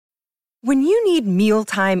When you need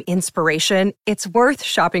mealtime inspiration, it's worth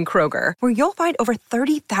shopping Kroger, where you'll find over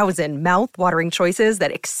 30,000 mouth-watering choices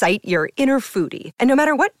that excite your inner foodie. And no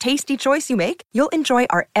matter what tasty choice you make, you'll enjoy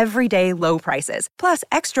our everyday low prices, plus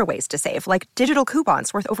extra ways to save, like digital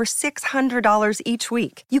coupons worth over $600 each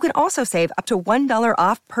week. You can also save up to $1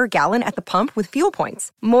 off per gallon at the pump with fuel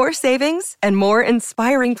points. More savings and more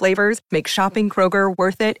inspiring flavors make shopping Kroger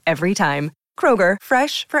worth it every time. Kroger,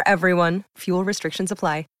 fresh for everyone. Fuel restrictions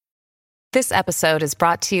apply. This episode is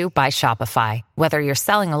brought to you by Shopify. Whether you're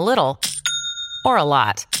selling a little or a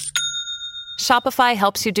lot, Shopify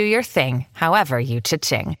helps you do your thing, however you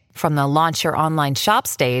cha-ching. From the launch your online shop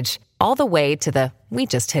stage, all the way to the we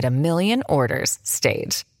just hit 1 million orders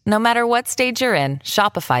stage. No matter what stage you're in,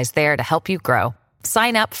 Shopify's there to help you grow.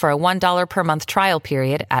 Sign up for a $1 per month trial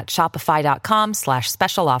period at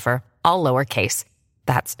shopify.com/special offer, all lowercase.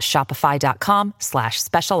 That's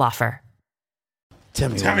shopify.com/special offer. Tell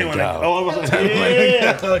me when I go. I was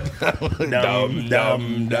like,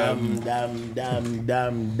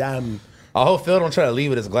 Dumb. I hope Phil don't try to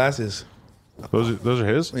leave with his glasses. Those are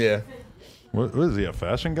his? Yeah. What is he, a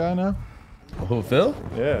fashion guy now? Who, Phil?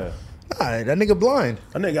 Yeah. Nah, that nigga blind.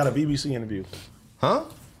 That nigga got a BBC interview. Huh?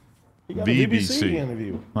 He got a BBC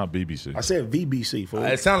interview. Not BBC. I said VBC. Fool.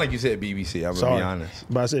 It sounded like you said BBC. I'm going to be honest.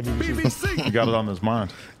 But I said BBC. You got it on his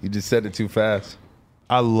mind. You just said it too fast.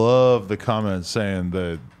 I love the comments saying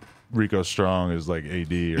that Rico Strong is like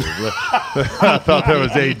AD. Or I thought that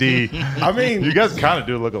was AD. I mean, you guys kind of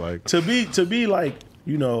do look alike. To be like,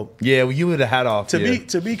 you know. Yeah, well, you would have hat off.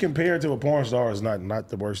 To be compared to a porn star is not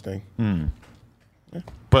the worst thing. Yeah.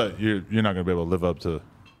 But you're not going to be able to live up to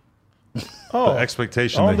the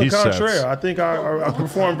expectation that he sets. On the contrary, I think I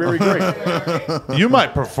perform very great. You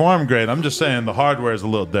might perform great. I'm just saying the hardware is a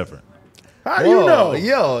little different. How do you know?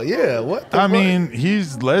 Yo, yeah. What? I mean,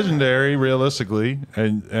 he's legendary, realistically,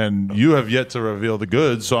 and you have yet to reveal the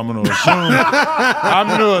goods. So I'm going to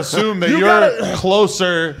assume that you're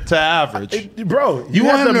closer to average, bro. You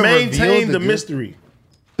have to maintain the mystery.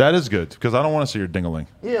 That is good because I don't want to see your ding-a-ling.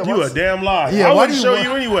 Yeah, you a damn lie. Yeah, I wouldn't show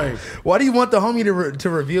you anyway. Why do you want the homie to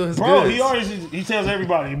reveal his goods? Bro, he tells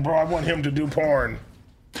everybody, bro, I want him to do porn.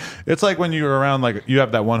 It's like when you're around, like you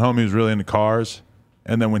have that one homie who's really into cars.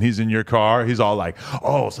 And then when he's in your car, he's all like,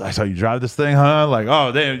 "Oh, so that's how you drive this thing, huh? Like,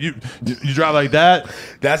 oh, damn, you drive like that."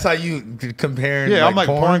 That's how you compare. Yeah, I'm like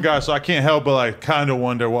porn guy, so I can't help but like kind of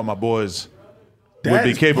wonder what my boys would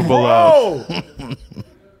be capable of.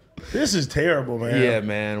 This is terrible, man. Yeah,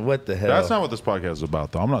 man. What the hell? That's not what this podcast is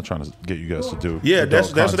about, though. I'm not trying to get you guys to do. Yeah,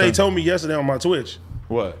 that's what they told me yesterday on my Twitch.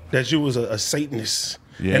 What? That you was a Satanist.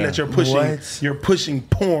 Yeah. And that you're pushing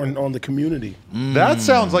porn on the community. That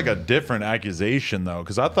sounds like a different accusation, though,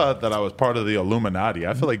 because I thought that I was part of the Illuminati.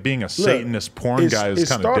 I feel like being a Satanist porn guy is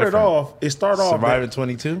kind of different. It started off. Surviving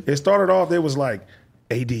 22? It started off, there was like,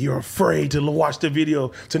 AD, you're afraid to watch the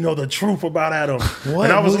video to know the truth about Adam. What?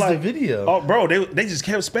 And I was What like, the video? Oh, bro, they just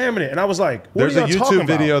kept spamming it. And I was like, what There's are a y'all talking YouTube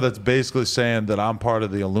video about? that's basically saying that I'm part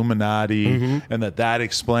of the Illuminati and that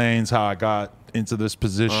explains how I got into this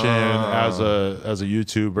position as a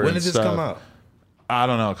YouTuber. When did this come out? I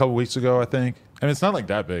don't know, a couple weeks ago, I think. I mean, it's not like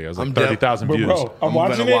that big. It was like 30,000 views. Bro, I'm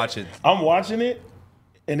watching gonna watch it. I'm watching it,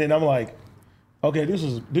 and then I'm like, okay, this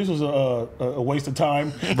was a waste of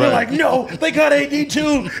time. They're like, no, they got AD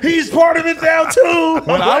too. He's part of it now too.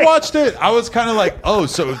 When I watched it, I was kind of like, oh,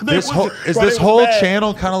 so this whole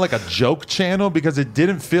channel kind of like a joke channel? Because it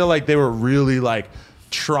didn't feel like they were really like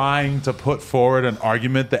trying to put forward an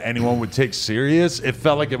argument that anyone would take serious. It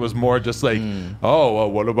felt like it was more just like, oh,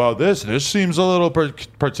 well, what about this? This seems a little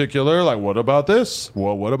particular. Like, what about this?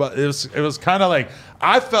 Well, what about it was kind of like,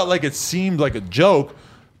 I felt like it seemed like a joke,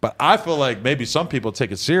 but I feel like maybe some people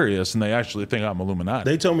take it serious and they actually think I'm Illuminati.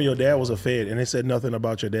 They told me your dad was a Fed, and they said nothing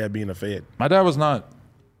about your dad being a Fed. My dad was not.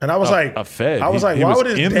 And I was like, a Fed. I was like, He why was would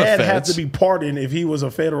his in the dad have feds. to be pardoned if he was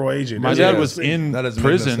a federal agent? My dad was in That doesn't make no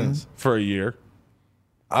prison sense. for a year.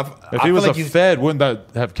 If I he was feel a like Fed, wouldn't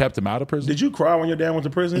that have kept him out of prison? Did you cry when your dad went to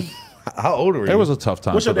prison? How old were you? It was a tough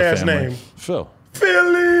time. What's for your the dad's family. name? Phil.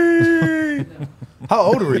 Philly. How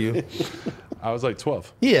old were you? I was like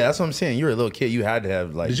 12. Yeah, that's what I'm saying. You were a little kid. You had to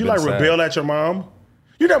have like. Did you been like sad. rebel at your mom?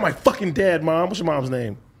 You're not my fucking dad, mom. What's your mom's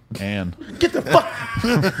name? And Get the fuck.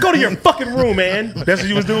 Go to your fucking room, man. That's what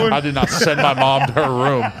you was doing. I did not send my mom to her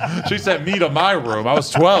room. She sent me to my room. I was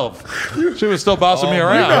 12. She was still bossing me You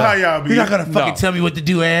around. know how y'all be. You're not gonna fucking No. tell me what to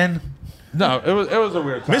do, Ann. No, it was a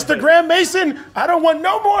weird time. Mr. Graham Mason, I don't want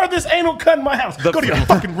no more of this anal cut in my house. Go to your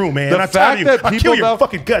fucking room, man. The I'm tired fact of you. that I'll people kill your though-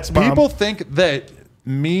 fucking guts, mom. People think that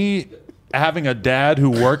me having a dad who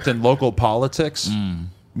worked in local politics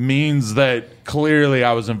means that clearly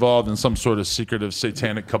I was involved in some sort of secretive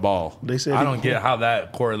satanic cabal. They said I don't get how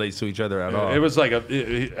that correlates to each other at all. It was like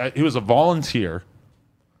he was a volunteer.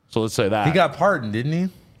 So let's say that. He got pardoned, didn't he?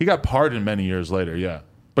 He got pardoned many years later, yeah.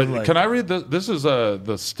 But Like- can I read this? This is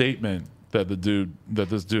the statement that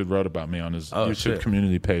this dude wrote about me on his YouTube shit.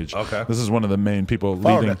 community page. Okay. This is one of the main people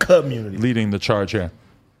the community. leading the charge here.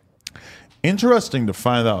 Interesting to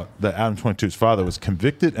find out that Adam 22's father was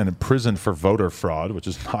convicted and imprisoned for voter fraud, which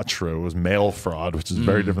is not true. It was mail fraud, which is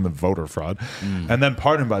very different than voter fraud, and then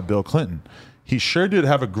pardoned by Bill Clinton. He sure did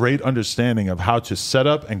have a great understanding of how to set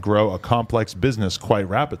up and grow a complex business quite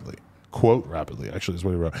rapidly. Quote, rapidly, actually, is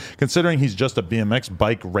what he wrote. Considering he's just a BMX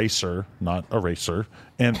bike racer, not a racer,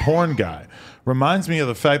 and porn guy. Reminds me of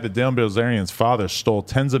the fact that Dale Bilzerian's father stole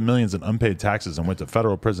tens of millions in unpaid taxes and went to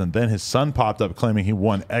federal prison. Then his son popped up claiming he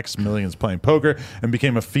won X millions playing poker and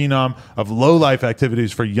became a phenom of low-life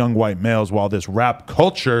activities for young white males, while this rap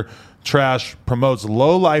culture trash promotes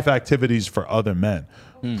low-life activities for other men.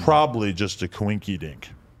 Probably just a coinky dink.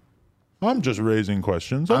 I'm just raising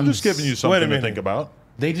questions. I'm just giving you something to minute. think about.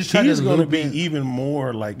 They just tried He's to going to loop be in. even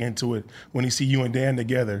more like into it when he see you and Dan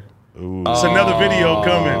together. It's another video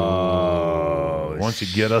coming. Once you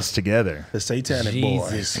get us together. The Satanic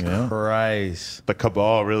Jesus Yeah. Christ. The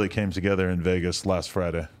cabal really came together in Vegas last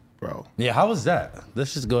Friday. Boys, bro. Yeah, how was that?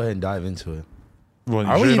 Let's just go ahead and dive into it. Well,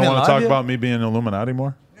 Are you we sure you don't even want to live talk yet? about me being Illuminati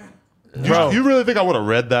more? Bro. You really think I would have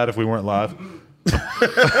read that if we weren't live?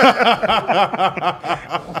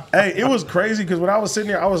 Hey, it was crazy because when I was sitting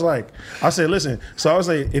there, I said, listen. So I was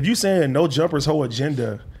like, if you saying No Jumper's whole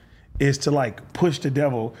agenda is to like push the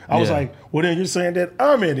devil, I was Yeah. like, well, then you're saying that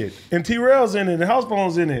I'm in it and T-Rail's in it and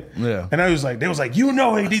Housebone's in it. Yeah. And they was like, you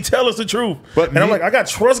know, AD, tell us the truth. But and I'm me- like, I got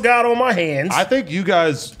trust God on my hands. I think you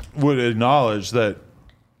guys would acknowledge that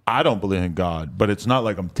I don't believe in God, but it's not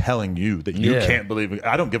like I'm telling you that you Yeah. can't believe in.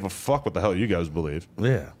 I don't give a fuck what the hell you guys believe.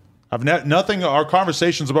 Yeah. I've nothing. Our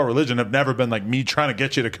conversations about religion have never been like me trying to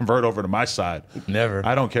get you to convert over to my side. Never.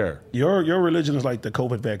 I don't care. Your religion is like the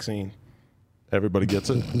COVID vaccine. Everybody gets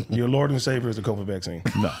it. Your Lord and Savior is the COVID vaccine.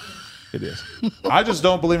 No, It is. I just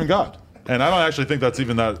don't believe in God, and I don't actually think that's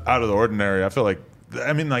even that out of the ordinary. I feel like,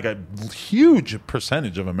 like a huge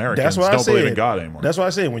percentage of Americans That's what I don't said. believe in God anymore. That's why I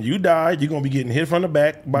said when you die, you're gonna be getting hit from the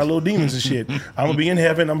back by little demons and shit. I'm gonna be in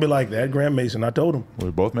heaven. I'm gonna be like that Graham Mason. I told him. We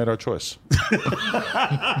both made our choice.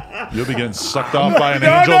 You'll be getting sucked off by an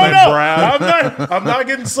angel named Brad. I'm not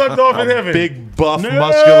getting sucked off in heaven. Big, buff, Nope,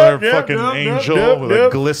 muscular yep, fucking nope, angel nope, with nope.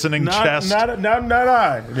 a glistening not, chest. Not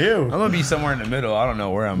I. I'm gonna be somewhere in the middle. I don't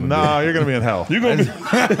know where I'm gonna No, you're gonna be in hell. You're gonna be,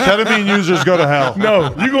 Ketamine users go to hell.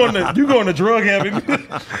 no. You going to drug heaven.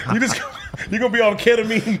 You're gonna be on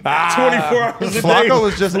ketamine 24 hours a day. Flacco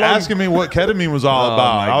was just asking me what ketamine was all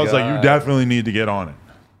about. my I was like, God. you definitely need to get on it.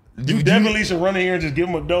 You definitely should run in here and just give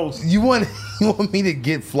him a dose. You want me to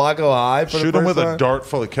get Flacco high for Shoot the him first with time? a dart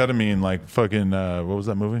full of ketamine, like fucking. What was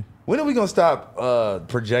that movie? When are we gonna stop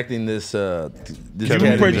projecting this? This You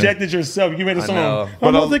ketamine? projected yourself. You made a I song. know.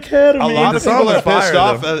 I'm on the ketamine. A lot of The song people are was fire, pissed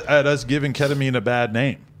off though. at us giving ketamine a bad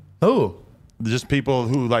name. Who? Just people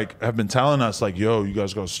who like have been telling us like, yo, you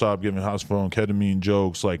guys gotta stop giving house phone ketamine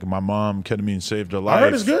jokes. Like my mom, ketamine saved her life. I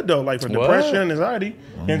heard it's good though, like for What? depression, anxiety,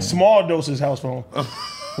 in small doses. House phone.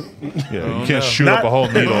 Yeah, you can't shoot up a whole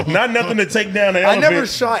needle. Not nothing to take down the I elephant. never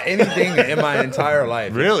shot anything in my entire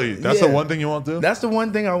life. Really? That's Yeah. the one thing you won't do? That's the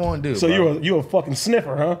one thing I won't do. So bro. you're a fucking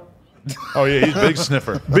sniffer, huh? Oh yeah, he's big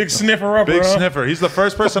sniffer. Big sniffer upper, Big huh? sniffer. He's the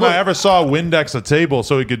first person I ever saw Windex a table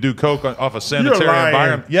so he could do coke off a sanitary lying.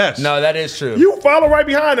 environment. Yes. No, that is true. You follow right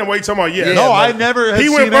behind him. Wait, talking about yeah. Yeah, No, I but never. Had he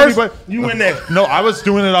seen went first. anybody. You went next. No, I was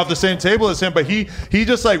doing it off the same table as him, but he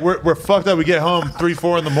just like we're fucked up. We get home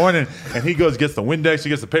 3-4 in the morning, and he goes gets the Windex, he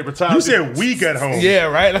gets the paper towel. You said we got home. yeah,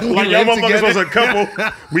 right. Like We y'all live motherfuckers was together. a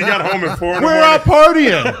couple. We got home at 4 in the we're morning. out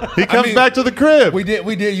partying. He comes mean, back to the crib. We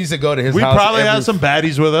did used to go to his We house. probably every- had some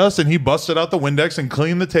baddies with us, and he busted out the Windex and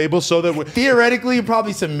cleaned the table so that we. theoretically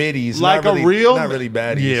probably some middies. Like not really, a real, not really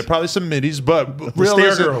baddies. Yeah, probably some middies, but stair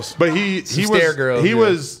realistic. girls. But he stair was girls, he yeah.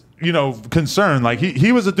 was concerned. Like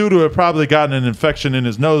he was a dude who had probably gotten an infection in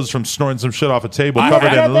his nose from snorting some shit off a table covered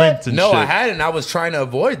had in that? lint and No, shit. I hadn't. I was trying to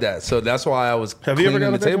avoid that, so that's why I was Have you ever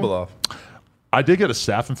cleaning got the that table one? off. I did get a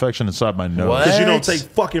staph infection inside my nose. What? Because you don't take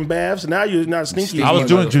fucking baths. Now you're not stinky. I was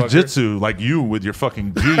doing motherfucker. jujitsu like you with your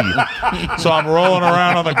fucking gi. So I'm rolling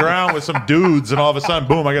around on the ground with some dudes, and all of a sudden,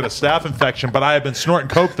 boom, I get a staph infection. But I had been snorting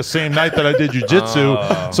coke the same night that I did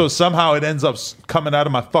jujitsu. So somehow it ends up coming out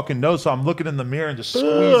of my fucking nose. So I'm looking in the mirror and just squeezing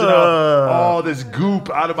out all this goop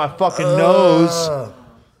out of my fucking nose.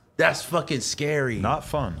 That's fucking scary. Not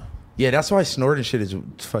fun. Yeah, that's why snorting shit is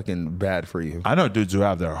fucking bad for you. I know dudes who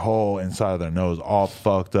have their whole inside of their nose all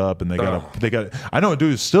fucked up, and they got. I know a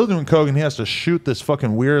dude who's still doing coke, and he has to shoot this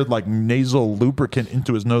fucking weird like nasal lubricant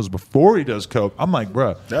into his nose before he does coke. I'm like,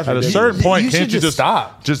 bro, at a certain point, can't you just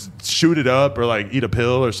stop? Just shoot it up, or like eat a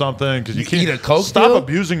pill or something? Because you can't eat a coke stop pill?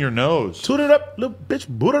 abusing your nose. Toot it up, little bitch.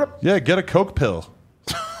 Boot it up. Yeah, get a coke pill.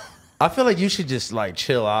 I feel like you should just like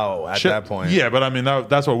chill out at that point. Yeah, but I mean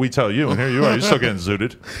that's what we tell you, and here you are. You're still getting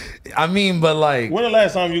zooted. I mean, but like, When the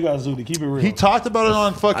last time you got zooted? Keep it real. He talked about it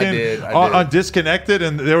on fucking I did. on Disconnected,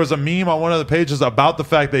 and there was a meme on one of the pages about the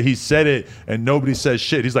fact that he said it and nobody says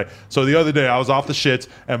shit. He's like, so the other day I was off the shits,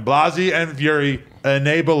 and Blasey and Fury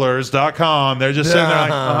enablers.com, they're just sitting there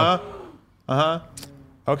like,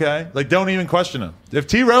 okay, like don't even question him. If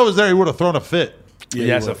T-Rail was there, he would have thrown a fit. yeah,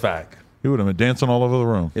 that's a fact. He would have been dancing all over the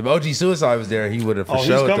room. If OG Suicide was there, he would have for Oh,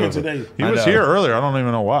 sure. he's coming thrown it. today. He was here earlier. I don't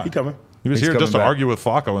even know why. He coming. He was He's here just to coming back. argue with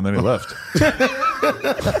Flacco, and then he left.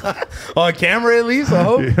 On camera, at least. I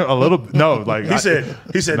hope. A little, no, like He said,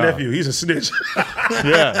 no. nephew, he's a snitch.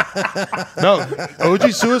 Yeah. No,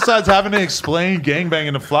 OG Suicide's having to explain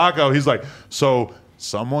gangbanging to Flacco. He's like, so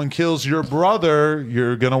someone kills your brother,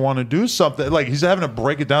 you're going to want to do something. Like, he's having to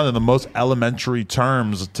break it down in the most elementary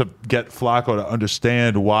terms to get Flacco to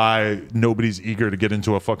understand why nobody's eager to get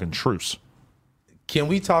into a fucking truce. Can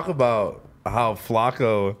we talk about how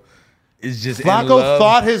Flacco is just in Flacco love?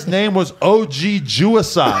 thought his name was OG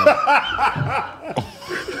Jewicide.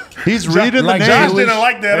 He's reading like the Josh name. didn't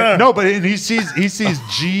like that, huh? No, but he sees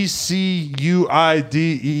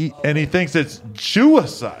GCUIDE and he thinks it's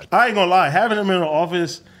Jewicide. I ain't gonna lie. Having him in the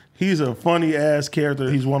office, he's a funny ass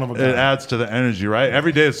character. He's one of a It kind. adds to the energy, right?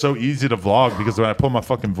 Every day it's so easy to vlog because when I pull my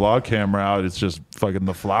fucking vlog camera out, it's just fucking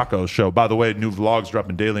the Flacco show. By the way, new vlogs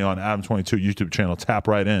dropping daily on Adam22 YouTube channel. Tap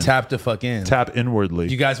right in. Tap the fuck in. Tap inwardly.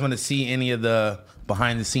 You guys want to see any of the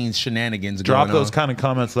behind the scenes shenanigans? Drop going those on? kind of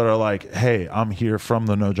comments that are like, hey, I'm here from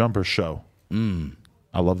the No Jumper show.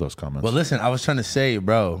 I love those comments. Well, listen, I was trying to say,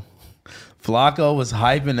 bro, Flacco was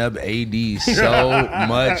hyping up AD so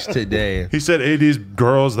much today. He said AD's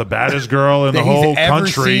girl is the baddest girl in the That he's whole ever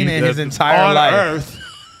country. seen in his entire on life. Earth.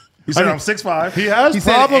 He said, I mean, I'm 6'5". He has He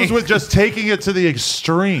said problems A- with just taking it to the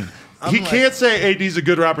extreme. He can't say AD's a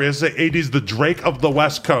good rapper. He has to say AD's the Drake of the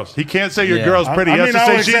West Coast. He can't say your Yeah. girl's pretty. I He has mean, to I'll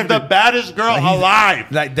say she's accept the it. baddest girl Like, he's- alive.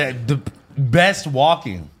 Like that, the best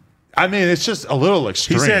walking. I mean, it's just a little He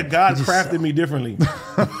extreme. said, God crafted me differently.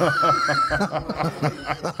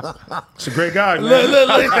 It's a great guy,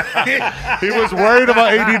 man. He was worried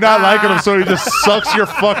about AD not liking him, so he just sucks your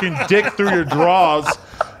fucking dick through your drawers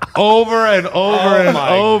over and over and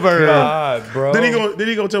over. God, bro. Then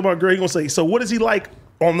he gonna tell about Greg. He gonna say, so what is he like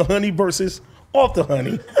on the honey versus off the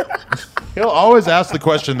honey? He'll always ask the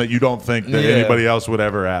question that you don't think that Yeah. anybody else would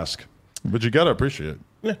ever ask. But you got to appreciate it.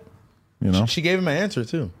 Yeah. You know? She gave him an answer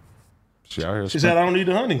too. She out here She said, I don't need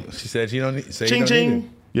the honey. She said she don't need. Say Ching you don't need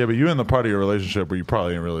ching. Yeah, but you in the part of your relationship where you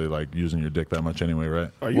probably ain't really like using your dick that much anyway,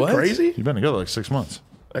 right? Are you What? crazy? You've been together like 6 months.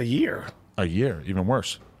 A year. A year, even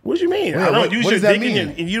worse. What do you mean? Wait, I don't what- use what your does that dick mean?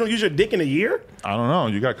 and you don't use your dick in a year? I don't know.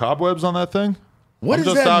 You got cobwebs on that thing? What I'm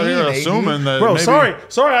does just that out mean, here AD? assuming that Bro, maybe,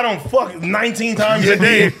 sorry I don't fuck 19 times a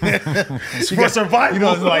day for survival. You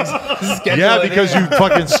know, like Yeah, because you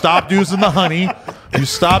fucking stopped using the honey. You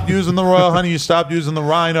stopped using the royal honey. You stopped using the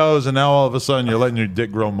rhinos. And now all of a sudden you're letting your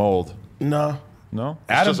dick grow mold. no. No?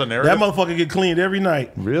 It's Adam, just a narrative? That motherfucker get cleaned every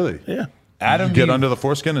night. Really? Yeah. Adam You get be- under the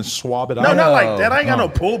foreskin and swab it No, out? not like that. I ain't got no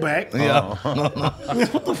pullback. Yeah.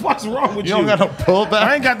 What the fuck's wrong with You you? don't got no pullback?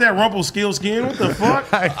 I ain't got that rumple skill skin. What the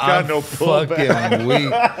fuck? I ain't got no pullback. Fucking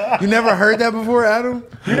weak. You never heard that before, Adam?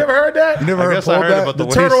 You never heard that? You never I heard guess I heard pullback? about The way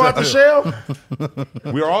he turtle said out the it.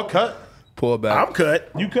 shell? We were all cut? Pullback. I'm cut.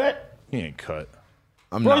 You cut? He ain't cut.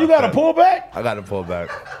 I'm Bro, not you got cut. a pullback? I got to pull back.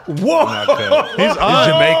 Whoa. Not cut. He's It's on.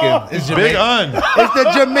 Jamaican. It's Big Jamaican. un. It's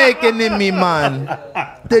the Jamaican in me, man.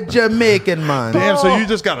 The Jamaican man. Damn, so you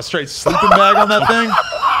just got a straight sleeping bag on that thing?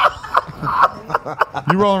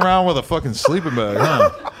 You rolling around with a fucking sleeping bag, huh?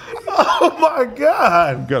 Oh my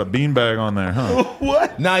God. You got a bean bag on there, huh?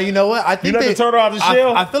 What? Nah, you know what? I think let they the turtle out the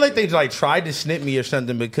shell? I feel like they like tried to snip me or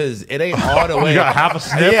something because it ain't all the way. You got half a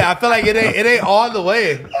snip? Yeah, I feel like it ain't all the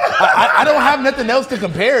way. I don't have nothing else to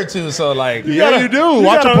compare it to, so like. Yeah, you do.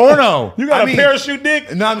 Watch a porno. You got I a mean- parachute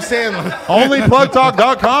dick? No, I'm saying.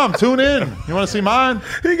 Onlyplugtalk.com. Tune in. You want to see mine?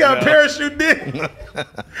 He got a parachute dick.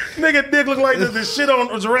 Nigga dick look like the shit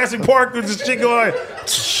on Jurassic Park with this shit going like,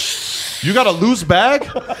 You got a loose bag?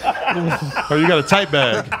 Or you got a tight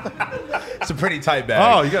bag? It's a pretty tight bag.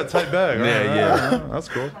 Oh, you got a tight bag. Yeah. That's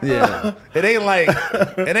cool. Yeah. It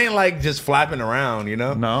ain't like just flapping around, you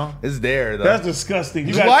know? No. It's there though. That's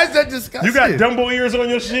disgusting. Why is that disgusting? You got Dumbo ears on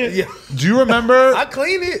your shit? Yeah. Do you remember? I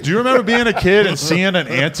clean it. Do you remember being a kid and seeing an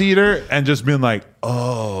anteater and just being like,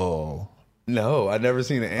 oh. No, I've never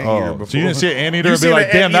seen an anteater Oh. before. So you didn't see an anteater You and be seen like,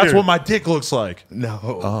 an damn, that's anteater. what my dick looks like. No.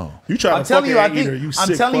 Oh. You trying I'm to telling fuck you, an eater,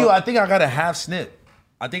 I'm telling you, fuck. I think I got a half snip.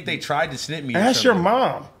 I think they tried to snip me. or Ask your something.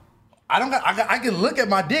 mom. I can look at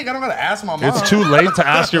my dick. I don't gotta ask my mom. It's too late to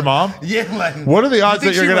ask your mom? Yeah, like What are the odds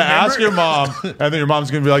think that you're she going to ask your remember? mom and then your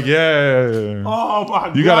mom's going to be like, yeah. Oh my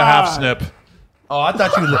god. You got a half snip. Oh, I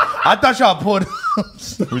thought y'all pulled.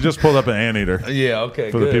 We just pulled up an anteater. Yeah,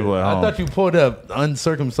 okay. For the good. people at home. I thought you pulled up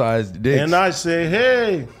uncircumcised dicks. And I say,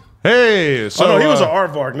 hey. Hey, so Oh no, he was an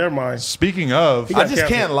aardvark. Never mind. speaking of, I just canceled.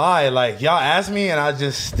 can't lie. Like y'all asked me, and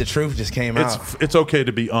the truth just came out. it's okay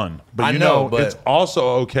to be but I you know, but- it's also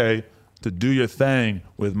okay to do your thing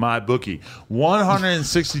with MyBookie.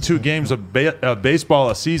 162 games of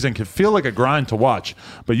baseball a season can feel like a grind to watch,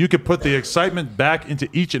 but you can put the excitement back into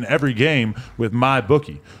each and every game with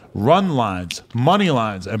MyBookie. Run lines, money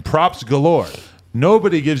lines, and props galore.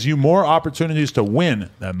 Nobody gives you more opportunities to win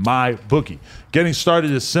than MyBookie. Getting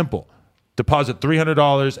started is simple. Deposit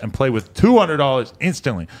 $300 and play with $200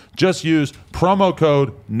 instantly. Just use promo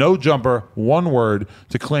code NOJUMPER, one word,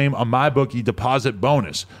 to claim a MyBookie deposit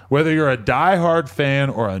bonus. Whether you're a diehard fan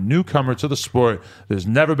or a newcomer to the sport, there's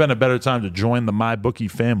never been a better time to join the MyBookie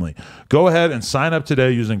family. Go ahead and sign up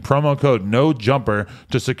today using promo code NOJUMPER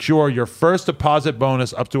to secure your first deposit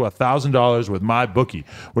bonus up to $1,000 with MyBookie.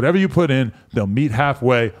 Whatever you put in, they'll meet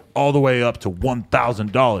halfway, all the way up to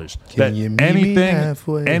 $1,000. Bet you meet me anything,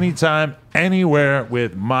 halfway? anytime, anywhere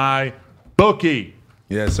with MyBookie.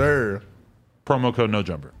 Yes, sir. Promo code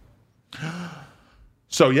NOJUMPER.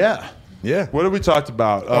 So yeah. Yeah. What have we talked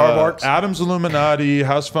about? Aardvarks. Adam's Illuminati.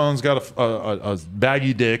 House Phone's got a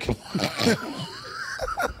baggy dick.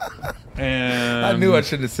 And I knew I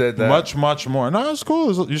should have said that. much, much more. No, it's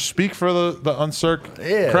cool. You speak for the uncirc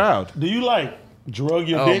Yeah. crowd. Do you like drug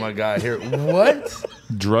your Oh dick? my god! Here, what?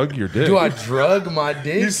 Drug your dick. Do I drug my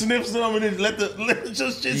dick? You sniff some and then let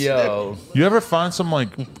just Yo, You ever find some like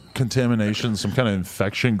contamination, some kind of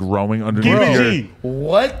infection growing underneath Keep it your? G.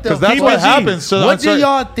 what the? Because that's Keep what it G. happens. To the What do uncirc-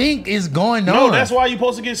 y'all think is going on? No, that's why you're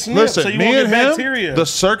supposed to get snipped Listen, so you me won't and get him, bacteria. the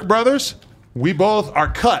Cirque brothers, we both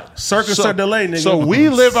are cut. Circus or delay, nigga. So we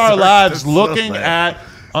live our lives Circus looking delay. at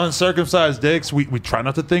uncircumcised dicks. We try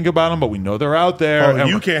not to think about them, but we know they're out there. Oh, and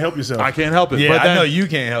you can't help yourself. I can't help it. Yeah, but I then know you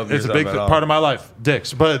can't help It's a yourself big at all. part of my life,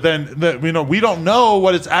 dicks. But then, we don't know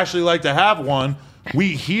what it's actually like to have one. We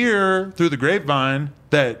hear through the grapevine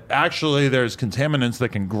that actually there's contaminants that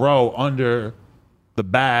can grow under the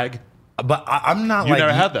bag. But I'm not You like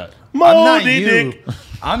never had that. I'm not Moldy you. dick.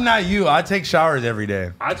 I'm not you. I take showers every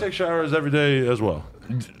day. I take showers every day as well,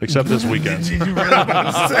 except this weekend. Did you really?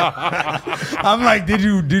 I'm like, did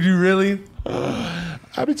you really?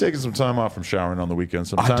 I've been taking some time off from showering on the weekend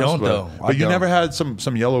sometimes. don't, but, though. I But you don't. never had some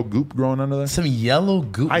yellow goop growing under there? Some yellow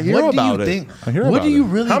goop. I hear what about do it. you think? I hear what about do you it.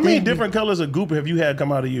 really How think? many different colors of goop have you had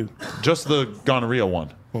come out of you? Just the gonorrhea one.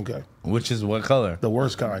 Okay. Which is what color? The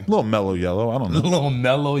worst kind. A little mellow yellow. I don't A know. little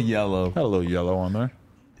mellow yellow. Had a little yellow on there.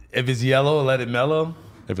 If it's yellow, let it mellow.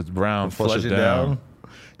 If it's brown, flush it down.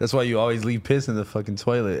 That's why you always leave piss in the fucking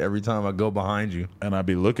toilet every time I go behind you. And I'd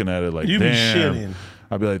be looking at it like, You be damn. shitting.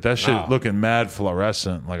 I'd be like, that shit looking mad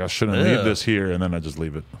fluorescent. Like I shouldn't leave Ugh. this here, and then I just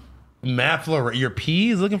leave it. Matt your pee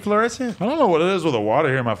is looking fluorescent? I don't know what it is with the water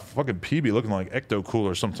here. My fucking pee be looking like Ecto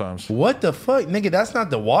Cooler sometimes. What the fuck? Nigga, that's not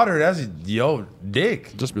the water. That's your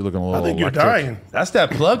dick. Just be looking a little I think you're electric. dying. That's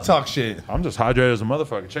that plug talk shit. I'm just hydrated as a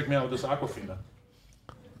motherfucker. Check me out with this Aquafina.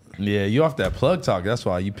 Yeah, you off that plug talk. That's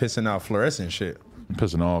why you pissing out fluorescent shit. I'm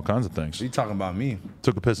pissing all kinds of things. You talking about me.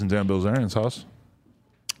 Took a piss in Dan Bilzerian's house.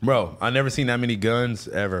 Bro, I never seen that many guns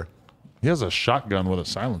ever. He has a shotgun with a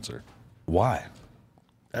silencer. Why?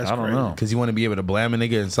 That's I don't crazy. know. Because you want to be able to blam a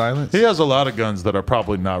nigga in silence? He has a lot of guns that are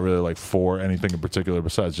probably not really like for anything in particular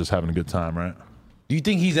besides just having a good time, right? Do you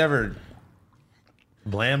think he's ever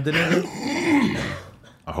blammed a nigga?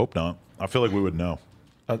 I hope not. I feel like we would know.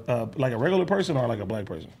 Like a regular person or like a black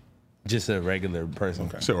person? Just a regular person.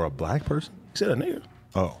 So, or a black person? You said a nigga.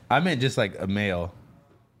 Oh. I meant just like a male.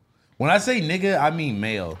 When I say nigga, I mean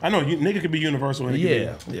male. I know nigga could be universal. And it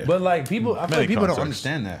Yeah. could be, yeah. But like people, I feel Many like people don't contexts.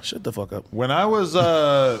 understand that. Shut the fuck up. When I was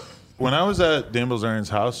at Dan Bilzerian's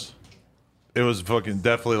house, it was fucking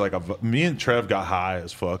definitely like me and Trev got high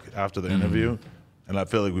as fuck after the interview, and I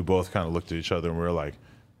feel like we both kind of looked at each other and we were like,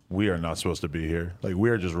 we are not supposed to be here. Like, we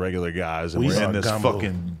are just regular guys, and We we're are in this gumbo.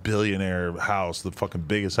 fucking billionaire house, the fucking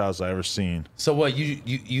biggest house I ever seen. So what?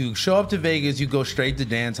 You show up to Vegas, you go straight to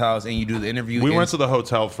Dan's house, and you do the interview. We went to the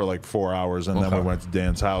hotel for like 4 hours, and then we went to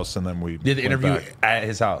Dan's house, and then we did the went interview back. at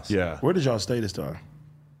his house. Yeah, Where did y'all stay this time?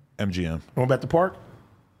 MGM. Went back to Park?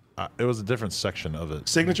 It was a different section of it.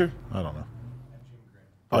 Signature? I don't know.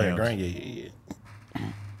 Oh, yeah, Grand. Grand. Yeah.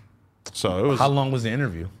 So it was How long was the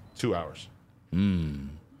interview? 2 hours. Did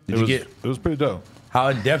you get? It was pretty dope. How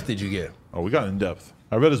in depth did you get? Oh, we got in depth.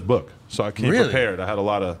 I read his book, so I came Really? prepared. I had a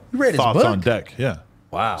lot of You read his thoughts book? on deck. Yeah.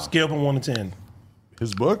 Wow. Scale from 1 to 10.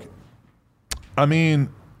 His book? I mean,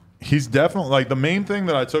 he's definitely, like, the main thing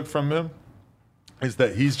that I took from him is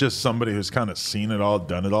that he's just somebody who's kind of seen it all,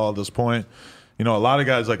 done it all at this point. You know, a lot of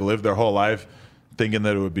guys, like, live their whole life thinking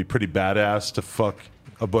that it would be pretty badass to fuck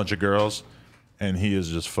a bunch of girls, and he has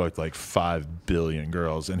just fucked, like, 5 billion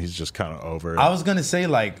girls, and he's just kind of over it. I was gonna say,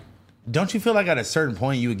 like, don't you feel like at a certain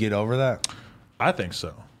point you would get over that? I think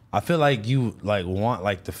so. I feel like you like want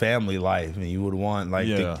like the family life, and you would want like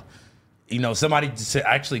Yeah. somebody to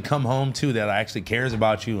actually come home to that actually cares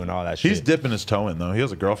about you and all that shit. He's dipping his toe in, though. He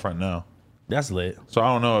has a girlfriend now. That's lit. So I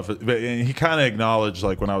don't know if it, but he kind of acknowledged,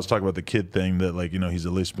 like, when I was talking about the kid thing, that, like, you know, he's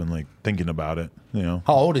at least been, like, thinking about it, you know.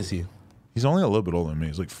 How old is he? He's only a little bit older than me.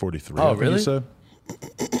 He's like 43. Oh, I think really? He said.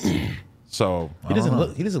 So He doesn't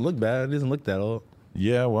look. He doesn't look bad. He doesn't look that old.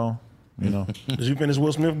 Yeah, well, you know, Did you finish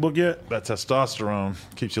Will Smith book yet? that testosterone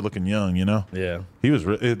keeps you looking young. You know. Yeah. He was.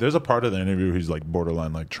 There's a part of the interview he's like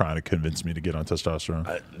borderline, like trying to convince me to get on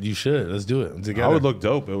testosterone. You should. Let's do it together. I would look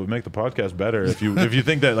dope. It would make the podcast better if you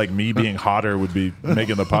think that, like, me being hotter would be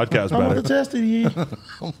making the podcast I'm about better. to test it. Yeah.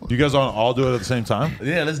 You guys want to all do it at the same time?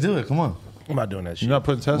 Yeah, let's do it. Come on. I'm not doing that shit. You're not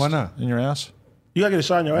putting test Why not? in your ass? You gotta get a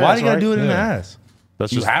shot in your ass. Why do you gotta right? do it in the Yeah. ass?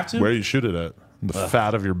 That's You just have to? where you shoot it at. The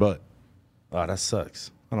fat of your butt. Oh, that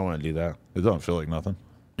sucks. I don't want to do that. It don't feel like nothing.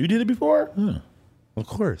 You did it before? Of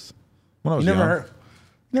course. When I was You never young. heard?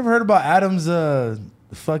 Never heard about Adam's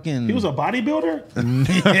fucking? He was a bodybuilder?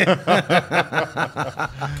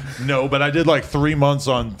 No, but I did like 3 months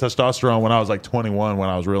on testosterone when I was like 21, when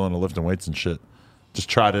I was real into lifting weights and shit. Just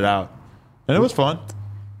tried it out, and it was fun.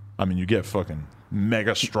 I mean, you get fucking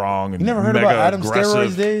mega strong and You never heard mega about Adam's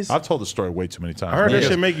aggressive. steroids days? I've told the story way too many times. I heard that Because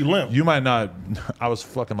shit make you limp. You might not. I was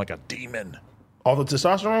fucking like a demon. All the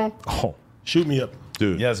testosterone? Oh, Shoot me up.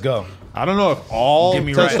 dude. Yeah, let's go. I don't know if all Get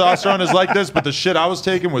me right. testosterone is like this, but the shit I was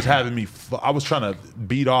taking was having me. I was trying to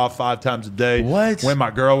beat off 5 times a day. What? When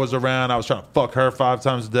my girl was around, I was trying to fuck her 5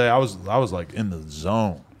 times a day. I was like in the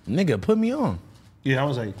zone. Nigga, put me on. Yeah, I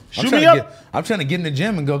was like, I'm shoot trying me to up. I'm trying to get in the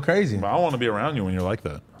gym and go crazy. But I want to be around you when you're like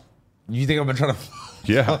that. You think I've been trying to?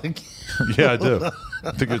 Yeah. Yeah, I do.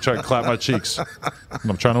 I think you're trying to clap my cheeks. And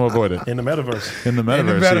I'm trying to avoid it. In the metaverse. In the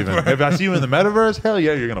metaverse, even. metaverse. If I see you in the metaverse, hell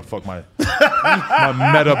yeah, you're going to fuck my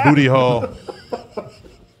meta booty hole.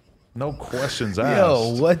 No questions asked.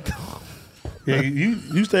 Yo, what? The, Yeah,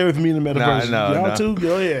 you stay with me in the metaverse. no, Y'all no. too?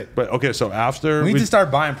 Go ahead. But okay, so after we need to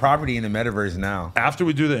start buying property in the metaverse now. after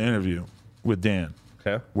we do the interview with Dan,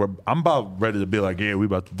 Okay. I'm about ready to be like, yeah, we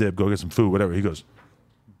about to dip, go get some food, whatever. He goes,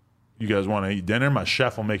 you guys want to eat dinner? My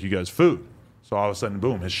chef will make you guys food. So all of a sudden,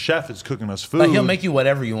 boom, his chef is cooking us food. Like he'll make you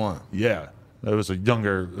whatever you want. Yeah. It was a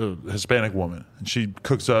younger Hispanic woman, and she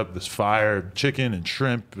cooks up this fire chicken and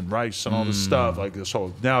shrimp and rice and all this stuff. Like this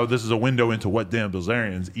whole, now this is a window into what Dan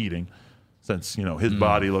Bilzerian's eating, since, you know, his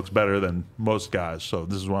body looks better than most guys. So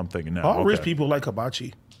this is what I'm thinking now. All rich Okay. people like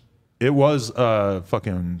hibachi. It was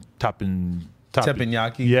fucking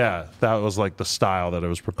Teppanyaki? Yeah, that was like the style that it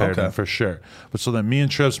was prepared in Okay. for sure. But so then me and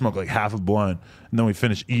Trev smoked like half a blunt, and then we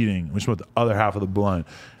finished eating. We smoked the other half of the blunt,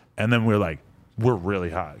 and then we're like, we're really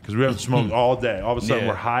high because we haven't smoked all day. All of a sudden, Yeah.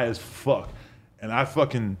 we're high as fuck, and I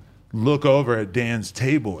fucking look over at Dan's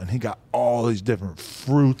table, and he got all these different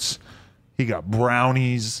fruits. He got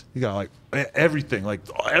brownies. He got like everything, like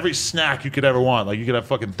every snack you could ever want. Like you could have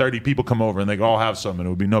fucking 30 people come over and they could all have some, and it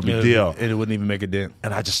would be no big deal. And it wouldn't even make a dent.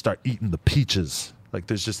 And I just start eating the peaches. Like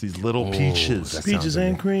there's just these little peaches. Peaches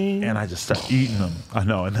and cream. And I just start eating them. I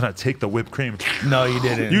know. And then I take the whipped cream. No, you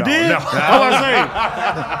didn't. You No, did? no. All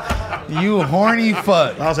I say. You horny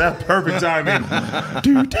fuck. I was at perfect timing.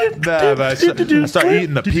 Nah, but I start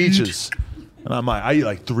eating the peaches. And I'm like, I eat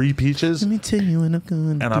like 3 peaches. me tell you when I'm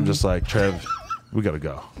going. And I'm just like, Trev, we gotta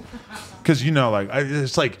go. Because, you know, like,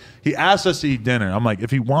 it's like he asked us to eat dinner. I'm like, I'm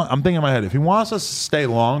thinking in my head, if he wants us to stay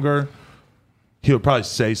longer, he would probably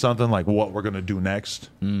say something like what we're gonna do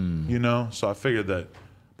next. You know? So I figured that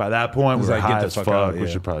by that point, we was were like, get high the as fuck fuck. out, We yeah.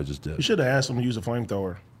 should probably just dip. You should have asked him to use a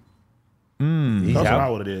flamethrower. He That's got, what I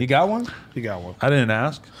would've did. He got one? He got one. I didn't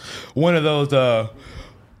ask. One of those,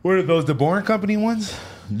 what are those, the Boring Company ones?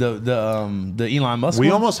 The Elon Musk. We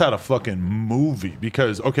one? almost had a fucking movie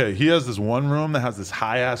because he has this one room that has this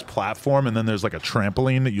high ass platform, and then there's like a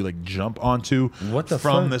trampoline that you like jump onto. What the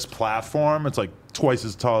from fuck? this platform? It's like twice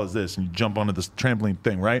as tall as this, and you jump onto this trampoline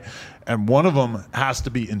thing, right? And one of them has to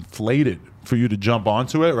be inflated for you to jump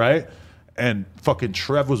onto it, right? And fucking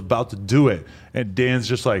Trev was about to do it, and Dan's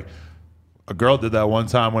just like, a girl did that one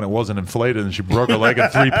time when it wasn't inflated, and she broke her leg in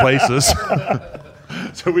 3 places.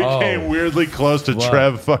 So we came weirdly close to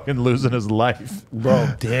Trev fucking losing his life.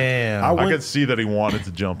 Bro, Damn. I could see that he wanted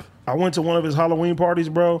to jump. I went to one of his Halloween parties,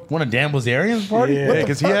 bro. One of Dan Bilzerian's party? Yeah. What the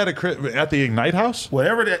Because he had at the Ignite House?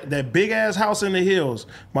 Whatever that big ass house in the hills,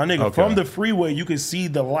 my nigga. Okay. From the freeway, you could see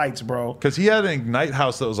the lights, bro. Because he had an Ignite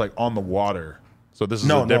House that was like on the water. So this is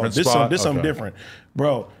a different this spot? This something Okay. different,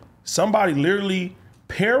 bro. Somebody literally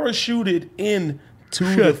parachuted in to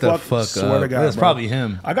Shut the fuck. fuck Swear up. to God, It was bro. probably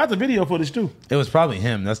him. I got the video footage too. It was probably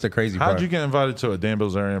him. That's the crazy part. How'd you get invited to a Dan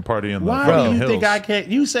Bilzerian party in the Why fucking do you hills? think I can't?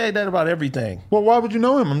 You say that about everything. Well, why would you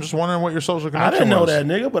know him? I'm just wondering what your social connection I didn't know was. that,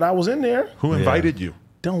 nigga, but I was in there. Who invited you?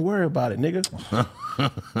 Don't worry about it, nigga.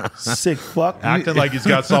 Sick fuck. Acting like he's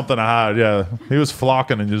got something to hide. Yeah, he was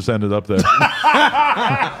flocking and just ended up there.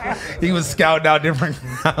 He was scouting out different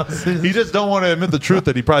houses. He just don't want to admit the truth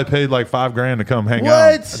that he probably paid like $5,000 to come hang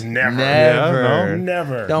out. What? Never. Never. Yeah, no?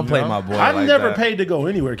 Never. Don't play No. my boy. I've like never that. paid to go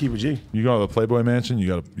anywhere. Keep it G. You go to the Playboy Mansion, you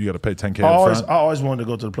gotta pay $10K I up front. always wanted to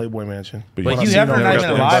go to the Playboy Mansion. But you Hugh seen Hefner's him not rest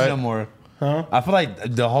even in alive peace. no more. Huh? I feel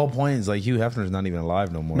like the whole point is like Hugh Hefner's not even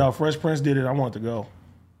alive no more. No, Fresh Prince did it. I wanted to go.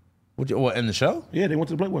 What, in the show? Yeah, they went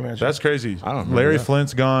to the Playboy Mansion. That's crazy. I don't remember Larry that.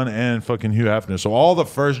 Flint's gone and fucking Hugh Hefner. So all the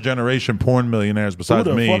first generation porn millionaires besides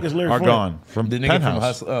Who the me fuck is Larry are Flint? gone from The nigga Penthouse. from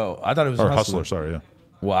Hustler. Oh, I thought it was Or from Hustler, sorry, yeah.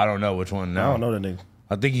 Well, I don't know which one now. I don't know that nigga.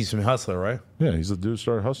 I think he's from Hustler, right? Yeah, he's the dude who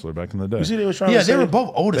started Hustler back in the day. You see, they was trying Yeah, to say they were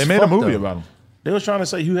both old They as made fuck, a movie though. about him. They was trying to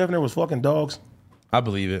say Hugh Hefner was fucking dogs. I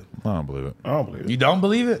believe it. I don't believe it. I don't believe it. You don't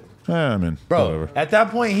believe it? I mean, Bro, whatever. at that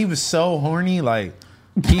point, he was so horny. Like,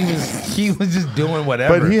 he was just doing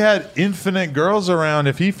whatever. But he had infinite girls around.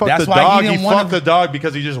 If he fucked That's the why he dog, didn't he wanna- fucked the dog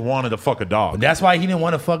because he just wanted to fuck a dog. That's why he didn't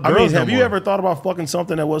want to fuck I girls mean, have no you more. ever thought about fucking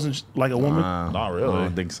something that wasn't like a woman? Not I really.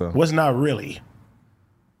 don't think so. Was not really.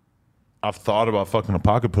 I've thought about fucking a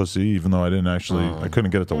pocket pussy, even though I didn't actually, I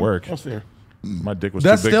couldn't get it to work. That's fair. My dick was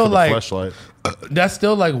That's too big still for the like- fleshlight. That's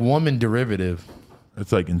still like woman derivative.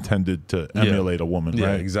 It's like intended to emulate a woman,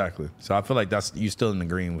 Yeah, right? exactly. So I feel like that's you still in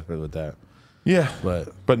agreeing with that. Yeah,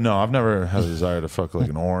 But no, I've never had a desire to fuck like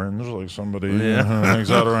an orange, like somebody who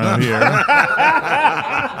hangs out around here.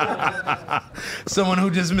 someone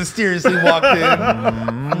who just mysteriously walked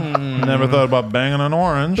in. Never thought about banging an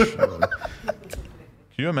orange. Can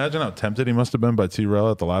you imagine how tempted he must have been by T-Rail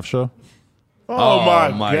at the live show? Oh,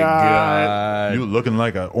 my God. You looking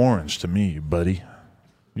like an orange to me, buddy.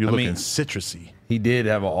 You looking mean- citrusy, He did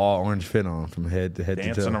have an all orange fit on from head to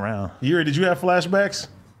dancing toe. around. Yuri, did you have flashbacks?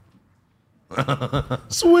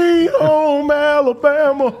 Sweet home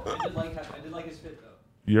Alabama. I did like his fit though.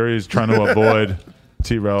 Yuri's trying to avoid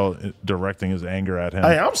T-Rail directing his anger at him.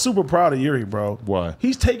 Hey, I'm super proud of Yuri, bro. Why?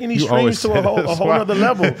 He's taking these You always streams to a say whole, this. a whole Why? other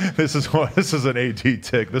level. This is an AD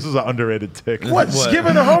tick. This is an underrated tick. What? Just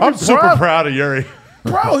giving a homie I'm super props. proud of Yuri.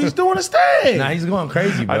 Bro, he's doing his thing. Nah, he's going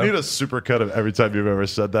crazy, bro. I need a super cut of every time you've ever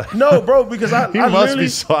said that. No, bro, because I He I must literally, be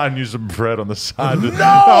sliding you some bread on the side. No, I'm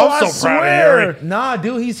I so proud swear. of Yuri. Nah,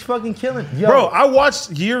 dude, he's fucking killing. Yo, Bro, I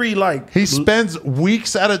watched Yuri like He spends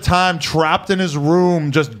weeks at a time trapped in his room,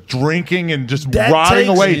 just drinking and just That rotting takes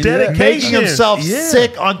away, dedication. making himself Yeah.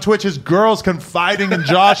 sick on Twitch. His girl's confiding in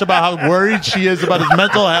Josh about how worried she is about his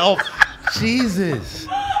mental health. Jesus.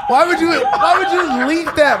 Why would you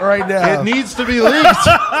leak that right now? It needs to be leaked.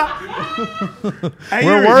 Hey,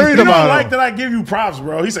 We're Yuri, worried you about don't him. like that I give you props,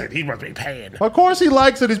 bro. He said he must be paying. Of course he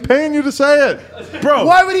likes it. He's paying you to say it. Bro,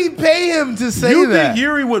 Why would he pay him to say you that? think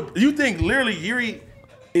Yuri would you think literally Yuri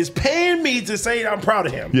is paying me to say I'm proud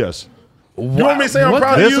of him? Yes. You want me to say I'm What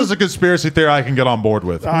proud of This you? is a conspiracy theory I can get on board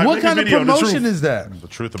with. All right, What make a kind of video, the promotion truth. is that? The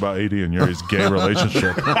truth about AD and Yuri's gay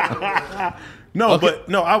relationship. No, but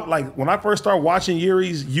no, I like when I first started watching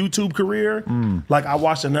Yuri's YouTube career, like I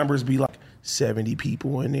watched the numbers be like 70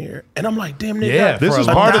 people in there. And I'm like, damn nigga. Yeah, This For is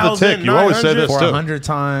a part of the tick. You always say 1,900? this For too. 100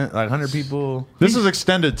 times, like 100 people. This is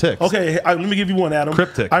extended ticks. Okay, let me give you one, Adam.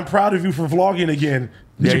 Cryptic. I'm proud of you for vlogging again.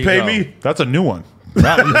 Did There you you pay go. me? That's a new one.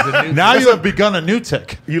 Now you have begun a new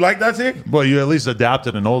tick. You like that tick? Well, you at least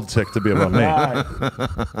adapted an old tick to be about me. All right.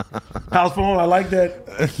 House phone, I like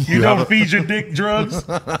that. You don't feed your dick drugs.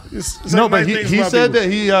 No, but he said that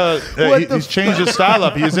he's changed his style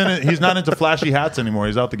up. He's not into flashy hats anymore.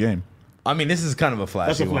 He's out the game. I mean, this is kind of a flashy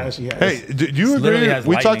That's a flashy hat. Hey, do you literally agree? has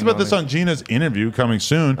We talked lightning about on this it. on Gina's interview coming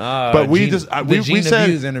soon. But we Gina- just the we Gina said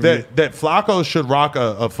Views interview. that Flacco should rock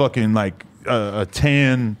a fucking like a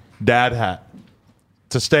tan dad hat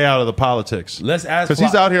to stay out of the politics. Let's ask because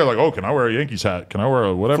he's Fla- out here like, oh, can I wear a Yankees hat? Can I wear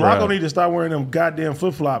a whatever? Flacco hat? need to stop wearing them goddamn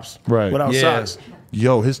flip flops Right. without Yeah. socks.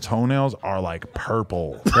 Yo, his toenails are like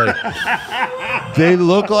purple. Like, they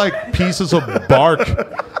look like pieces of bark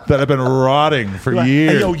that have been rotting for Like,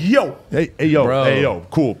 years. hey yo, Bro. Hey yo,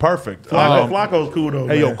 cool, perfect. Flacco's cool though.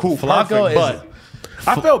 Hey yo, man. cool, Flacco perfect. But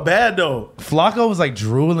I felt bad though. Flacco was like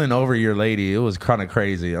drooling over your lady. It was kind of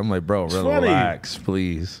crazy. I'm like, bro, funny. relax,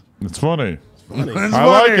 please. it's funny. It's I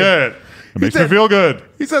like funny. it. It makes me said- feel good.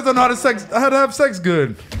 He says I know how to have sex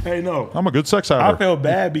good. Hey no, I'm a good sex I haver. felt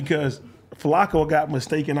bad because Flacco got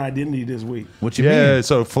mistaken identity this week. What you Yeah, mean?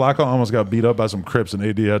 so Flacco almost got beat up by some Crips, and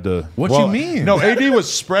AD had to. What you mean? No, AD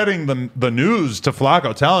was spreading the news to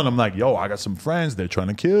Flacco, telling him like, "Yo, I got some friends. They're trying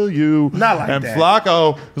to kill you." Not like and that.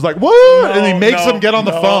 Flacco was like, "What?" and he makes no, him get on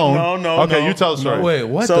the no, phone. no, Okay, no, you tell the story. Wait,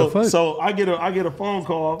 what so, the fuck? So I get a phone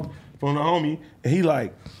call from the homie, and he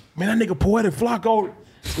like, man, that nigga Poetic Flacco,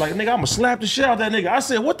 like, nigga, I'ma slap the shit out of that nigga. I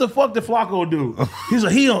said, what the fuck did Flacco do? He's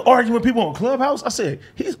like, he arguing with people on Clubhouse. I said,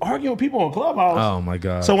 he's arguing with people on Clubhouse. Oh my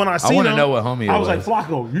god. So when I seen want to him, know what homie it I was like,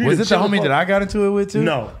 Flacco, you need was to it the chill homie fuck- that I got into it with too?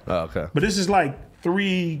 No. Oh, okay. But this is like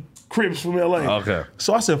 3 Crips from LA. Okay.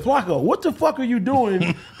 So I said, Flacco, what the fuck are you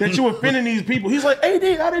doing that you offending these people? He's like, AD,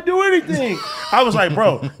 I didn't do anything. I was like,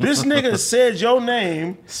 bro, this nigga said your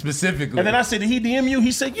name. Specifically. And then I said, did he DM you?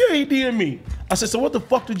 He said, yeah, he DM me. I said, so what the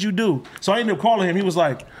fuck did you do? So I ended up calling him. He was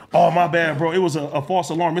like, oh, my bad, bro. It was a false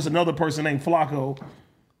alarm. It's another person named Flacco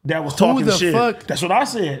that was talking the shit. fuck? That's what I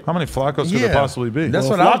said. How many Flaccos could there Yeah. possibly be? That's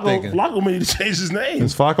Well, what I'm Flacco, thinking. Flacco may need to change his name.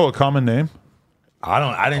 Is Flacco a common name?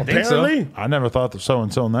 I didn't think so. Apparently. I never thought so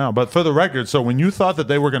until now. But for the record, so when you thought that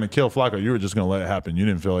they were going to kill Flacco, you were just going to let it happen. You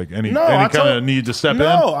didn't feel like any I kind of need to step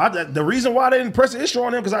in. The reason why they didn't press the issue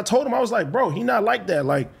on him because I told him, I was like, bro, he not like that.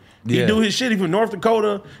 Like, he Yeah. do his shit. He from North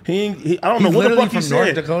Dakota. I don't know He's what the literally fuck he from said.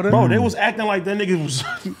 North Dakota? Bro, they was acting like that nigga was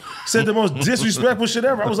said the most disrespectful shit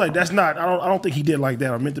ever. I was like, that's not. I don't think he did like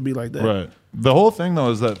that. I meant to be like that. Right. The whole thing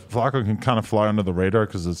though is that Flacco can kind of fly under the radar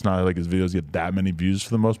because it's not like his videos get that many views for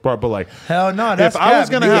the most part. But like, Hell no, that's if I was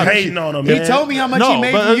cap. going to You have hating on him, He man. told me how much he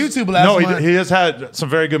made but from it's- YouTube last month. he has had some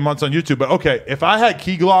very good months on YouTube. But okay, if I had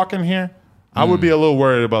Key Glock in here, I would be a little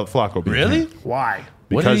worried about Flacco. Being Really? here. Why?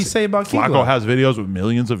 What did he Because say about Key Flacco Glock? has videos with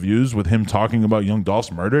millions of views with him talking about Young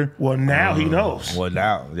Dolph's murder. Well, now he knows. Well,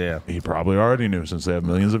 now, yeah. He probably already knew since they have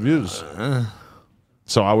millions of views.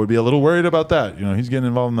 So I would be a little worried about that. You know, he's getting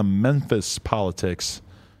involved in the Memphis politics.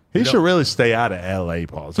 He should really stay out of LA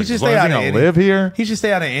politics. He should As long stay as out he of gonna any. live here. He should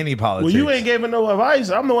stay out of any politics. Well, you ain't giving no advice.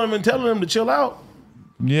 I'm the one been telling him to chill out.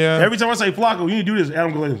 Yeah. Every time I say Flacco, you need to do this.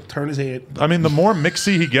 Adam Glenn turn his head. I mean, the more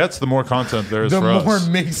mixy he gets, the more content there is the for more us.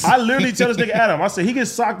 mixed. I literally tell this nigga Adam. I said he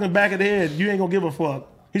gets socked in the back of the head. You ain't gonna give a fuck.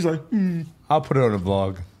 He's like, I'll put it on the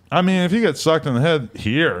vlog. I mean, if he gets sucked in the head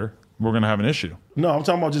here, we're going to have an issue. no, I'm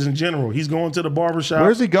talking about just in general. He's going to the barbershop.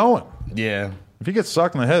 Where's he going? Yeah. If he gets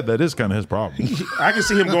sucked in the head, that is kind of his problem. I can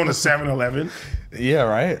see him going to 7-Eleven. Yeah,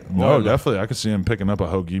 right? No, definitely. I could see him picking up a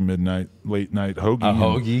hoagie late night hoagie. A and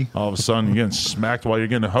hoagie? All of a sudden, you're getting smacked while you're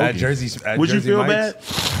getting a hoagie. At Jersey. At Would you Jersey feel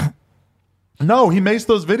Mike's. bad? No, he makes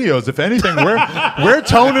those videos. If anything, we're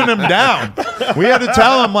toning him down. We had to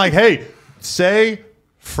tell him, like, hey, say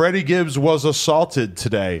Freddie Gibbs was assaulted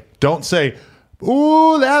today. Don't say,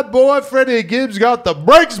 ooh, that boy Freddie Gibbs got the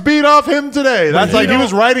brakes beat off him today. That's like he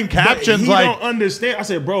was writing captions He like, don't understand. I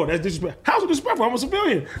said, bro, that's disrespectful. How's it disrespectful? I'm a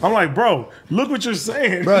civilian. I'm like, bro, look what you're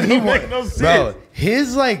saying. Bro, It don't make no sense. bro,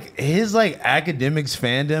 his academics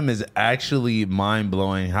fandom is actually mind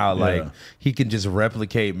blowing. How like he can just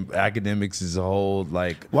replicate academics' whole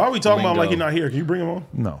like. Why are we talking about him like he's lingo. not here? Can you bring him on?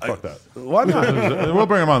 no, fuck that. Why not? We'll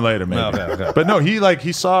bring him on later, maybe. Okay. But no,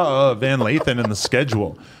 he saw Van Lathan in the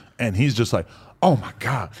schedule, and he's just like, oh my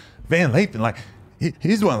god, Van Lathan, like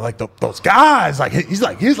he's one of like those guys, like he's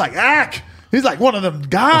like Ack, he's like one of them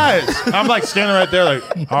guys. I'm like standing right there, like,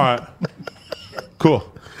 all right,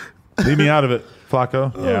 cool, leave me out of it,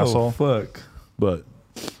 Flacco, you asshole. Fuck. But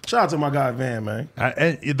Shout out to my guy Van, man.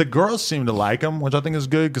 and the girls seem to like him, which I think is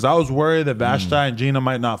good because I was worried that Vashti and Gina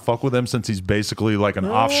might not fuck with him since he's basically like an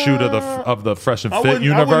offshoot of the Fresh and I Fit wouldn't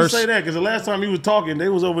universe. say that because the last time he was talking, they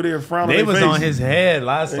was over there frowning. They their was on faces. his head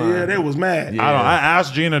last time. Yeah, they was mad. I don't know. I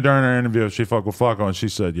asked Gina during her interview if she fucked with Flacco, and she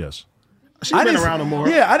said yes. She been didn't- around him more.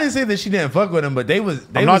 Yeah, I didn't say that she didn't fuck with him, but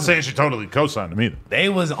I'm not saying she totally co-signed him either. they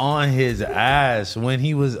was on his ass when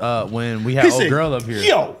he was when we had He old said, girl up here.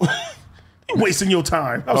 Yo, you wasting your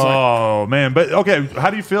time. I was like, Oh man, but okay. How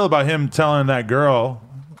do you feel about him telling that girl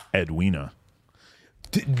Edwina.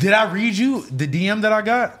 Did I read you the DM that I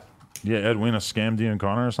got? Yeah, Edwina scammed Ian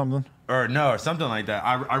Connor or something. Or no, or something like that.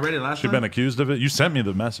 I read it last She time. been accused of it. You sent me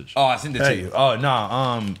the message. Oh, I sent it to you. Oh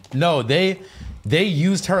no, no, they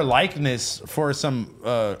used her likeness for some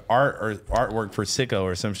artwork for Sicko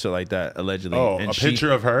or some shit like that, allegedly. Oh, and a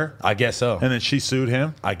picture of her, I guess so. and then she sued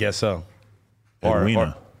him. I guess so.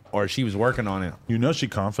 Edwina. Or she was working on it. You know she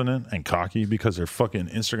confident and cocky because her fucking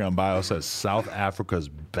Instagram bio says South Africa's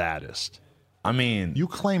baddest. I mean, You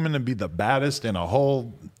claiming to be the baddest in a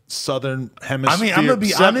whole southern hemisphere? I mean, I'm gonna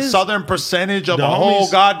be honest. Southern percentage of The a whole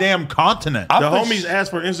homies- goddamn continent. The homies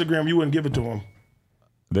asked for Instagram. You wouldn't give it to them.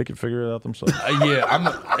 They can figure it out themselves.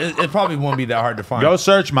 yeah, it probably won't be that hard to find. Go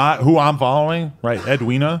search who I'm following. Right,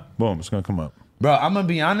 Edwina. Boom, it's gonna come up. Bro, I'm gonna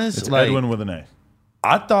be honest. It's like, Edwin with an A.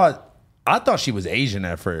 I thought she was Asian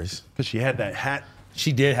at first. Because she had that hat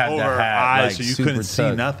She did have over that her hat, eyes, like, so you super couldn't see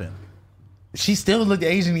tucked. nothing. She still looked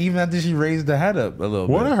Asian even after she raised the hat up a little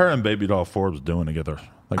What bit. are her and Baby Doll Forbes doing together?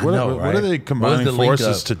 Like, I what, know, what right? are they What was combining the link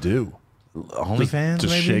forces up? to do? OnlyFans, To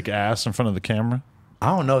maybe? shake ass in front of the camera?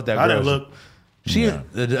 I don't know if that I girl. didn't look.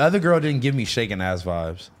 The other girl didn't give me shaking ass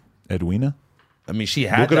vibes. Edwina? I mean, she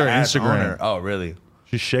had Look at the her ass on Instagram. her. Oh, really?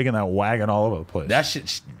 She's shaking that wagon all over the place.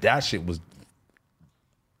 That shit was.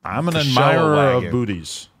 I'm an for sure admirer of wagon.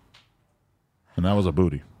 booties. And that was a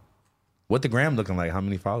booty. What the gram looking like? How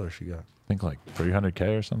many followers she got? I think like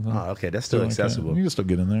 300K or something. Oh, okay, that's still Something like that. accessible. You can still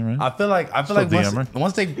get in there, right? I feel like Still DM her.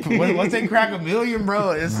 once they crack 1 million,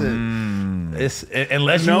 bro, it's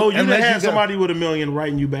unless No, you unless done had got- somebody with $1 million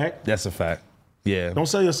writing you back. That's a fact. Yeah, Don't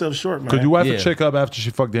sell yourself short, man. Could you wife Yeah. a chick up after she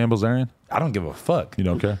fucked Dan Bilzerian? I don't give a fuck. You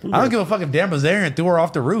don't care? I don't give a fuck if Dan Bilzerian threw her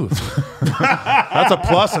off the roof. That's a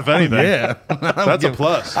plus, if anything. Yeah, That's a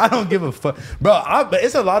plus. I don't give a fuck, bro. But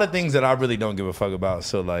it's a lot of things that I really don't give a fuck about.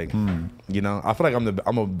 So like, you know, I feel like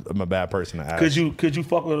I'm a bad person to ask. Could you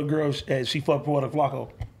fuck with a girl and she fucked Puerto Flacco?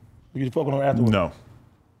 Could you fuck with her afterwards? No.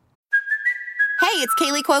 Hey, it's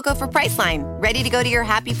Kaylee Cuoco for Priceline. Ready to go to your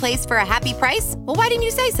happy place for a happy price? Well, why didn't you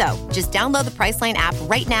say so? Just download the Priceline app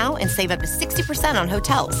right now and save up to 60% on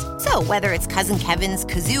hotels. So whether it's Cousin Kevin's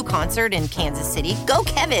Kazoo Concert in Kansas City, go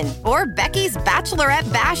Kevin, or Becky's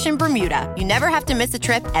Bachelorette Bash in Bermuda, you never have to miss a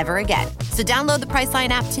trip ever again. So download the Priceline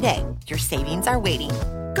app today. Your savings are waiting.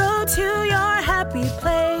 Go to your happy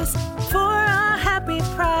place for a happy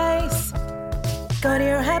price. Go to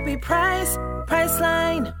your happy price,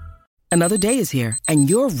 Priceline. Another day is here, and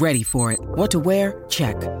you're ready for it. What to wear?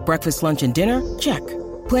 Check. Breakfast, lunch, and dinner? Check.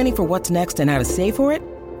 Planning for what's next and how to save for it?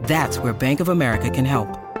 That's where Bank of America can help.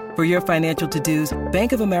 For your financial to-dos,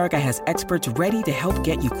 Bank of America has experts ready to help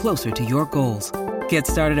get you closer to your goals. Get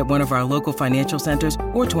started at one of our local financial centers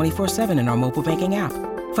or 24/7 in our mobile banking app.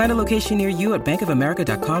 Find a location near you at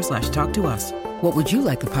bankofamerica.com/talktous. What would you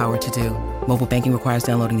like the power to do? Mobile banking requires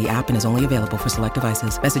downloading the app and is only available for select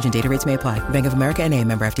devices. Message and data rates may apply. Bank of America NA,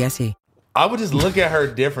 member FDIC. I would just look at her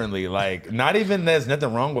differently. Like, not even there's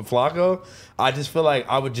nothing wrong with Flacco. I just feel like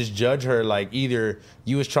I would just judge her like either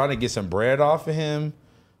you was trying to get some bread off of him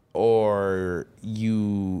or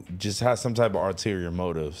you just had some type of ulterior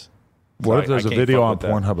motives. What if I there's a can't video fuck on with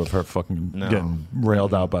that. Pornhub of her fucking No. getting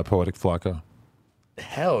railed out by Poetic Flacco?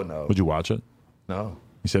 Hell no. Would you watch it? No.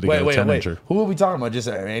 You said he got a 10-incher. Who are we talking about? Just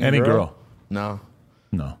any girl. No.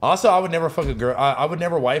 No. Also, I would never fuck a girl. I would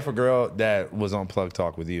never wife a girl that was on Plug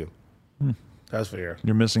Talk with you. That's fair.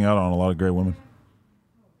 You're missing out on a lot of great women.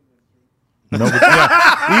 Nobody,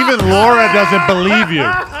 yeah, even Laura doesn't believe you.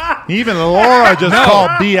 Even Laura just called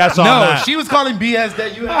BS on that. She was calling BS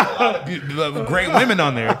that you had a lot of great women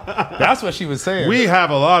on there. That's what she was saying. We have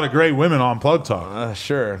a lot of great women on Plug Talk.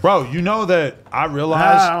 Sure. Bro, you know that I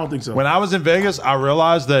realized I don't think so. when I was in Vegas, I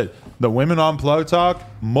realized that the women on Plug Talk,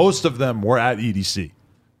 most of them were at EDC.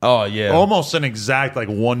 Oh, yeah. Almost an exact like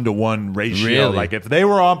 1-to-1 ratio. Really? Like if they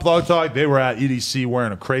were on Plug Talk, they were at EDC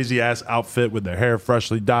wearing a crazy ass outfit with their hair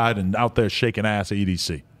freshly dyed and out there shaking ass at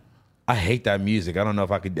EDC. I hate that music. I don't know if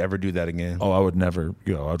I could ever do that again. Oh, I would never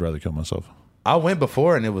go. I'd rather kill myself. I went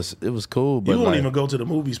before and it was cool, but You won't like, even go to the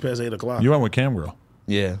movies past 8 o'clock. You went with Cam Girl.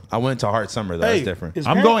 yeah, I went to Heart Summer. Though. Hey, That's different. is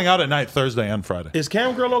I'm Cam- going out at night Thursday and Friday. Is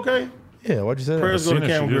Cam Girl okay? Yeah, why'd you say that? Prayers go Seen to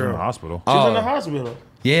her, Cam she was in Girl. the hospital. She's Oh. in the hospital.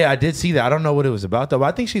 Yeah, I did see that. I don't know what it was about though, but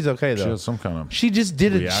I think she's okay though. She has some kind of She just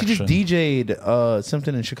did it. She just reaction. DJ'd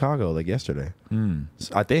something in Chicago like yesterday.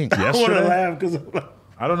 I think. I want to laugh because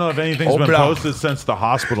I don't know if anything's been posted since the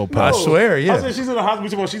hospital post. I swear, yeah. I said she's in the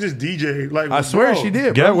hospital. She just DJ. Like, I swear bro. she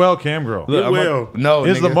did. Get Bro. well, cam girl. Get well. No,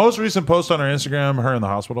 Is the nigga. most recent post on her Instagram her in the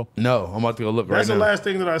hospital? No, I'm about to go look That's right the now. last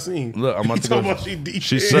thing that I seen. Look, I'm about You to talking go. about she DJ.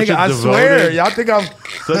 She's such Nigga, a I devoted, swear, y'all think I'm.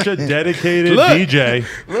 such a dedicated Look. DJ.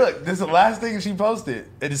 Look, this is the last thing she posted.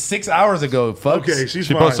 It is 6 hours ago. Folks. Okay, she's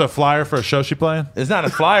She fine. posted a flyer for a show she playing. It's not a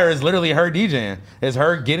flyer. It's literally her DJing. It's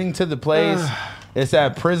her getting to the place. It's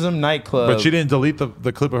at Prism nightclub. But she didn't delete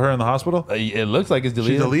the clip of her in the hospital? It looks like it's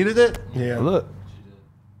She deleted. deleted it? Yeah. Look,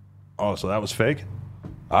 Oh, so that was fake?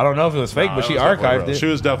 I don't know if it was fake, Nah, but that she was definitely archived real. it. She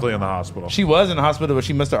was definitely in the hospital. She was in the hospital, but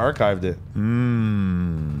she must have archived it.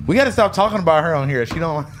 We got to stop talking about her on here. She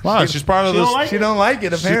don't. Wow, she's part of she this. don't like She don't like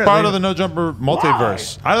it. She's Apparently, part of the No Jumper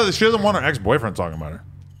multiverse. She doesn't want her ex-boyfriend talking about her.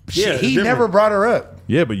 She- Yeah, it's he different. never brought her up.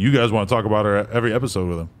 Yeah, but you guys want to talk about her every episode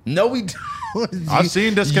with him. No, we don't. I've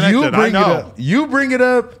seen Disconnected. You bring I know. it up. You bring it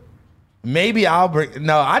up. Maybe I'll bring.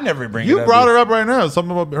 No, I never bring it You up. brought her up right now.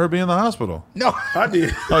 Something about her being in the hospital. No, I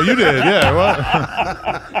did. Oh, you did? Yeah.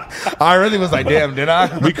 Well, I really was like, damn, did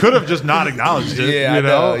I? we could have just not acknowledged it. Yeah, you I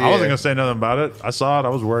know, I yeah. wasn't gonna say nothing about it. I saw it. I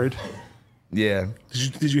was worried. Yeah.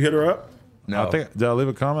 Did you hit her up? No. I think did I leave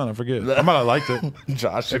a comment? I forget. I might have liked it.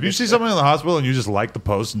 Josh. If you see someone in the hospital and you just like the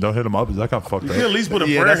post and don't hit them up, is that kind of fucked You can at up? least put a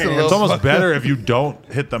Yeah, prayer that's a hand. little- It's almost better if you don't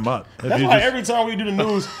hit them up. If That's you why just- every time we do the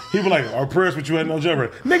news, people like, our prayers with you had no jumper.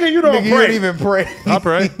 Nigga, you don't Nigga, you pray. don't even pray. I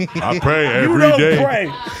pray. I pray You every don't day.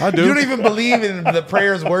 pray. I do. You don't even believe in the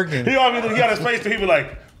prayers working. He got his face to people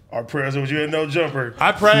like, our prayers with you had no jumper.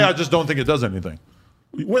 I pray. I just don't think it does anything.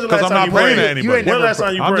 When's the Because last I'm time not you praying prayed? to anybody. You ain't When's the never last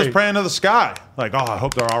time you I'm prayed? just praying to the sky. Like, oh, I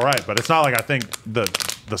hope they're all right. But it's not like I think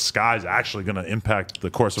the sky's actually going to impact the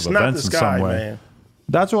course of It's not events the in sky, some way. man.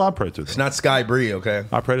 That's what I pray to. It's not Sky Bree, okay?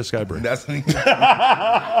 I pray to Sky Bree, That's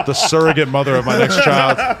the surrogate mother of my next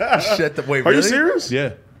child. shit. Wait, Are really? you serious?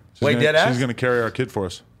 Yeah. Wait, dead ass? She's going to carry our kid for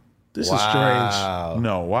us. This is strange. Wow.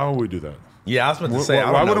 No, why would we do that? Yeah, I was about to say. I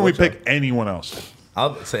don't Why know wouldn't we what y'all- pick anyone else?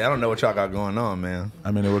 I'll say I don't know what y'all got going on, man.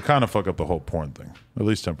 I mean, it would kind of fuck up the whole porn thing, at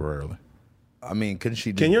least temporarily. I mean, couldn't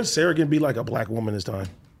she? Do, Can your surrogate be like a black woman this time?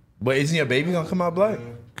 but isn't your baby gonna come out black?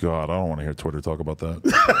 God, I don't want to hear Twitter talk about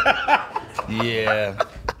that. Yeah.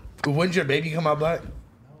 Wouldn't your baby come out black?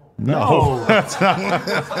 No, that's not.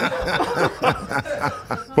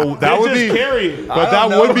 But that would be. carry it. But that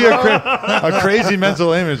would be a crazy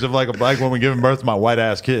mental image of like a black woman giving birth to my white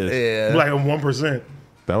ass kid. Yeah. Like a 1%.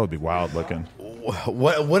 That would be wild looking.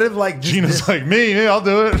 What if like just Gina's like me. Yeah, I'll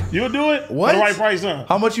do it. You'll do it? What? For the right price, huh?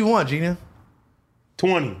 How much you want, Gina?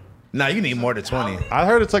 20. Nah, you need more than 20. I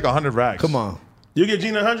heard it's like 100 racks. Come on. You get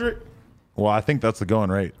Gina 100? Well, I think that's the going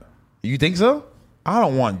rate. You think so? I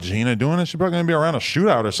don't want Gina doing it. She's probably gonna be around a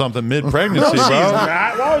shootout or something mid pregnancy, She's bro.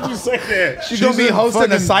 not. Why would you say that? She's gonna be in hosting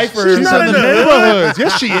a fucking- cipher. She's or not in something. the neighborhoods.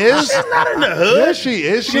 Yes, she is. She's not in the hood. Yes, she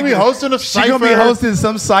is. She's gonna be hosting a She's cipher. gonna be hosting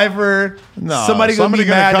some cipher. No, somebody gonna be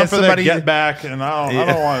mad come that for somebody. their get back, and I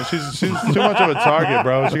don't want. She's too much of a target,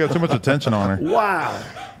 bro. She got too much attention on her. Wow.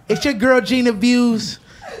 It's your girl Gina Views.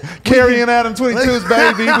 Carrie and Adam 22's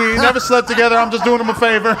baby. We never slept together. I'm just doing him a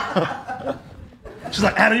favor. She's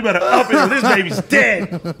like, Adam, you better up it or this baby's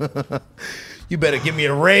dead. You better give me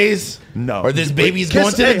a raise. No. Or this baby's Can-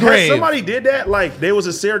 going to hey, the has grave. somebody did that? Like, there was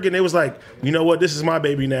a surrogate and they was like, you know what? This is my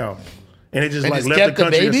baby now. And it just And like just left the kept the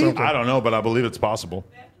country or baby? something. I don't know, but I believe it's possible.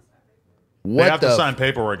 What They have the to sign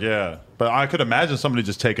paperwork, yeah. But I could imagine somebody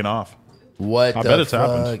just taking off. What I the bet it's fuck?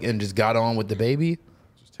 happened. And just got on with the baby.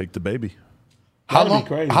 Just take the baby. How That'd be long?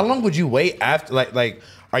 crazy. How long would you wait after?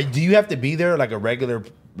 Do you have to be there like a regular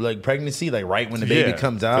like pregnancy, like right when the baby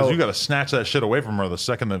comes out? Because you got to snatch that shit away from her the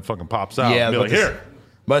second that fucking pops out. Yeah, And be but like, this- here.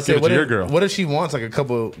 But I say, Give it what to if, your girl. what if she wants like a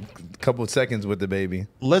couple seconds with the baby?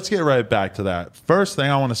 Let's get right back to that. First thing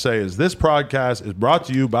I want to say is this podcast is brought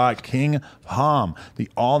to you by King Palm, the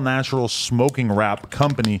all-natural smoking wrap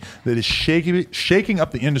company that is shaking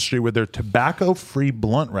up the industry with their tobacco-free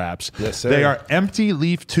blunt wraps. Yes, sir. They are empty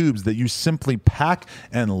leaf tubes that you simply pack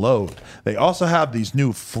and load. They also have these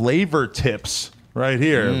new flavor tips right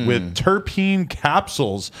here with terpene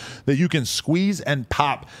capsules that you can squeeze and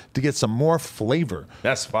pop to get some more flavor.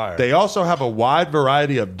 That's fire. They also have a wide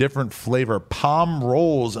variety of different flavor palm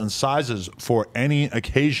rolls and sizes for any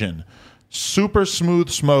occasion. Super smooth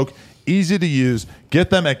smoke, easy to use. Get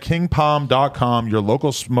them at kingpalm.com, your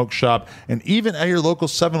local smoke shop, and even at your local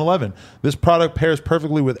 7-Eleven. This product pairs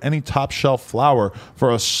perfectly with any top shelf flower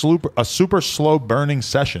for a super slow burning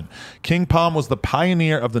session. King Palm was the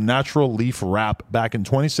pioneer of the natural leaf wrap back in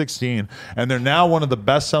 2016, and they're now one of the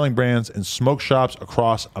best-selling brands in smoke shops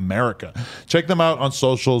across America. Check them out on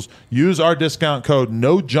socials. Use our discount code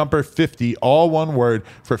NOJUMPER50, all one word,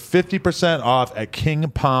 for 50% off at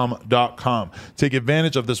kingpalm.com. Take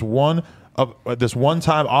advantage of this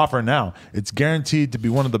one-time offer now. It's guaranteed to be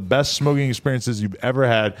one of the best smoking experiences you've ever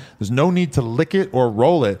had. There's no need to lick it or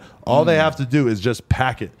roll it. All they have to do is just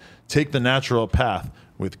pack it. Take the natural path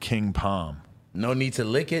with King Palm. No need to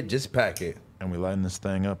lick it, just pack it. And we lighting this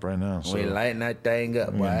thing up right now. So we lighting that thing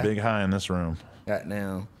up, we're boy. big high in this room. Got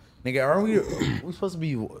now. Nigga, are we supposed to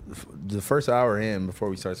be the first hour in before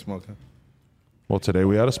we start smoking? Well, today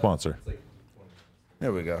we had a sponsor.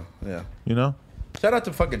 There we go. Yeah. You know? Shout out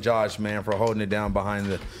to fucking Josh, man, for holding it down behind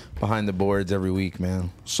the boards every week,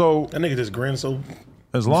 man. So that nigga just grin so.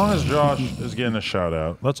 As long as Josh is getting a shout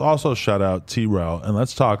out, let's also shout out T-Rel, and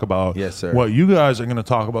let's talk about what you guys are going to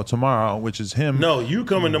talk about tomorrow, which is him. No, you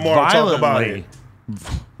coming tomorrow to talk about it.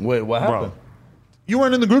 Wait, what happened? Bro, you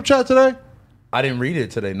weren't in the group chat today? I didn't read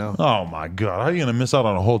it today, no. Oh my God. How are you going to miss out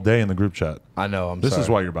on a whole day in the group chat? I know, This is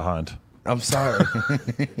why you're behind. I'm sorry.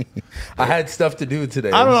 I had stuff to do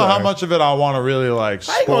today. I don't know how much of it I want to really like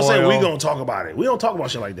spoil. I ain't going to say we going to talk about it. We don't talk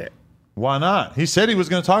about shit like that. Why not? He said he was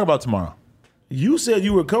going to talk about tomorrow. You said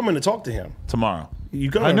you were coming to talk to him. Tomorrow. You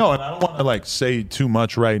coming? I know, and I don't want to like say too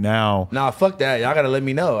much right now. Nah, fuck that. Y'all got to let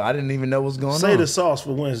me know. I didn't even know what's going on. Say the sauce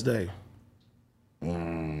for Wednesday.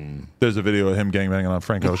 There's a video of him gangbanging on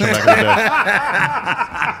Frank Ocean back in the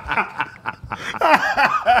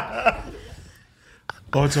day.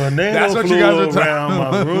 Oh, tornado That's what flew you guys are around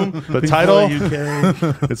my room. The title, you came.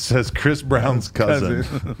 It says Chris Brown's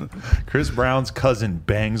cousin. Chris Brown's cousin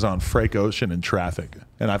bangs on Frank Ocean in traffic.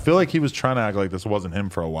 And I feel like he was trying to act like this wasn't him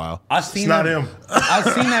for a while. It's not him. I've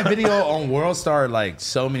seen that video on World Star like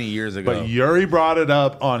so many years ago. But Yuri brought it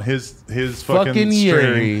up on his fucking stream.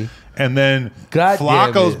 Yuri. And then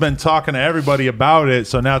Flacco's been talking to everybody about it.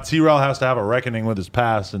 So now T-Rel has to have a reckoning with his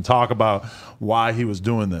past and talk about why he was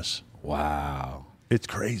doing this. Wow. It's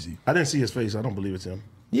crazy. I didn't see his face. I don't believe it's him.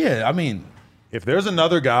 Yeah, I mean, if there's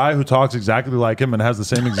another guy who talks exactly like him and has the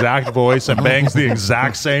same exact voice and bangs the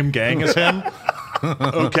exact same gang as him,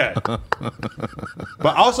 okay.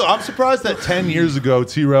 But also, I'm surprised that 10 years ago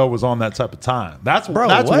T-Rel was on that type of time. That's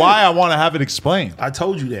why I want to have it explained. I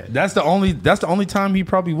told you that. That's the only time he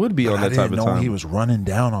probably would be on that type of time. I didn't know he was running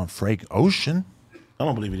down on Frank Ocean. I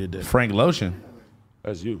don't believe he did that. Frank Lotion.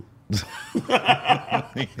 That's you.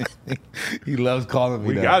 He loves calling me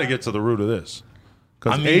We that. got to get to the root of this.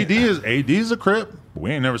 Because AD's a Crip.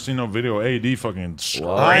 We ain't never seen no video of AD fucking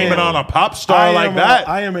screaming on a pop star like that.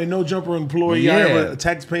 I am a no jumper employee. Yeah. I am a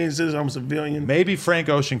tax-paying citizen. I'm a civilian. Maybe Frank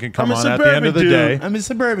Ocean can come I'm a on at the end of the suburban day. I'm a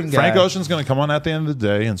suburban guy. Frank Ocean's going to come on at the end of the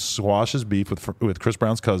day and squash his beef with Chris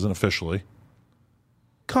Brown's cousin officially.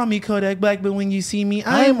 Call me Kodak Black, but when you see me,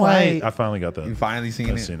 I'm white. I finally got that. You finally seen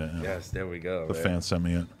it? I've seen it. Yeah. Yes, there we go. The fans sent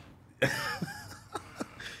me it.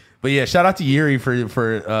 But yeah, shout out to Yuri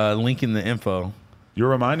for linking the info. You're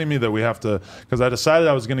reminding me that we have to, because I decided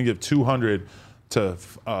I was going to give 200 to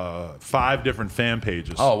 5 different fan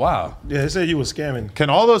pages. Oh, wow. Yeah, they said you were scamming. Can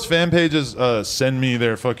all those fan pages send me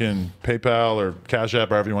their fucking PayPal or Cash App,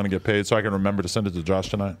 however you want to get paid, so I can remember to send it to Josh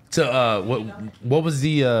tonight? So what was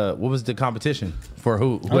the competition for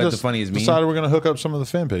who had the funniest meme? Decided we're going to hook up some of the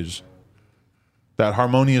fan pages. That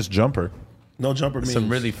harmonious jumper. No jumper memes. Some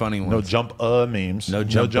really funny ones. No jump memes. No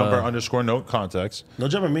jumper jumper _ no context. No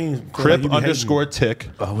jumper memes. Crip _ tick.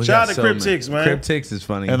 Oh, we Shout got out to Crip Ticks, man. Crip Ticks is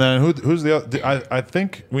funny. And then who's the other? I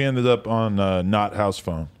think we ended up on not house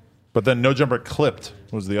phone. But then no jumper clipped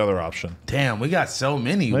was the other option. Damn, we got so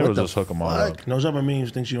many. Maybe What we'll the just hook them all up. No jumper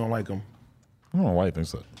memes thinks you don't like them. I don't know why he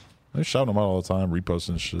thinks that. They shout them out all the time,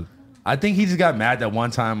 reposting shit. I think he just got mad that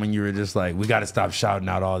one time when you were just like, we got to stop shouting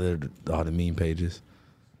out all the meme pages.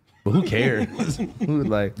 But who cares? Who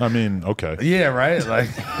like? I mean, okay. Yeah, right. Like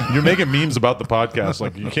you're making memes about the podcast.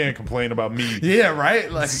 Like you can't complain about me. Yeah,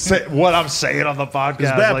 right. Like what I'm saying on the podcast.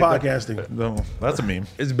 It's bad like podcasting. No, that's a meme.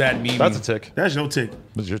 It's bad meme. That's a tick. That's your tick.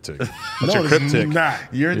 That's your tick. That's No, your Crip it's tick. not.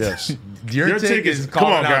 Your Yes. your tick is calling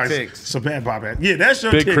come on, out guys. ticks. It's a bad podcast. Yeah, that's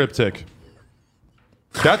your Big tick. Crip tick.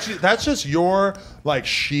 That's just your like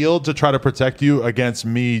shield to try to protect you against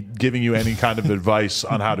me giving you any kind of advice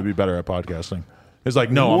on how to be better at podcasting. It's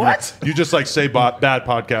like, no, What? you just like say bad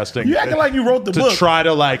podcasting. You acting like you wrote the to book. try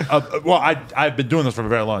to like, I've been doing this for a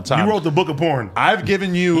very long time. You wrote the book of porn. I've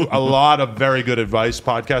given you a lot of very good advice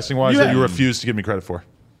podcasting wise You that have. you refuse to give me credit for.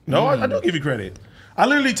 No, I do give you credit. I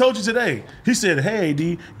literally told you today. He said, "Hey,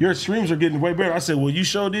 AD, your streams are getting way better." I said, "Well, you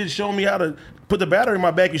sure did show me how to put the battery in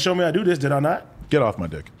my back. You showed me how to do this, did I not?" Get off my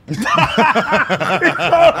dick.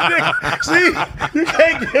 See, you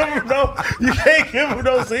can't give him no. You can't give him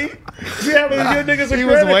no. See how many good niggas are He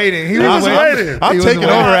was waiting. He was waiting. I'm He was taking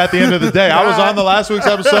waiting. over at the end of the day. I was on the last week's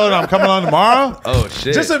episode, and I'm coming on tomorrow. Oh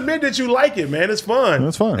shit! Just admit that you like it, man. It's fun.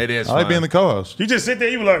 That's fun. It is I like fun. being the co-host. You just sit there.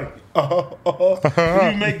 You be like,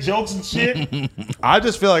 you make jokes and shit. I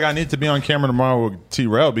just feel like I need to be on camera tomorrow with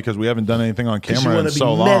T-Rail because we haven't done anything on camera in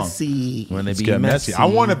so long. messy. when they Let's be get messy. messy. I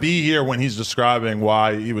want to be here when he's describing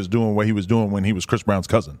why he was doing what he was doing when he was Chris Brown's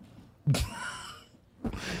cousin.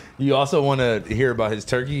 You also want to hear about his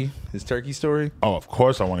turkey story? Oh, of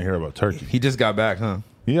course I want to hear about Turkey. He just got back, huh?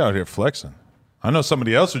 He out here flexing. I know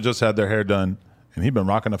somebody else who just had their hair done, and he been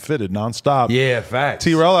rocking a fitted nonstop. Yeah, facts.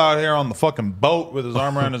 T-Rail out here on the fucking boat with his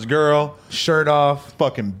arm around his girl. Shirt off.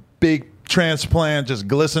 Fucking big transplant just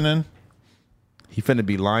glistening. He finna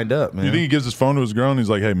be lined up, man. You think he gives his phone to his girl and he's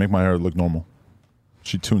like, hey, make my hair look normal?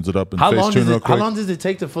 She tunes it up and how face long tune real how quick. long does it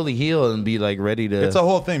take to fully heal and be like ready to? It's a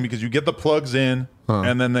whole thing because you get the plugs in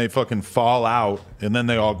and then they fucking fall out and then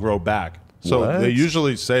they all grow back. So What? they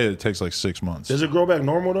usually say it takes like 6 months. Does it grow back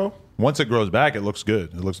normal though? Once it grows back, it looks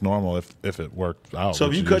good. It looks normal if it worked out. So if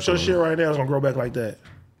which you it cut your usually- shit right now, it's gonna grow back like that.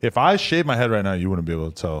 If I shave my head right now, you wouldn't be able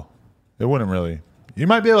to tell. It wouldn't really. You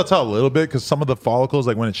might be able to tell a little bit because some of the follicles,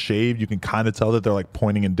 like when it's shaved, you can kind of tell that they're like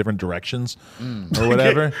pointing in different directions or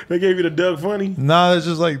whatever. They gave you the Doug Funny. No, it's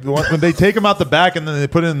just like when they take them out the back and then they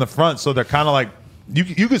put it in the front, so they're kind of like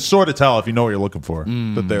you could sort of tell if you know what you're looking for,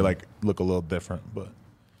 that they like look a little different. But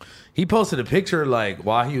He posted a picture like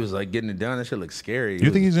while he was like getting it done. That shit looks scary. you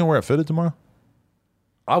think he's gonna wear it fitted tomorrow?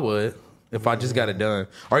 I would if I just got it done.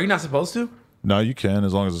 Are you not supposed to? No, you can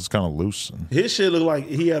as long as it's kind of loose. And His shit looked like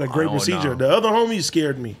he had a great don't procedure. know. The other homie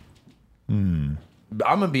scared me. I'm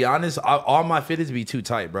gonna be honest. All my fitteds be too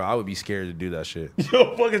tight, bro. I would be scared to do that shit,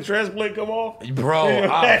 Yo, fucking transplant come off. bro.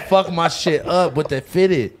 I fuck my shit up with the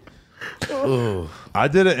fitted. I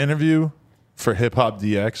did an interview for Hip Hop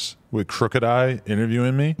DX with Crooked Eye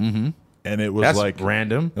interviewing me, and it was That's like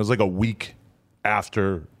random. It was like a week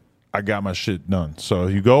after I got my shit done. So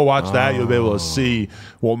if you go watch that, you'll be able to see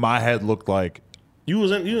what my head looked like. You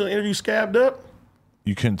was in the interview scabbed up.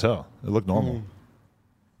 You couldn't tell; it looked normal.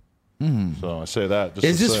 So I say that. It's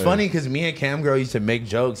to just say- funny because me and Cam Girl used to make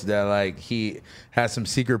jokes that like he had some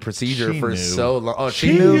secret procedure She for knew. so long. Oh, She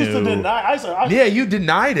she knew. used to deny. Yeah, you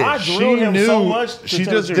denied it. I She drilled him knew. so much. to She tell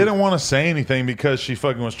the just truth. didn't want to say anything because she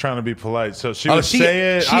fucking was trying to be polite. So she Oh, would she-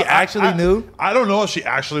 say it. she actually knew? I don't know if she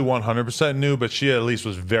actually 100% knew, but she at least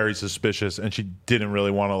was very suspicious, and she didn't really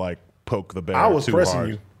want to like poke the bear. I was too pressing hard.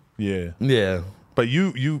 you. Yeah, yeah. but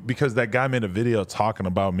you because that guy made a video talking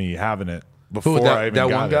about me having it before Who, I even that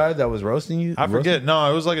got one it. guy that was roasting you? I forget.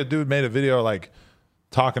 No, it was like a dude made a video like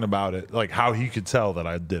talking about it, like how he could tell that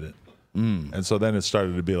I did it. And so then it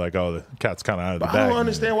started to be like, oh, the cat's kind of out of the But bag. I don't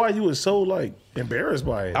understand why you was so like embarrassed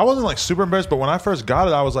by it. I wasn't like super embarrassed, but when I first got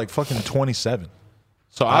it, I was like fucking 27.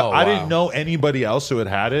 So I wow. didn't know anybody else who had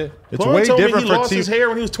had it. It's Plum way told me different he for lost his hair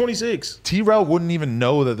when he was 26. T-Rail wouldn't even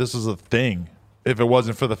know that this is a thing if it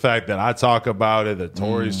wasn't for the fact that I talk about it, that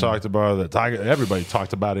Tory's talked about it, that Tiger, everybody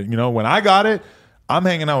talked about it. You know, when I got it, I'm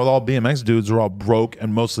hanging out with all BMX dudes who are all broke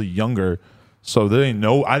and mostly younger. So they didn't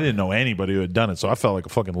know. I didn't know anybody who had done it. So I felt like a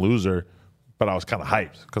fucking loser. But I was kind of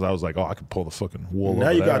hyped because I was like, oh, I could pull the fucking wool Now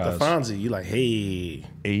over you their got the eyes. Fonzie. You like, hey,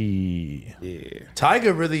 Hey. yeah.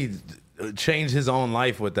 Tiger really changed his own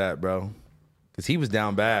life with that, bro. Because he was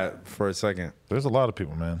down bad for a second. There's a lot of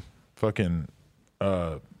people, man. Fucking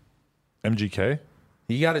MGK,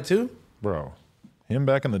 You got it too? bro. Him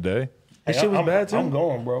back in the day. His shit was I'm, bad too? I'm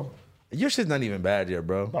going, bro. Your shit's not even bad yet,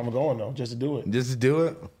 bro. I'm going though, just to do it. Just do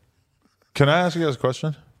it? Can I ask you guys a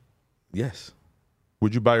question? Yes.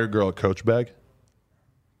 Would you buy your girl a Coach bag?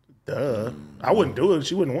 Duh. I wouldn't do it.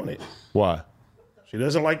 She wouldn't want it. Why? She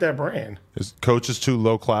doesn't like that brand. Is Coach is too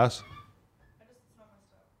low class?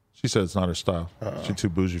 She said it's not her style. She's too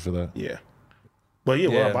bougie for that. Yeah. But yeah,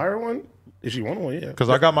 will I Yeah. buy her one? If she want one, yeah. Because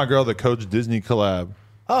I got my girl the Coach Disney collab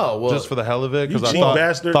Oh, well. just for the hell of it. Because You I cheap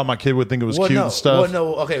bastard. thought my kid would think it was well, cute no, and stuff. Well,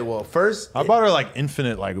 no, okay, well, first, I bought her like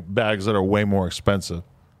infinite like bags that are way more expensive.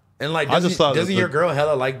 and like, I just thought doesn't that your the- girl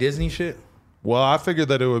hella like Disney shit? Well, I figured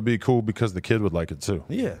that it would be cool because the kid would like it too.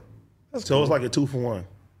 Yeah. So it's like a 2-for-1.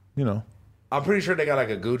 You know. I'm pretty sure they got like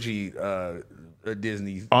a Gucci a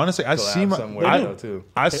Disney. Honestly, I collab see my somewhere though, too.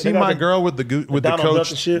 I They see got my the- girl with the Donald Duck and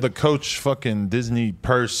Coach shit. the Coach fucking Disney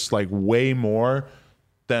purse like way more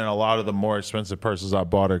than a lot of the more expensive purses I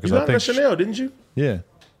bought her because You I got think the Chanel, didn't you? yeah.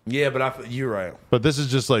 Yeah, but you're right. But this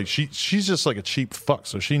is just like she's just like a cheap fuck,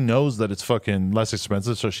 so she knows that it's fucking less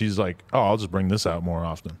expensive. So she's like, oh, I'll just bring this out more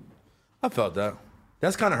often. I felt that.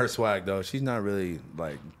 That's kind of her swag, though. She's not really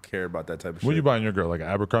like care about that type of shit. What are you buying your girl? Like an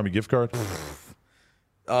Abercrombie gift card?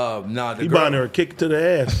 Nah, He buying her a kick to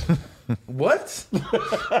the ass. What?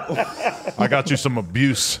 I got you some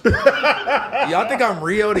abuse. Y'all think I'm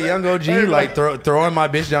Rio, the young OG, like throwing my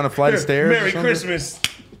bitch down a flight of stairs? Merry Christmas.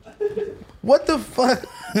 What the fuck?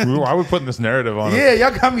 Why are we putting this narrative on? Yeah,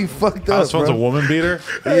 y'all got me fucked up. This one's a woman beater.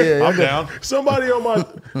 Yeah, I'm down. Somebody on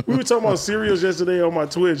we were talking about cereals yesterday on my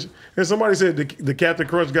Twitch, and somebody said the Captain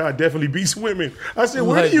Crunch guy definitely beats women. I said,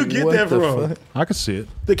 where do you get that from? I can see it.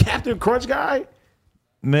 The Captain Crunch guy?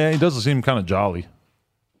 Nah, he doesn't seem kind of jolly.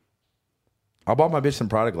 I bought my bitch some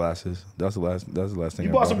Prada glasses. That's the last thing.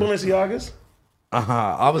 You bought some Balenciagas?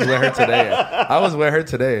 I was with her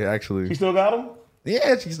today. Actually. You still got them?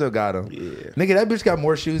 Yeah, she still got them. Yeah. Nigga, that bitch got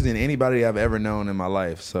more shoes than anybody I've ever known in my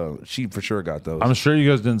life. So she for sure got those. I'm sure you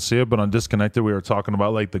guys didn't see it, but on Disconnected, we were talking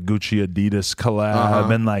about like the Gucci Adidas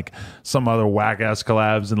collab and like some other whack ass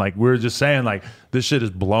collabs. And like we were just saying, like, this shit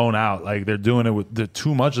is blown out. Like they're doing it with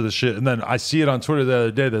too much of the shit. And then I see it on Twitter the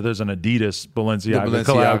other day that there's an Adidas Balenciaga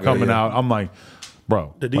collab coming out. I'm like,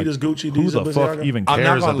 bro, Adidas, Gucci, who the fuck even cares? I'm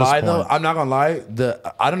not gonna lie though. I'm not gonna lie.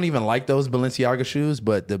 I don't even like those Balenciaga shoes,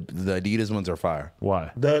 but the Adidas ones are fire.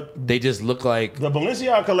 Why? They just look like the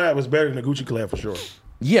Balenciaga collab was better than the Gucci collab for sure.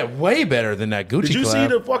 Yeah, way better than that Gucci. Did you collab. see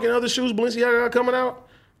the fucking other shoes Balenciaga got coming out?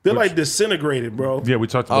 They're like disintegrated, bro. Yeah, we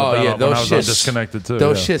talked about that when I was on Disconnected too.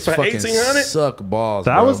 Those shits For fucking 1800? suck balls.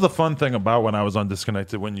 That bro. was the fun thing about when I was on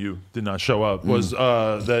Disconnected when you did not show up was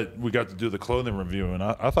that we got to do the clothing review, and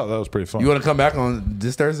I thought that was pretty fun. You want to come back on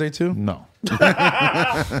this Thursday too? No. Hey,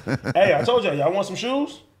 I told y'all want some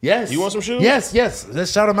shoes? Yes. You want some shoes? Yes.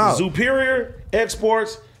 Let's shout them out. Superior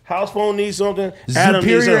Exports. House phone needs something. Adam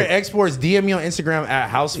needs Superior something. Exports. DM me on Instagram at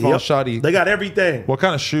housephoneshotty. They got everything. What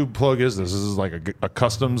kind of shoe plug is this? This is like a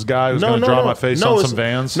customs guy who's going to draw my face on some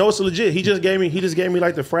Vans? No, it's legit. He just gave me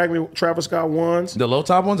like the Fragment Travis Scott ones. The low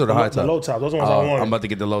top ones or the high top? The low top. Those ones I wanted. I'm about to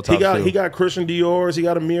get the low top. He got Christian Dior's. He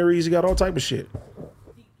got Amiris. He got all type of shit.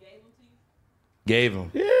 Gave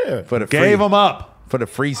him. Yeah. Gave him up for the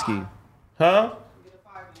free ski. Huh?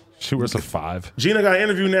 She wears a 5. Gina got an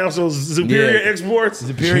interview now, so Superior Exports.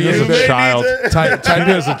 Superior Gina's a child.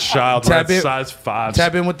 Gina's a child. Tap in, size 5.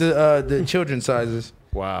 Tap in with the children's sizes.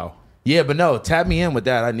 Wow. Yeah, but no, tap me in with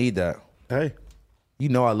that. I need that. Hey. You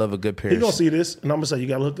know I love a good pair. He gonna see this, and I'm gonna say, you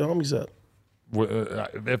gotta hook the homies up.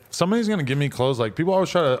 If somebody's gonna give me clothes, like people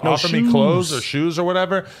always try to offer me clothes or shoes or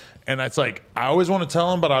whatever, and it's like I always want to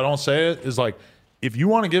tell them, but I don't say it. Is like, if you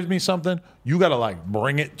want to give me something, you gotta like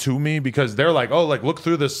bring it to me, because they're like, oh, like look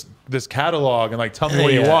through this catalog and like tell me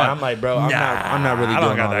what you want. I'm like, bro, I'm not really. I don't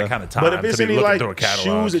doing got all that kind of time. But if it's to be any looking like through a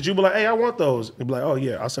catalog. shoes that you be like, hey, I want those, and be like, oh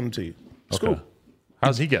yeah, I'll send them to you. It's cool.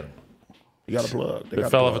 How's he get them? You got a plug. They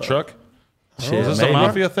fell off a truck. Shit, Is this maybe. a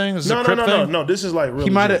mafia thing? Is this a Crip thing? No. This is like real.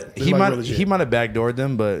 He might legit. have. This He is like might. real legit. He might have backdoored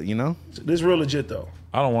them, but you know. This is real legit though.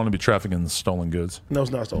 I don't want to be trafficking in stolen goods. No,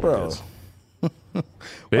 it's not stolen Bro. goods.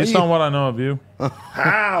 Based on what I know of you, How?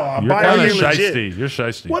 I you're buy kind of everything legit. shiesty. You're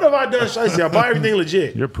shiesty. What have I done shiesty? I buy everything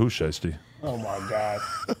legit. You're poo shiesty. Oh my god.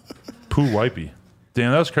 Poo wipey.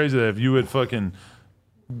 Damn, that was crazy that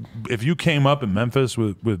if you came up in Memphis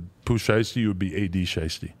with poo shiesty, you would be AD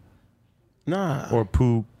shiesty. Nah. Or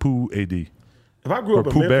poo AD. If I grew up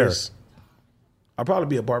in Pooh Bear. Memphis, I'd probably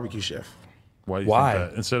be a barbecue chef. Why? Do you think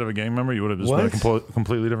that? Instead of a gang member, you would have just been a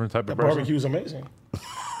completely different type of person. Barbecue is amazing.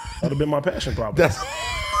 That'd have been my passion, probably.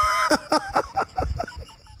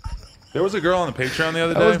 There was a girl on the Patreon the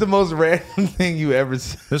other day. That was the most random thing you ever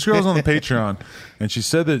said. This girl's on the Patreon, and she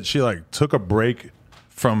said that she like took a break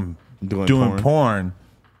from doing porn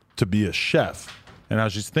to be a chef, and now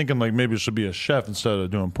she's thinking like maybe she'll be a chef instead of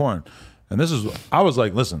doing porn. And I was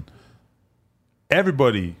like, listen,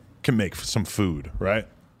 everybody can make some food, right?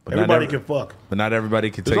 But everybody can fuck, but not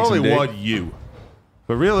everybody can take There's some only dick. one you.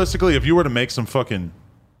 But realistically, if you were to make some fucking,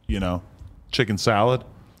 chicken salad,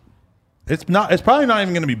 it's probably not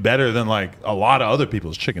even going to be better than like a lot of other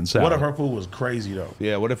people's chicken salad. What if her food was crazy though?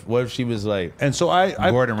 Yeah. What if she was like? And so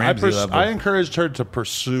I Gordon Ramsay level. I encouraged her to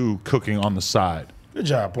pursue cooking on the side. Good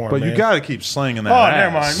job, porn. But man. you got to keep slanging that Oh, ass.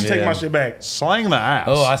 never mind. You take my shit back. Slang the ass.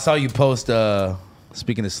 Oh, I saw you post.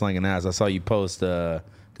 Speaking of slinging ass, I saw you post the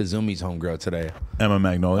Zoomies homegirl today. Emma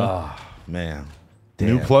Magnolia. Oh man.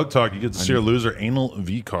 New Damn. plug talk. You get to see her lose her anal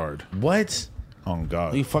V card. What? Oh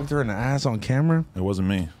God. You fucked her in the ass on camera? It wasn't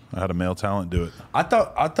me. I had a male talent do it. I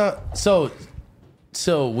thought so.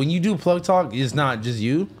 So when you do plug talk, it's not just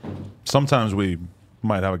you. Sometimes we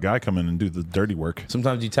Might have a guy come in and do the dirty work.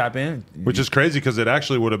 Sometimes you tap in. Which is crazy because it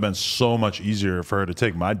actually would have been so much easier for her to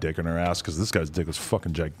take my dick in her ass because this guy's dick was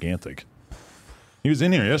fucking gigantic. He was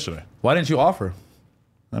in here yesterday. Why didn't you offer?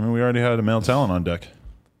 I mean, we already had a male talent on deck.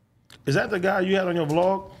 Is that the guy you had on your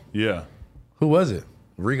vlog? Yeah. Who was it?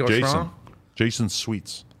 Rico Jason. Strong? Jason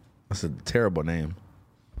Sweets. That's a terrible name.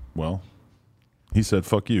 Well, he said,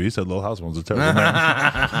 fuck you. He said Lil House One's a terrible name.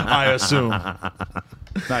 I assume.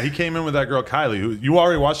 Nah, he came in with that girl, Kylie. Who, you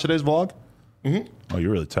already watched today's vlog? Mm-hmm. Oh, you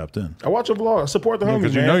really tapped in. I watch your vlog. I support the homie,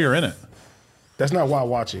 Because man. you know you're in it. That's not why I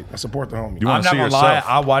watch it. I support the homie. You I'm want to not see gonna yourself. lie.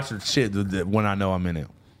 I watch the shit when I know I'm in it.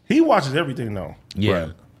 He watches everything, though. Yeah.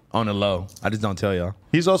 Right. On the low. I just don't tell y'all.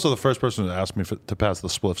 He's also the first person to ask me to pass the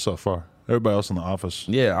spliff so far. Everybody else in the office.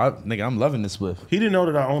 Yeah, nigga, I'm loving this spliff. He didn't know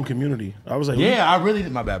that I own community. I was like, Yeah, I really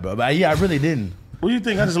did. My bad, bro. But yeah, I really didn't. What do you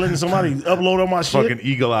think? I just letting somebody upload on my shit? Fucking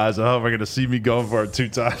eagle eyes. I hope we're going to see me going for it 2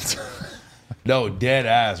 times. No, dead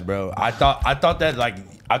ass, bro. I thought that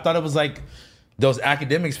I thought it was like those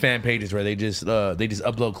academics fan pages where they just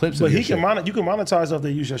upload clips. But of your you can shit. monetize if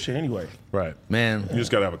they use your shit anyway. Right. Man, You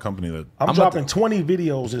just got to have a company that... I'm dropping 20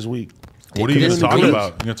 videos this week. What are you going to talk clips.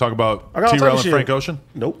 about? You going to talk about I got all T-Rail type of and shit. Frank Ocean?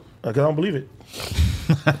 Nope, because I don't believe it.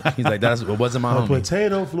 he's like, that's what wasn't my homie.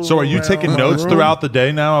 Potato flew So are you around taking my notes room. throughout the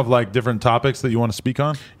day now of like different topics that you want to speak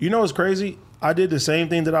on? You know what's crazy? I did the same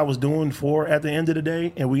thing that I was doing for at the end of the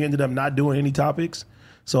day, and we ended up not doing any topics.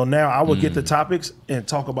 So now I would get the topics and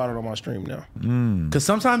talk about it on my stream now. Because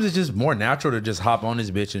sometimes it's just more natural to just hop on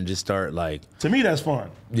this bitch and just start like, To me, that's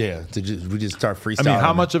fun. yeah, we just start freestyling. I mean,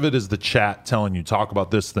 how much of it is the chat telling you talk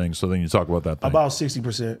about this thing so then you talk about that thing? About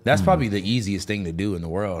 60%. That's probably the easiest thing to do in the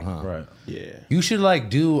world, huh? Right. Yeah. You should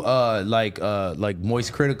like do like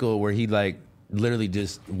Moist Critical where he like literally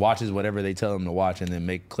just watches whatever they tell him to watch and then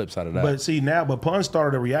make clips out of that. But see but Pun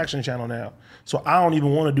started a reaction channel now. So I don't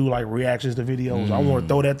even want to do like reactions to videos. I want to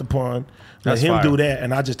throw that to Pun. Let That's him fire. do that,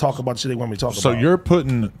 and I just talk about the shit they want me to talk So about. you're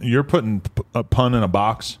putting a Pun in a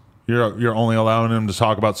box. You're only allowing him to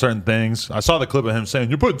talk about certain things. I saw the clip of him saying,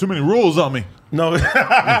 "You're putting too many rules on me." No,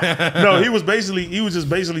 he was just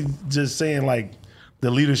basically saying like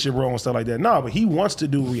the leadership role and stuff like that. No, but he wants to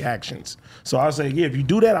do reactions. So I say, yeah, if you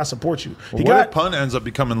do that, I support you. What if Pun ends up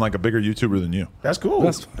becoming like a bigger YouTuber than you? That's cool.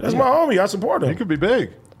 That's my homie. I support him. He could be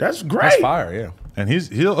big. That's great. That's fire, yeah. And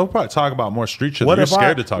he'll probably talk about more street shit What that if you're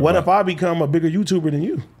scared to talk What about. if I become a bigger YouTuber than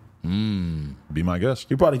you? Be my guest.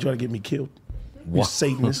 You probably try to get me killed. You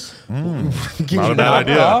Satanist. Not a bad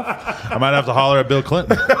idea. I might have to holler at Bill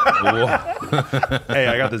Clinton. Hey,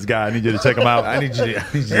 I got this guy. I need you to take him out. I need you.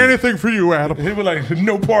 Anything for you, Adam. He was like,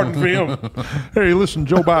 no pardon for him. Hey, listen,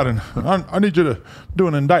 Joe Biden. I need you to do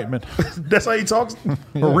an indictment. That's how he talks.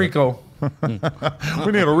 Or Rico. We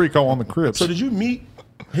need a Rico on the Crips. So did you meet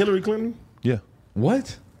Hillary Clinton? Yeah.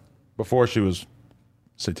 What? Before she was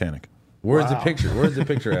satanic. Where's the picture? Where's the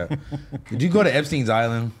picture at? Did you go to Epstein's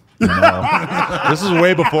Island? No. This is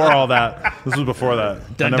way before all that. This was before that.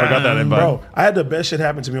 I never got that invite. Bro, I had the best shit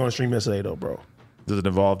happen to me on the stream yesterday, though, bro. Does it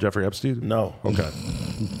involve Jeffrey Epstein? No. Okay.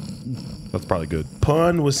 That's probably good.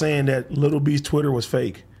 Pun was saying that Little B's Twitter was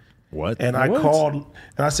fake. What? And I called,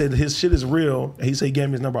 and I said, his shit is real. And he said he gave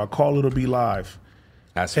me his number. I called Little B live.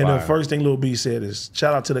 That's And fire. the first thing Lil B said is,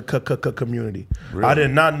 shout out to the community. I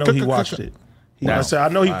did not know he watched it. I said, I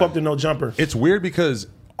know he fucked in No Jumper. It's weird because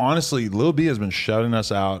honestly, Lil B has been shouting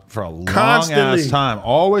us out for a long Constantly. ass time.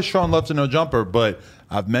 Always showing love to No Jumper, but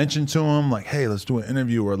I've mentioned to him like, hey, let's do an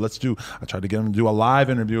interview or I tried to get him to do a live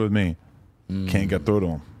interview with me. Can't get through to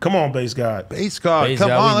him. Come on, Bass God. Bass God, Bass come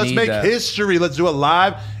God, on, we let's need make that. history. Let's do a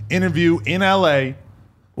live interview in LA.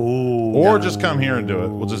 Ooh. Or just come here and do it.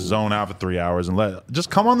 We'll just zone out for 3 hours and just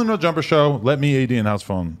come on the No Jumper show. Let me, AD, and House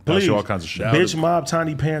Phone pass you all kinds of shit. Bitch mob,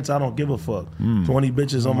 tiny pants, I don't give a fuck. 20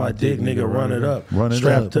 bitches on my dick, nigga, run it up. Run it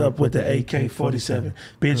Strapped up. up with the AK-47.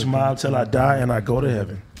 Bitch mob till I die and I go to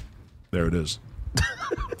heaven. There it is.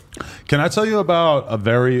 Can I tell you about a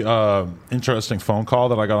very interesting phone call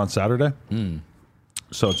that I got on Saturday?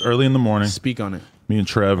 So it's early in the morning. Speak on it. Me and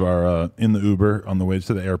Trev are in the Uber on the way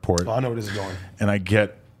to the airport. Oh, I know where this is going. And I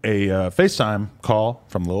get a FaceTime call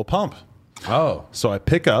from Lil Pump. Oh. So I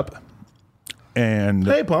pick up, and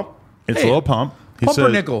Hey, Pump. it's Hey, Lil Pump. He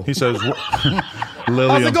Pumpernickel. He says, How's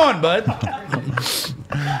Lilium. it going, bud?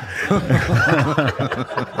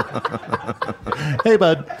 Hey,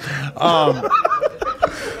 bud.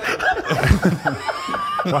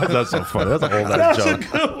 Why is that so funny? That's an old ass joke.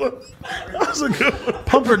 That's a good one.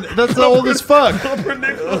 Pumper, that's old as fuck.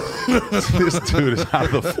 Pumpernickel. This dude is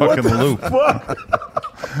out of the fucking loop.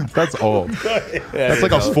 That's old. That's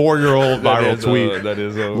like a 4-year-old viral tweet. That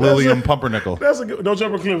is old. Lilium Pumpernickel. That's a good. No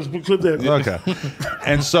Jumper clips. Clip that. Okay.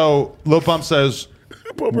 And so Lil Pump says,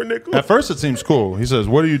 Pumpernickel. At first, it seems cool. He says,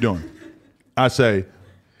 "What are you doing?" I say,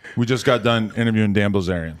 "We just got done interviewing Dan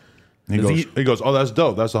Bilzerian." He goes, "Oh, that's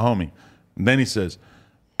dope. That's a homie." And then he says,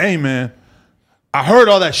 "Hey, man, I heard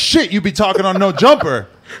all that shit you be talking on No Jumper."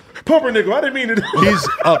 Pumpernickel. I didn't mean to. He's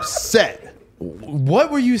upset.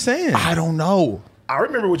 What were you saying? I don't know. I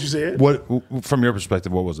remember what you said. What, from your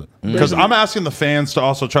perspective, what was it? Because I'm asking the fans to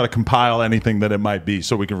also try to compile anything that it might be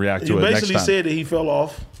so we can react to You it next basically time. said that he fell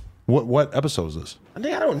off. What episode is this? I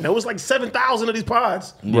think I don't know. It's like 7,000 of these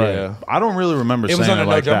pods. Yeah. I don't really remember It saying was on a it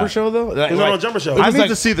No like Jumper that. show, though? It was on a Jumper show. I need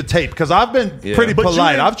to see the tape because I've been pretty But you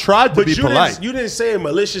polite. didn't- I've tried to but be you polite. You didn't say it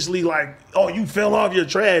maliciously like, oh, you fell off your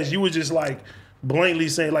trash. You were just like blatantly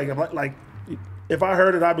saying like if I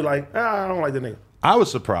heard it, I'd be like, I don't like the nigga. I was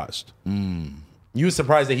surprised. You were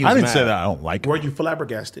surprised that he was I didn't mad. say that I don't like Were it. you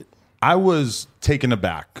flabbergasted? I was taken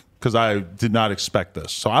aback because I did not expect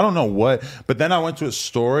this. So I don't know what. But then I went to his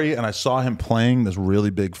story and I saw him playing this really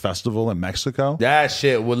big festival in Mexico. That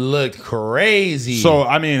shit would look crazy. So,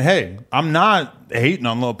 I mean, hey, I'm not hating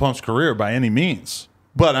on Lil Pump's career by any means.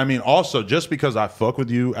 But, I mean, also, just because I fuck with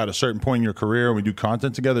you at a certain point in your career and we do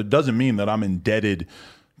content together doesn't mean that I'm indebted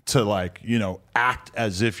to, like, you know, act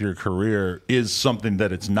as if your career is something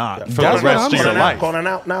that it's not for That's the what rest I'm of your saying. life. Calling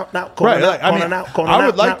out, now, Right. calling Like, I out, mean, calling I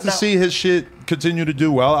would out, like now, to now. see his shit continue to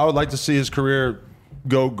do well. I would like to see his career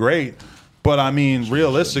go great. But I mean,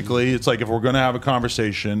 realistically, it's like if we're going to have a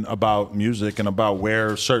conversation about music and about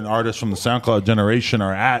where certain artists from the SoundCloud generation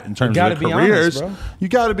are at in terms of gotta their be honest, careers, bro. you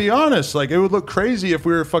got to be honest. Like, it would look crazy if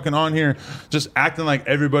we were fucking on here just acting like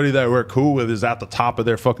everybody that we're cool with is at the top of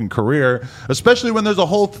their fucking career, especially when there's a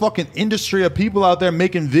whole fucking industry of people out there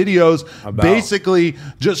making videos basically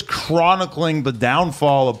just chronicling the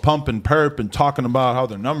downfall of Pump and Perp and talking about how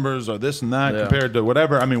their numbers are this and that compared to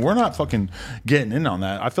whatever. I mean, we're not fucking getting in on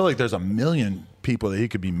that. I feel like there's a million people that he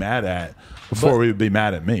could be mad at before we would be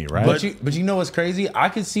mad at me, right? But you know what's crazy? I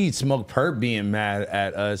could see Smoke Perp being mad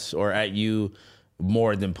at us or at you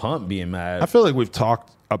more than Pump being mad. I feel like we've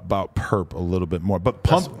talked about Perp a little bit more, but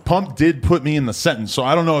Pump did put me in the sentence, so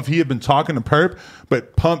I don't know if he had been talking to Perp,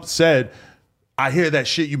 but Pump said, "I hear that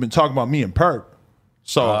shit you've been talking about me and Perp."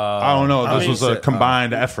 So I don't know. This was a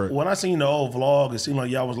combined effort. When I seen the old vlog, it seemed like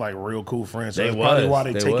y'all was like real cool friends. So They that's probably was. why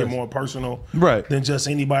they take was. it more personal, Right. than just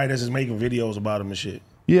anybody that's just making videos about him and shit.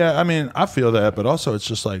 Yeah, I mean, I feel that, but also it's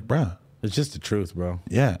just like, bruh, It's just the truth, bro.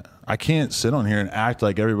 yeah, I can't sit on here and act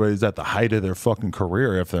like everybody's at the height of their fucking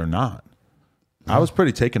career if they're not. I was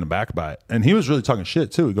pretty taken aback by it. And he was really talking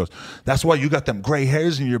shit, too. He goes, "That's why you got them gray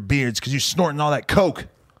hairs in your beards, because you're snorting all that coke."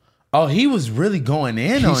 Oh, he was really going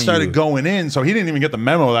in on He started you. going in, so he didn't even get the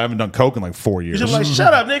memo that I haven't done coke in like 4 years. He's just like,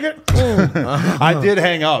 shut up, nigga. I did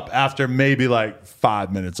hang up after maybe like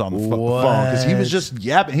 5 minutes on the phone because he was just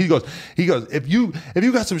yapping. He goes, if you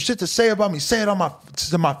got some shit to say about me, say it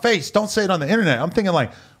to my face. Don't say it on the internet. I'm thinking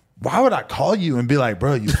like, why would I call you and be like,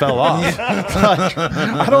 bro, you fell off? Like,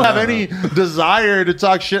 I don't have any desire to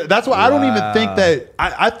talk shit. That's why I don't even think that.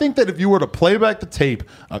 I think that if you were to play back the tape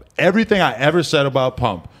of everything I ever said about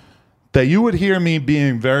Pump, that you would hear me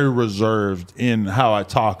being very reserved in how I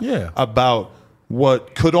talk about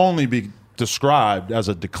what could only be described as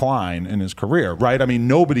a decline in his career, right? I mean,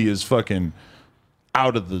 nobody is fucking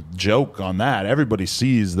out of the joke on that. Everybody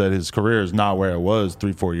sees that his career is not where it was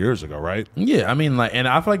 3-4 years ago, right? Yeah, I mean, like, and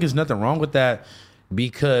I feel like there's nothing wrong with that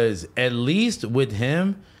because at least with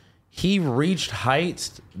him, he reached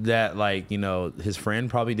heights that, like, you know, his friend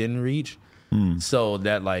probably didn't reach. So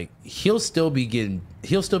that, like, he'll still be getting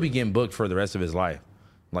booked for the rest of his life,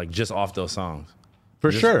 like, just off those songs.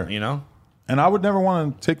 For sure. You know? And I would never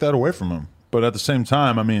want to take that away from him. But at the same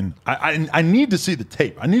time, I mean, I need to see the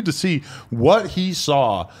tape. I need to see what he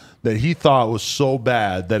saw that he thought was so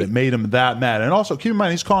bad that it made him that mad. And also, keep in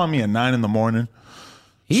mind, he's calling me at 9 a.m.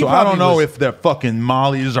 So I don't know if their fucking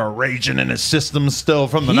mollies are raging in his system still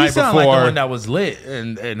from the night He sounded before. like the one that was lit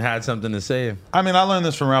and had something to say. I mean, I learned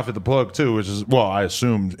this from Ralphie the Plug too, which is, well, I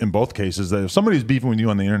assumed in both cases that if somebody's beefing with you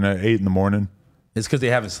on the internet at 8 a.m, it's because they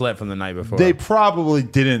haven't slept from the night before. they probably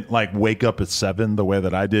didn't like wake up at 7 the way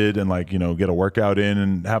that I did and like, you know, get a workout in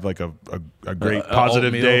and have like a great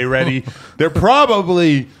positive oatmeal. day ready. They're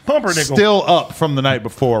probably Pumpernickel. still up from the night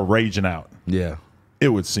before raging out, Yeah. it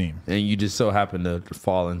would seem. And you just so happen to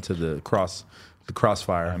fall into the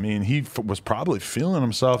crossfire. I mean, he was probably feeling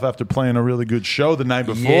himself after playing a really good show the night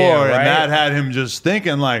before, right? and that had him just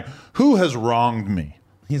thinking like, who has wronged me?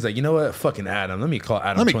 He's like, you know what? Fucking Adam. Let me call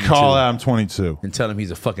Adam. Let me 22 call Adam 22. and tell him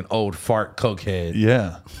he's a fucking old fart cokehead.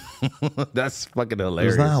 Yeah. That's fucking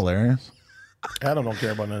hilarious. Isn't that hilarious? Adam don't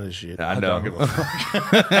care about none of this shit. I know.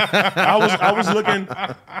 I was looking.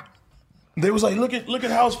 They was like, look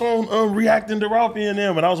at House Phone reacting to Ralphie and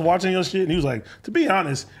them. And I was watching your shit, and he was like, to be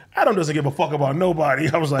honest, Adam doesn't give a fuck about nobody.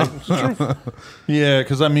 I was like, it's the truth. Yeah,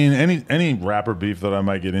 because I mean, any rapper beef that I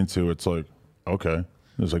might get into, it's like, okay.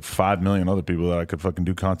 There's like 5 million other people that I could fucking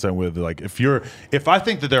do content with. Like, if I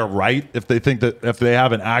think that they're right, if they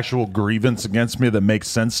have an actual grievance against me that makes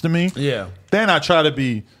sense to me, yeah, then I try to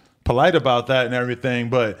be polite about that and everything.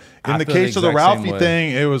 But in the case of the Ralphie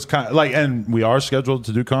thing, it was kind of like, and we are scheduled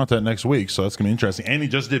to do content next week, so that's gonna be interesting. And he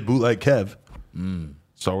just did Bootleg Kev,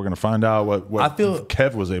 so we're gonna find out what I feel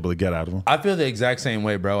Kev was able to get out of him. I feel the exact same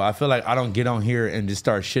way, bro. I feel like I don't get on here and just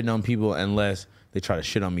start shitting on people unless they try to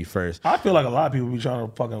shit on me first. I feel like a lot of people be trying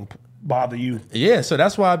to fucking bother you. Yeah, so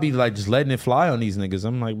that's why I be like just letting it fly on these niggas.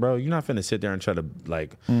 I'm like, bro, you're not finna sit there and try to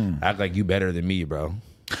like act like you better than me, bro.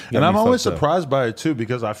 And I'm always surprised by it too,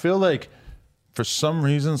 because I feel like for some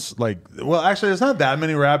reasons, like, well, actually, there's not that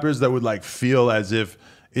many rappers that would like feel as if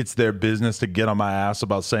it's their business to get on my ass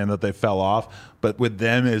about saying that they fell off. But with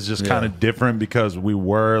them, it's just kind of different because we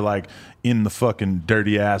were like in the fucking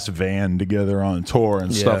dirty ass van together on tour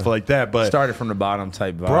and stuff like that. But started from the bottom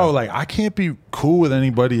type vibe. Bro, like, I can't be cool with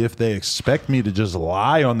anybody if they expect me to just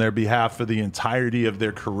lie on their behalf for the entirety of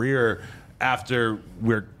their career after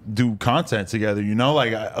we're do content together, you know,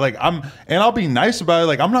 like I'm, and I'll be nice about it.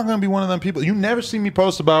 Like, I'm not gonna be one of them people. You never see me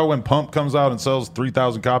post about when Pump comes out and sells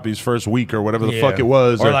 3,000 copies first week or whatever the fuck it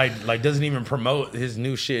was, or like doesn't even promote his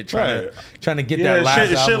new shit, trying to get that last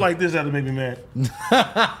shit, album. shit like this that to make me mad.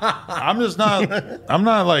 I'm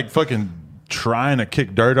not like fucking trying to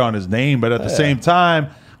kick dirt on his name, but at the same time,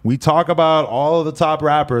 we talk about all of the top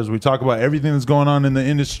rappers. We talk about everything that's going on in the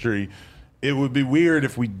industry. It would be weird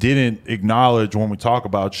if we didn't acknowledge when we talk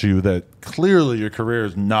about you that clearly your career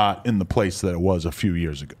is not in the place that it was a few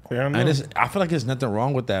years ago. Yeah, I feel like there's nothing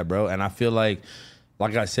wrong with that, bro. And I feel like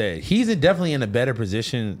I said, he's definitely in a better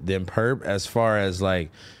position than Perp as far as like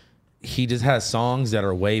he just has songs that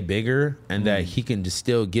are way bigger and that he can just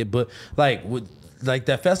still get booked. Like with like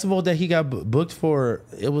that festival that he got booked for,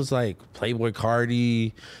 it was like Playboy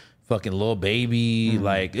Cardi, fucking Lil Baby,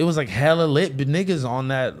 like it was like hella lit niggas on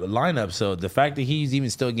that lineup. So the fact that he's even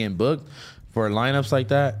still getting booked for lineups like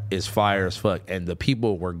that is fire as fuck, and the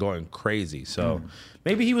people were going crazy. So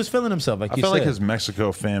maybe he was feeling himself. Like I feel like his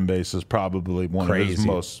Mexico fan base is probably one of his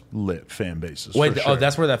most lit fan bases. Wait, for sure.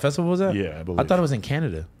 that's where that festival was at? Yeah, I believe. I thought it was in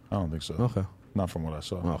Canada. I don't think so. Okay. Not from what I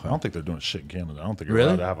saw. Okay. I don't think they're doing shit in Canada. I don't think you're Really?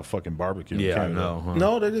 allowed to have a fucking barbecue in Yeah, I Canada. know. Huh?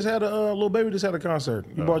 No, they just had a Lil Baby just had a concert.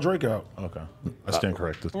 He brought Drake out. Okay. I stand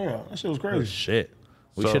corrected. Yeah, that shit was crazy. Shit.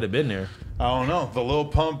 We So- should have been there. I don't know. The Lil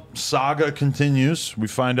Pump saga continues. We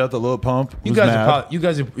find out that Lil Pump was You guys, mad.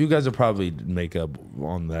 you guys will probably make up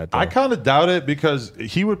on that. Though. I kind of doubt it because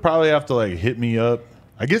he would probably have to like hit me up.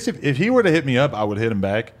 I guess if he were to hit me up, I would hit him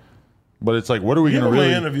back. But it's like, what are we Give going to him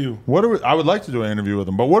really an interview? I would like to do an interview with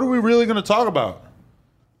him, but what are we really going to talk about?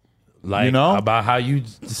 like you know? about how you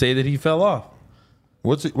say that he fell off.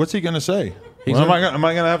 What's he going to say? He's Well, gonna- am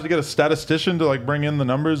I going to have to get a statistician to like bring in the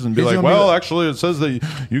numbers and be He's like, gonna be well, like- actually, it says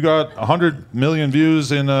that you got 100 million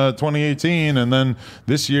views in 2018, and then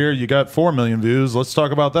this year you got 4 million views. Let's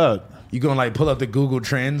talk about that. You gonna like pull up the Google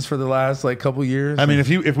Trends for the last like couple years? I mean,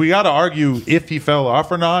 if we got to argue if he fell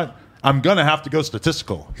off or not, I'm gonna have to go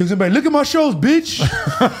statistical. he's gonna be like, look at my shows, bitch.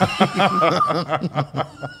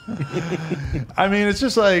 I mean, it's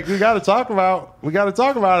just like we got to talk about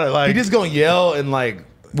it. Like, He just gonna yell and like.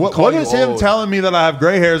 what call is you him old. telling me that I have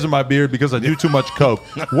gray hairs in my beard because I do too much coke?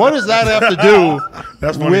 What does that have to do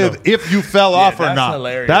That's funny, with though. if you fell off or that's not?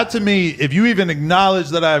 hilarious. That to me, if you even acknowledge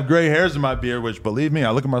that I have gray hairs in my beard, which believe me,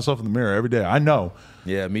 I look at myself in the mirror every day. I know.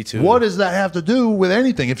 Yeah, me too. What does that have to do with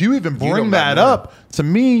anything? If you even bring don't that got more. up to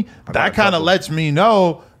me, got that a kind of couple. lets me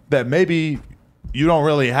know that maybe you don't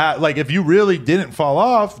really have, like, if you really didn't fall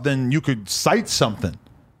off, then you could cite something.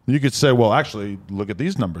 You could say, well, actually, look at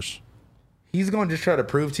these numbers. He's gonna just try to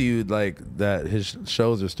prove to you like that his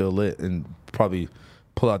shows are still lit and probably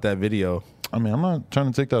pull out that video. I mean, I'm not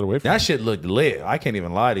trying to take that away from That shit looked lit. I can't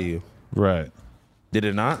even lie to you. you. Right. Did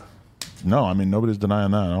it not? No, I mean, nobody's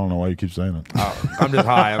denying that. I don't know why you keep saying it. I'm just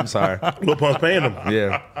high. I'm sorry. Lil Pump's paying him.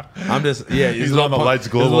 Yeah, I'm just He's Lil on the Pump- Lights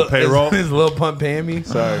Global payroll. His Lil Pump paying me.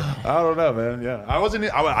 Sorry. I don't know, man. Yeah,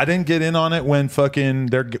 I didn't get in on it when fucking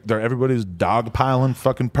they're everybody's dogpiling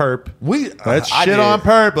fucking Perp. Let's I shit did. on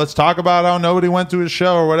Perp. Let's talk about how nobody went to his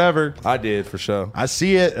show or whatever. I did for sure. I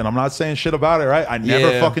see it, and I'm not saying shit about it. Right? I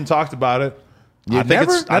never Yeah. fucking talked about it. You I think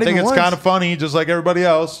never? it's Not even once? kind of funny, just like everybody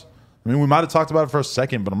else. I mean, we might have talked about it for a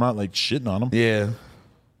second, but I'm not like shitting on them. Yeah,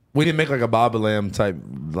 we didn't make like a Bob and Lamb type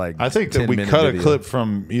like. I think that we 10-minute cut video. a clip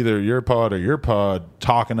from either your pod or your pod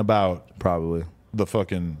talking about Probably. the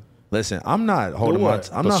fucking Listen, I'm not holding my. what?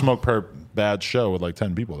 I'm The not. Smoke Perp Bad show with like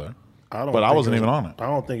 10 people there. I But I think wasn't it even was- on it. I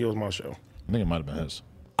don't think it was my show. I think it might have been his.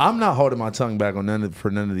 I'm not holding my tongue back on none of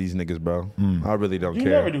these niggas, bro. I really don't You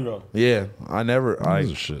care. never do though. Yeah, I never.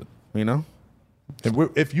 This is shit. You know.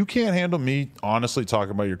 If you can't handle me honestly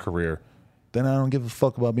talking about your career, then I don't give a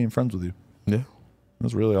fuck about being friends with you. Yeah.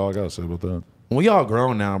 That's really all I gotta say about that. We all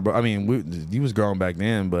grown now, bro. I mean, you was grown back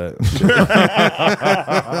then, but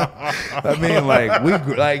I mean,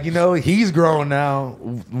 like he's grown now.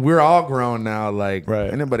 We're all grown now. Like,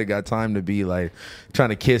 Right. Anybody got time to be like trying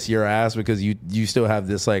to kiss your ass because you still have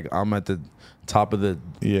this like I'm at the top of the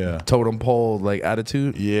totem pole like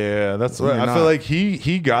attitude. Yeah, that's what I feel like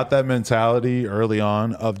he got that mentality early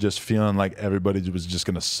on of just feeling like everybody was just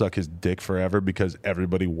gonna suck his dick forever because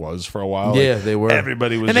everybody was for a while. Yeah, Like, they were.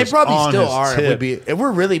 Everybody was, and they just probably on still his are. tip. If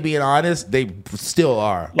we're really being honest, they still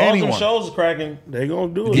are. Long as Anyone. them shows is cracking, they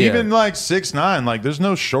gonna do it. Yeah. Even like 6ix9ine, like there's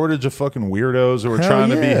no shortage of fucking weirdos who are Hell trying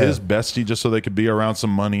to be yeah. his bestie just so they could be around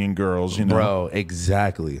some money and girls, you know. Bro,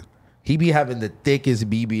 exactly. He be having the thickest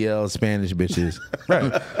BBL Spanish bitches.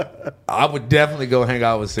 Right. I would definitely go hang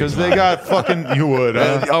out with 6ix9ine. Because they got fucking, you would,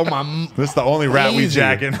 huh? Oh my! This is the only rat we Easy.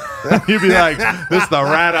 jacking. You'd be like, this is the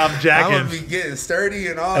rat I'm I jacking. would be getting sturdy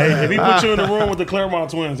and all Hey, that. if he put you in the room with the Claremont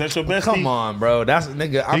twins, that's your bestie. Come on, bro. That's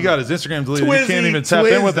nigga. He got his Instagram deleted. You Twizzy, can't even tap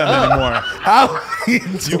in with them anymore. How? You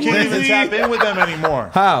can't even tap in with them anymore.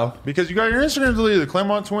 How? Because you got your Instagram deleted. The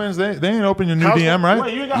Claremont twins, they ain't open your new House- DM, right?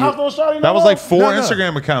 Wait, you ain't got house on Shawty no That was more? like 4 No, no.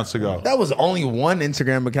 Instagram accounts ago. That was only one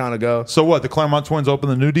Instagram account ago. So what? The Claremont twins open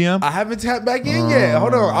the new DM? I haven't tapped back in yet.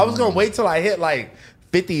 Hold on. I was gonna wait till I hit like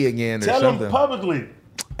 50 again or Tell something. them publicly.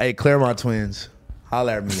 Hey, Claremont twins,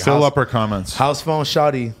 holla at me. Fill up her comments. House phone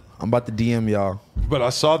Shawty. I'm about to DM y'all. But I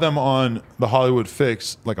saw them on the Hollywood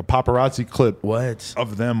Fix, like a paparazzi clip What?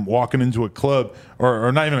 of them walking into a club,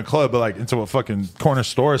 or not even a club, but like into a fucking corner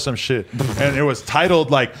store or some shit. And it was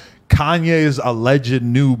titled like Kanye's alleged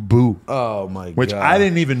new boo. Oh my god. Which I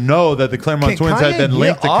didn't even know that the Claremont twins had been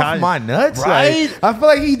linked to off Kanye. my nuts, Right? Like, I feel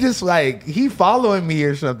like he just like he following me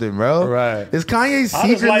or something, bro. Right. Is Kanye I just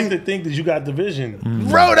secretly? like to think that you got the vision.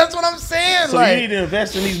 Bro, that's what I'm saying. So like, you need to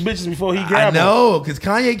invest in these bitches before he I grab them. know, because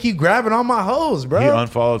Kanye keep grabbing all my hoes, bro. He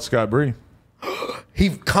unfollowed Scott Bree.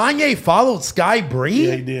 Kanye followed Sky Bree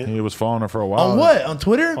Yeah, he did. He was following her for a while. on what? On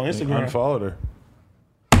Twitter? On He Instagram. unfollowed her.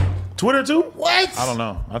 Twitter too? What? I don't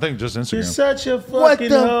know. I think just You're Instagram. such a fucking What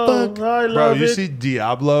the hoe. fuck? I Bro, love you it. see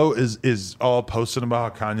Diablo is all posting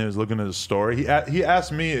about how Kanye is looking at his story. He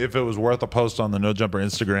asked me if it was worth a post on the No Jumper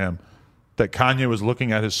Instagram that Kanye was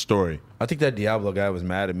looking at his story. I think that Diablo guy was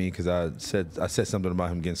mad at me because I said something about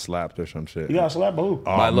him getting slapped or some shit. You got a slap who?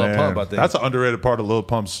 By Lil man. Pump, I think. That's an underrated part of Lil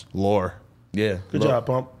Pump's lore. Yeah. Good job,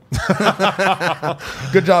 Pump.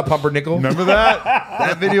 Good job, Pumpernickel. Remember that?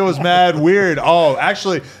 That video was mad weird. Oh,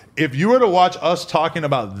 actually, if you were to watch us talking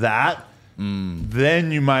about that,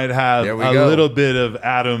 then you might have There we a go. little bit of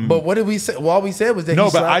Adam. But what did we say? Well, all we said was that no,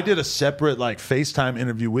 he but slapped- I did a separate like FaceTime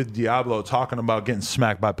interview with Diablo talking about getting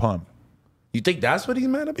smacked by Pump. You think that's what he's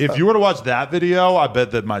mad about? If you were to watch that video, I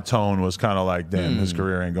bet that my tone was kind of like, damn, his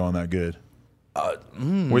career ain't going that good.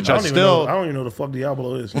 Which I I don't still, even know the fuck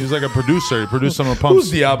Diablo is. he's like a producer. He produced some of Pump's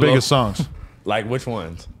Who's Diablo? biggest songs. Like which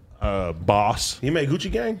ones? Boss. He made Gucci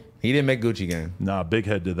Gang? He didn't make Gucci Gang. Nah, Big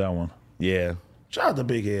Head did that one. Yeah. Shout out to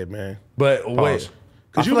Big Head, man. But wait.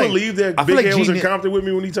 Could you believe that I feel Big like Head was G- in Compton with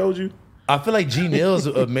me when he told you? I feel like G Nils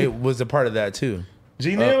was a part of that too.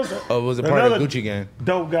 G Nils? Was a part of Gucci Gang.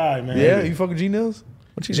 Dope guy, man. Yeah, you fucking G Nils?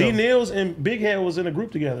 What you G know? Nils and Big Head was in a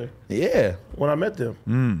group together Yeah. when I met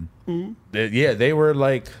them. Yeah, they were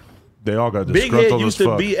like They all got Big Head disgruntled used as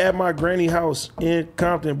to fuck. be at my granny house in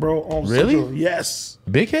Compton, bro. On Really? Central. Yes.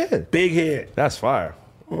 Big Head. Big Head. That's fire.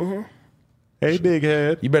 Hey, Big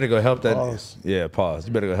Head. You better go help that. Pause. Yeah, pause.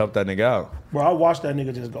 You better go help that nigga out. Bro, I watched that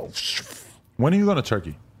nigga just go. When are you going to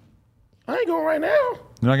Turkey? I ain't going right now.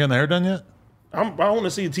 You're not getting the hair done yet? I want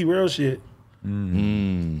to see T-Rail shit.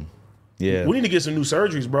 Yeah. We need to get some new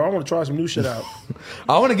surgeries, bro. I want to try some new shit out.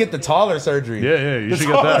 I want to get the taller surgery. Yeah, you should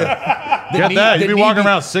get that. Get knee- that. You the be walking knee-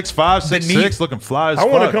 around 6'5", the 6'6", looking fly as I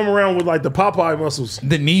want to fuck. come around with like the Popeye muscles.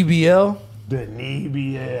 The knee BL. The knee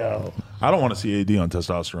BL. I don't want to see AD on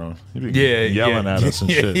testosterone. He'd be Yeah, yelling at us and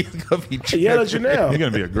yeah, shit. He's gonna be Hey, yell at you now. You're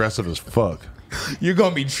going to be aggressive as fuck. You're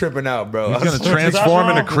gonna be tripping out, bro. He's going to transform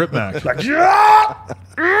into Crip Mac. Like, yeah!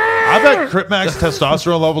 I bet Crip Mac's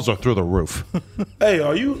testosterone levels are through the roof. Hey,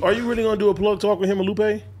 are you really gonna do a plug talk with him and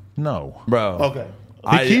Lupe? No. bro. Okay.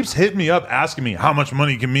 He keeps hitting me up asking me how much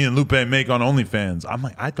money can me and Lupe make on OnlyFans. I'm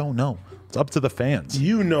like, I don't know. It's up to the fans.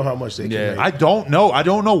 You know how much they can make. I don't know. I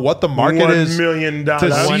don't know what the market is $1 million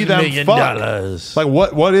to see them fuck.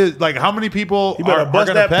 Like what is like how many people You better are bust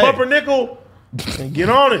gonna that pay? pumpernickel and get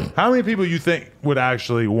on it. How many people you think would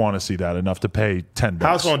actually want to see that enough to pay $10?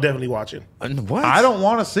 House on definitely watching. What? I don't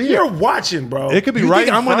want to see You're it. watching, bro. It could be You right.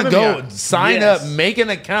 think I'm going gonna to go sign Yes. up, make an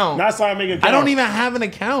account? Not sign making account. I don't even have an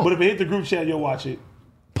account. But if it hit the group chat, you'll watch it.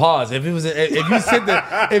 Pause. If you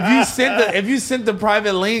sent the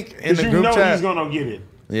private link in the You group know chat, he's gonna get it.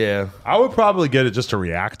 yeah. I would probably get it just to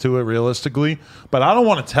react to it realistically, but I don't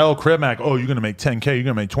want to tell Crib Mac, "Oh, you're going to make 10K, you're going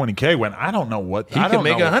to make 20K." When I don't know what He can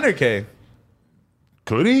make 100K.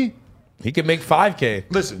 Could he? He can make 5K.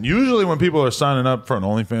 Listen, usually when people are signing up for an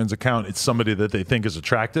OnlyFans account, it's somebody that they think is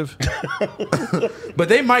attractive. But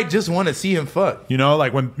they might just want to see him fuck. You know,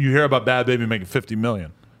 like when you hear about Bad Baby making $50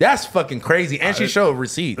 million. That's fucking crazy. And she showed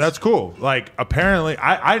receipts. That's cool. Like, apparently,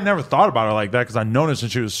 I never thought about her like that because I known her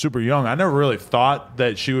since she was super young. I never really thought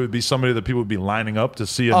that she would be somebody that people would be lining up to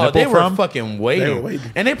see a nipple they from. were fucking waiting.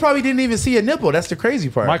 And they probably didn't even see a nipple. That's the crazy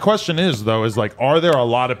part. My question is, though, is like, are there a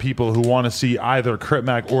lot of people who want to see either Crip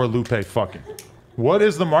Mac or Lupe fucking? What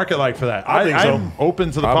is the market like for that? I think so. I'm open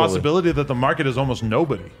to the possibility that the market is almost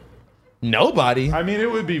nobody. Nobody? I mean,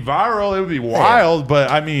 it would be viral. It would be wild. But,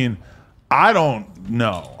 I mean, I don't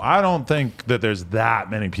know. I don't think that there's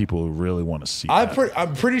that many people who really want to see that.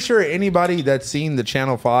 I'm pretty sure anybody that's seen the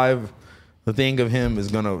Channel 5, the thing of him,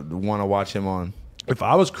 is going to want to watch him on. If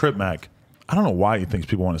I was Crip Mac, I don't know why he thinks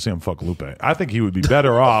people want to see him fuck Lupe. I think he would be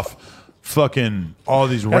better off fucking all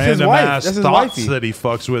these random ass thoughts that he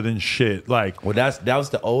fucks with and shit. Like, well, that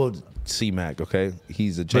was the old C-Mac, okay?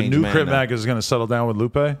 He's a changed the new man Crip now. Mac is going to settle down with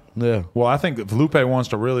Lupe? Yeah. Well, I think if Lupe wants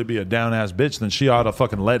to really be a down-ass bitch, then she ought to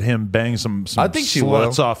fucking let him bang some I think she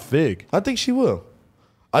sluts will. off Fig. I think she will.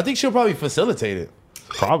 I think she'll probably facilitate it.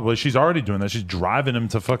 Probably. She's already doing that. She's driving him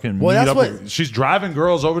to fucking Well, meet that's up. what- She's driving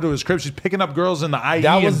girls over to his crib. She's picking up girls in the IE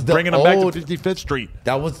That was and the bringing them back old- to 55th Street.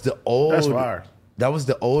 That was the old. That's fire. That was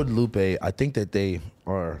the old Lupe. I think that they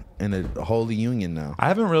are in a holy union now. I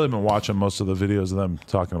haven't really been watching most of the videos of them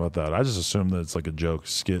talking about that. I just assume that it's like a joke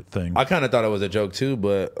skit thing. I kind of thought it was a joke too,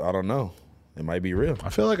 but I don't know. It might be real. I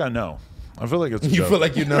feel like I know. I feel like it's a You joke. feel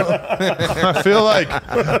like you know? I feel like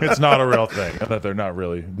it's not a real thing. That they're not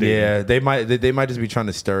really dating. Yeah, they might just be trying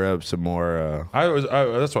to stir up some more.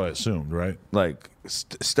 That's what I assumed, right? Like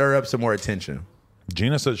stir up some more attention.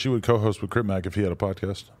 Gina said she would co-host with Crip Mac if he had a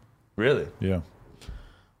podcast. Really? Yeah.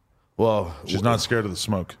 Well, She's not scared of the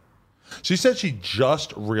smoke. She said she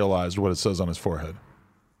just realized what it says on his forehead.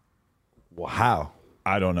 Well, how?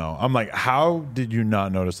 I don't know. I'm like, how did you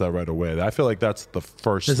not notice that right away? I feel like that's the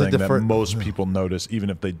first Is it thing the that fir- most people notice, even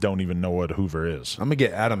if they don't even know what Hoover is. I'm gonna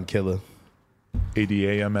get Adam Killer.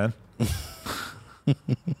 ADAMN?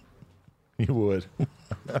 You would.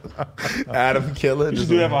 Adam Killer. You should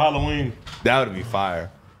do that for Halloween. That would be fire.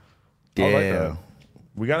 I like Damn. that.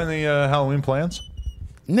 We got any Halloween plans?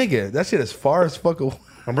 Nigga, that shit is far as fuck away.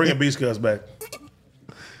 I'm bringing Beast Cuz back.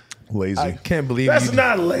 Lazy. I can't believe That's you.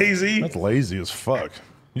 not lazy. That's lazy as fuck.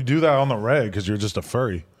 You do that on the reg because you're just a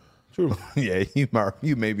furry. True. Yeah,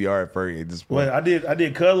 you maybe are a furry at this point. Well, I did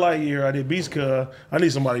Cuz Lightyear. I did Beast Cuz. I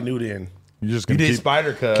need somebody new then. You're just You gonna did keep,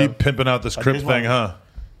 Spider Cub. keep pimping out this Crip did thing, one. huh?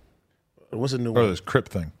 What's a new Or one? this Crip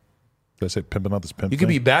thing. Did I say pimping out this pimp You thing?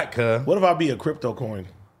 could be back, Cub. What if I be a crypto coin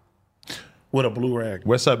with a blue rag?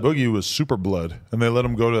 Westside Boogie was Super Blood, and they let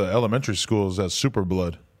him go to elementary schools as Super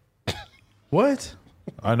Blood. What?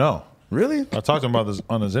 I know. Really? I talked to him about this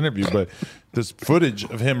on his interview, but this footage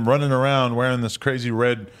of him running around wearing this crazy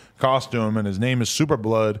red costume, and his name is Super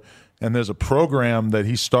Blood, and there's a program that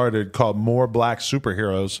he started called More Black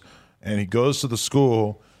Superheroes, and he goes to the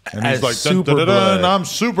school, and he's As like, dun, Super dun, dun, dun, Blood. I'm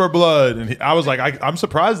Super Blood. And I was like, I'm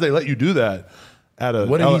surprised they let you do that at a,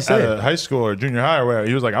 What did he say? at a high school or junior high or whatever.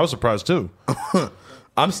 He was like, I was surprised too.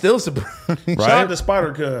 I'm still surprised. Shout out to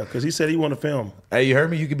Spider Cuz because he said he want to film. Hey, you heard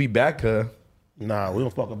me? You could be back, Cub. Nah, we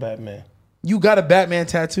don't fuck with Batman. You got a Batman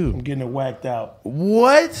tattoo. I'm getting it whacked out.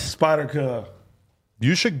 What? Spider Cuz.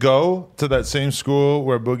 You should go to that same school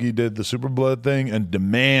where Boogie did the Super Blood thing and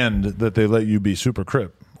demand that they let you be Super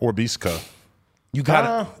Crip or Beast Cub. You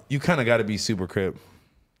gotta. You kind of got to be super crip.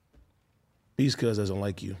 Beast Cuz doesn't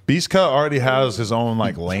like you. Beast Cut already has his own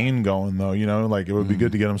like lane going though, you know, like it would be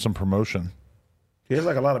good to get him some promotion. He has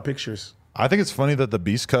like a lot of pictures. I think it's funny that the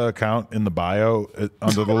Beast Cut account in the bio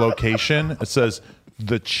under the location it says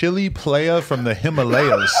the chili playa from the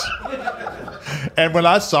Himalayas. And when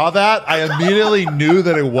I saw that, I immediately knew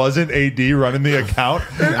that it wasn't AD running the account.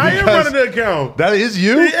 I am running the account. That is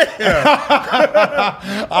you?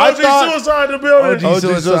 Yeah. OG Suicide in the building. OG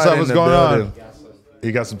Suicide, what's going on?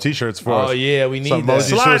 He got some T-shirts for us. Oh yeah, we need some that.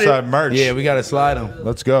 Mosey Suicide merch. Yeah, we gotta slide them.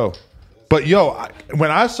 Let's go. But yo, when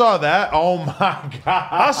I saw that, oh my god!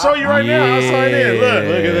 I'll show you right now. I'll sign in.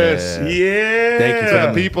 Look at this. Yeah. Thank you For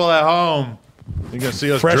the people at home, you're gonna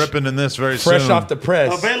see us dripping in this very soon. Fresh off the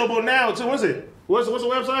press. Available now too. What's it? What's the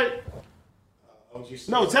website?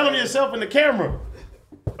 No, tell them yourself in the camera.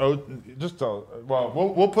 Oh, just tell. Well,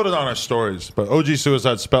 we'll put it on our stories. But OG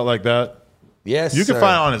Suicide spelled like that. Yes, You can sir.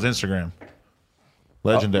 find it on his Instagram.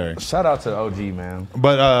 Legendary. Shout out to OG, man.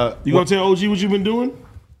 But You gonna tell OG what you've been doing?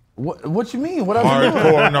 What you mean? What I've been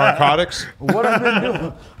doing? hardcore narcotics. What I've been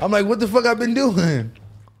doing? I'm like, what the fuck I've been doing?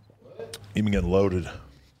 Even getting loaded.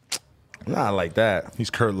 Not like that. He's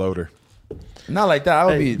Kurt Loader. Not like that. I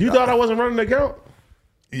would Hey, be. you thought I wasn't running the account?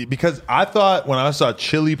 Because I thought when I saw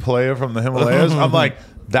Chili Playa from the Himalayas, I'm like,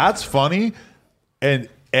 that's funny. And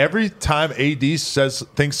every time AD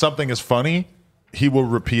thinks something is funny, he will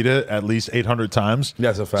repeat it at least 800 times.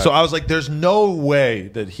 That's a fact. So I was like, there's no way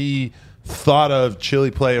that he thought of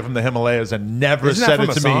Chili Playa from the Himalayas and never Isn't that said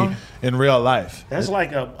it from to a me song? in real life. That's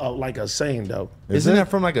like a saying though. Isn't that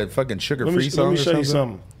from like a fucking sugar-free Let song me or show you something?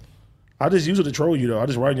 something. I just use it to troll you though. I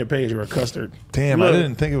just write on your page you're a custard. Damn, Look. I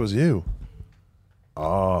didn't think it was you.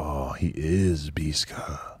 Oh, he is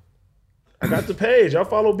Beastka. I got the page. I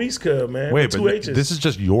follow Beast Cub, man. Wait, with two but H's. this is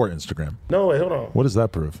just your Instagram. No, wait, hold on. What does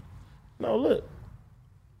that prove? No, look.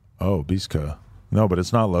 Oh, Beastka. No, but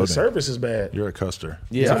it's not The loading. service is bad. You're a custer.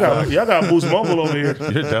 Yeah. Y'all got Boost Mobile over here.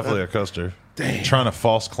 You're definitely a custer. Damn. Trying to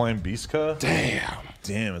false claim Beastka? Damn.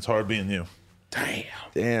 Damn, it's hard being you. Damn.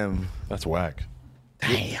 Damn. That's whack.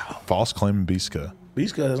 Damn. False claiming Beastka.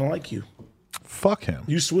 Beast Cub doesn't like you. Fuck him.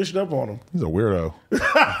 You switched up on him. He's a weirdo.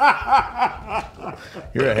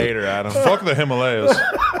 You're a hater, Adam. Fuck the Himalayas.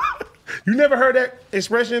 You never heard that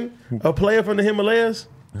expression? A player from the Himalayas?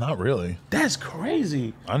 Not really. That's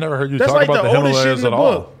crazy. I never heard you That's talk like about the the oldest shit Himalayas in the at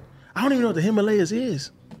all. book. I don't even know what the Himalayas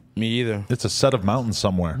is. Me either. It's a set of mountains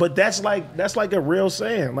somewhere. But that's like a real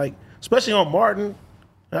saying. Like, especially on Martin.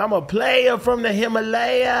 I'm a player from the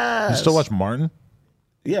Himalayas. You still watch Martin?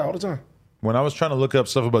 Yeah, all the time. When I was trying to look up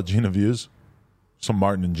stuff about Gina Views, some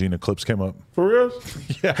Martin and Gina clips came up. For real?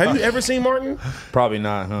 Yeah. Have you ever seen Martin? Probably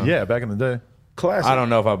not, huh? Yeah, back in the day. Classic. I don't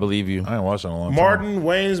know if I believe you. I ain't watched it in a long time. Martin,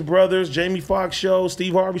 Wayne's Brothers, Jamie Foxx show,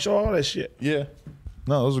 Steve Harvey show, all that shit. Yeah.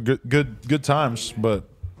 No, those were good times, but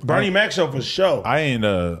Bernie Mac show for show. I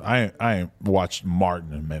ain't watched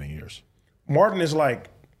Martin in many years. Martin is like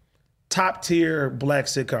top tier black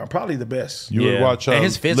sitcom, probably the best. You would watch And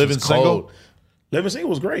his fits Living was Single? cold. Living Single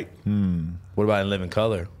was great. What about in Living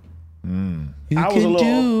Color? You I was a can little-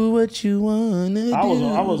 do what you want to do.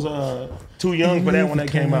 I was too young for that when that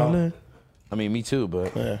came out. I mean, me too,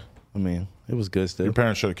 but Yeah. I mean, it was good still. Your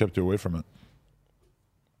parents should have kept you away from it.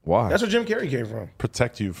 Why? That's where Jim Carrey came from.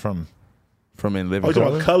 Protect you from From in Oh, Living you talking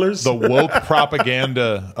Color? about Colors? the woke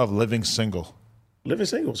propaganda of Living Single. Living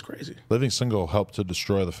Single was crazy. Living Single helped to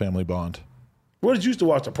destroy the family bond. What did you used to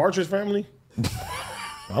watch? The Partridge Family?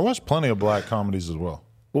 I watched plenty of black comedies as well.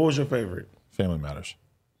 What was your favorite? Family Matters.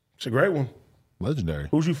 It's a great one. Legendary.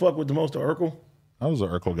 Who'd you fuck with the most, the Urkel? I was an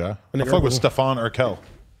Urkel guy. I think fuck with Urkel- Stefan Urkel.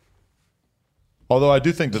 Although I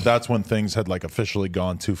do think that that's when things had like officially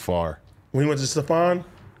gone too far. When he went to Stefan?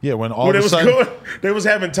 Yeah, when all When of they a was sudden, going, they was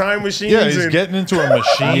having time machines. yeah, he's and, getting into a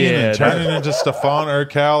machine Yeah, and turning into Stefan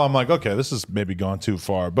Urkel. I'm like, okay, this is maybe gone too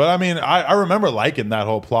far. But I mean, I remember liking that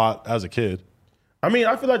whole plot as a kid. I mean,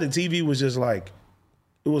 I feel like the TV was just like,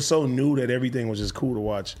 it was so new that everything was just cool to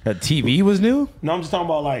watch. That TV was new? No, I'm just talking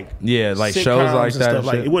about like Yeah, like sitcoms shows like and that stuff. and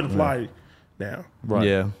Like shit. it wouldn't fly now. Right.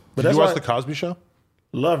 Yeah. But Did that's you watch why the Cosby Show?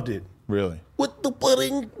 loved it. Really? With the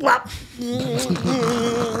pudding pop. Did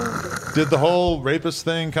the whole rapist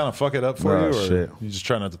thing kind of fuck it up for Oh, you, or shit. you just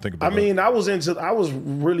try not to think I about mean, I was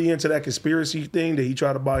really into that conspiracy thing that he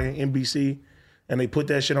tried to buy in NBC, and they put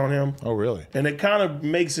that shit on him. it? Oh, really? And it kind of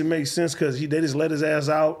makes sense because they just let his ass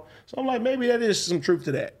out. So I'm like, maybe that is some truth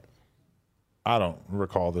to that. I don't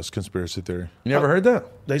recall this conspiracy theory. You never heard that?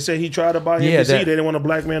 They say he tried to buy Yeah, NBC. that- They didn't want a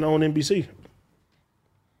black man to own NBC.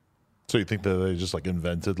 So you think that they just like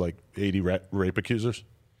invented like 80 rape accusers?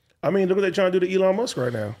 I mean, look what they're trying to do to Elon Musk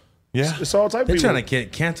right now. Yeah. It's all type of They're people. trying to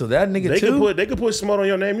cancel that nigga They too? could put smoke on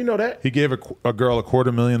your name. You know that. He gave a girl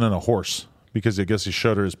 $250,000 and a horse because I guess he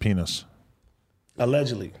showed her his penis.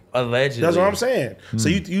 Allegedly. Allegedly. That's what I'm saying. So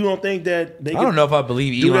you don't think that they I don't know if I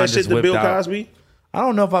believe do Elon that shit just to whipped Bill out. Cosby? I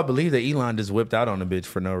don't know if I believe that Elon just whipped out on a bitch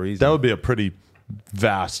for no reason. That would be a pretty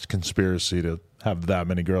vast conspiracy to have that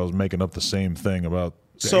many girls making up the same thing about.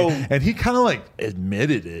 So- and he kind of like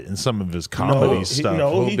admitted it in some of his comedy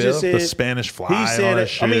stuff. he just said the Spanish Fly. He and said all that it-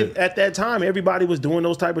 shit. I mean, at that time, everybody was doing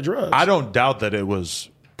those type of drugs. I don't doubt that it was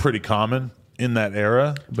pretty common in that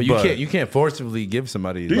era. But you can't forcibly give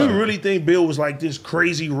somebody. Do you really think Bill was like this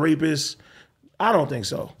crazy rapist? I don't think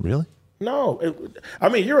so. Really? No, I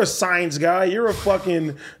mean you're a science guy. You're a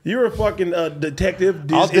fucking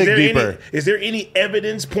detective. I'll dig deeper. Is there any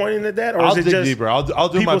evidence pointing at that, or I'll is it dig just deeper. I'll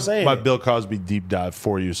do my it? Bill Cosby deep dive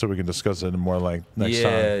for you, so we can discuss it more like next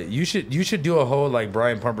time. Yeah, you should do a whole like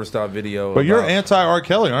Brian Pumper style video. But you're anti R.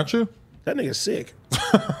 Kelly, aren't you? That nigga's sick.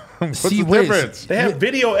 What's the difference? They have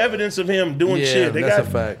video evidence of him doing shit. That's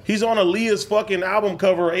a fact. He's on Aaliyah's fucking album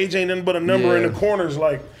cover. Age ain't nothing but a number in the corners,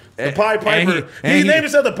 like. The Pied Piper. He named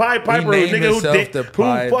himself the Pied Piper.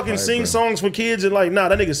 Nigga who fucking sings songs for kids and like, nah,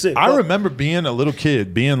 that nigga's sick. I remember being a little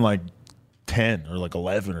kid, being like 10 or like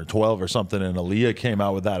 11 or 12 or something, and Aaliyah came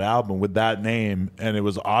out with that album with that name, and it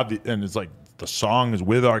was obvious, and it's like the song is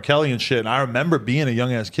with R. Kelly and shit. And I remember being a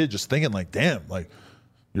young ass kid just thinking like, damn, like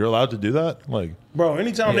you're allowed to do that? Like, bro,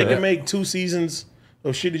 anytime they can make 2 seasons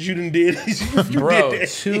of shit that you done did, you bro, did that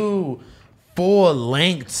 2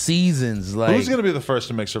 full-length seasons. Like, who's gonna be the first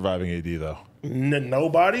to make Surviving AD though?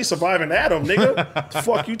 Nobody. Surviving Adam, nigga. The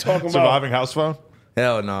fuck you talking about? Surviving House Phone?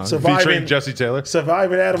 Hell no. Featuring Jesse Taylor.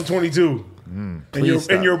 Surviving Adam 22.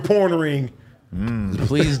 In your porn ring.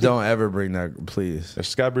 Please don't ever bring that. Please. If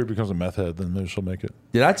Skybree becomes a meth head, then maybe she'll make it.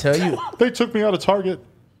 Did I tell you? They took me out of Target.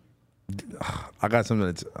 I got something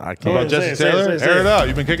that's I can't. About Jesse Taylor? Air it out.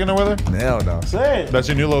 You been kicking it with her? Hell no. Say it. That's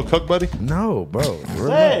your new little cook, buddy? No, bro.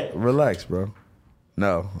 Say it. Relax, bro.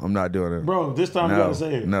 No, I'm not doing it. Bro, this time you gotta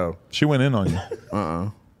say it. No. She went in on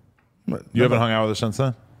you. You haven't hung out with her since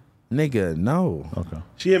then? Nigga, no. Okay.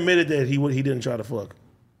 She admitted that he didn't try to fuck.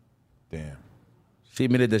 Damn. She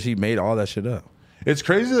admitted that she made all that shit up. It's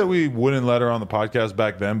crazy that we wouldn't let her on the podcast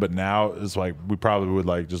back then, but now it's like we probably would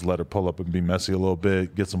like just let her pull up and be messy a little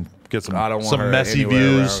bit, get some I don't want some her messy anywhere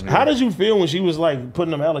views. around here. How did you feel when she was like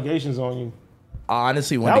putting them allegations on you? I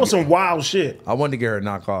honestly That was some wild shit. I wanted to get her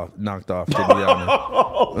knocked off. To be honest.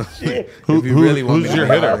 Oh shit! If you really want who's me your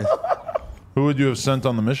to be hitter? honest. Who would you have sent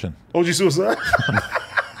on the mission? OG Suicide.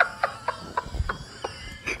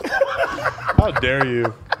 How dare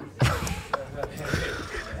you?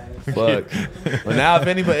 Fuck. But now, if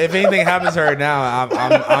anything happens to her now,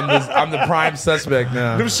 I'm the prime suspect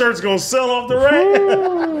now. Them shirts gonna sell off the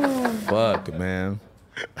rack. Fuck, man.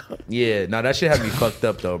 Yeah, no, that shit had me fucked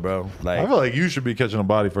up though, bro. I Like, feel like you should be catching a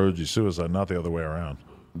body for OG Suicide, not the other way around.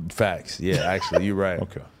 facts. Yeah, actually, you're right.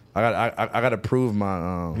 Okay. I got to prove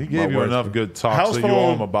my. He gave you enough good talk, so you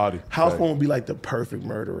owe him a body. House phone would be like the perfect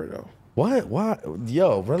murderer though. What?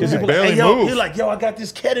 Yo, relax. Because he barely like, hey, yo, move. he's like, yo, I got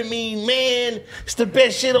this ketamine, man. It's the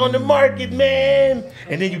best shit on the market, man.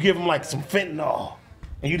 And then you give him like some fentanyl,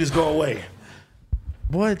 and you just go away.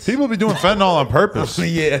 What? People be doing fentanyl on purpose.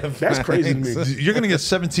 Yeah, That's crazy to me. You're gonna get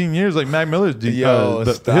 17 years, like Mac Miller. Yo,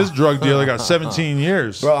 stop. His drug dealer got 17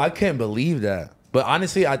 years. Bro, I can't believe that. But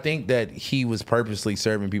honestly, I think that he was purposely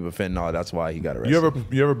serving people fentanyl. That's why he got arrested.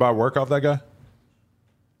 You ever buy work off that guy?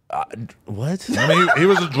 What? I mean, he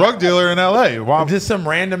was a drug dealer in L.A. Wow. Just some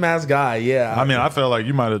random ass guy. Yeah. I mean, I felt like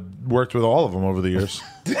you might have worked with all of them over the years.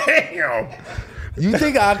 Damn. You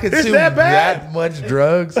think I consume that bad? that much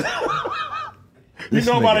drugs? You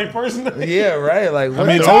know about a person? Yeah, right. Like, I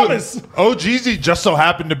mean, Thomas. OGZ just so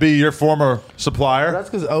happened to be your former supplier. that's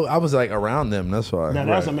because I was like around them. That's why. Now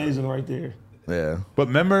that's amazing right there. Yeah. But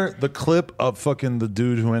remember the clip of fucking the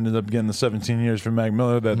dude who ended up getting the 17 years from Mac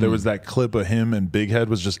Miller? That there was that clip of him and Big Head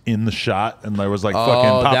was just in the shot, and there was like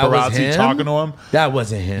fucking that was paparazzi him? talking to him. That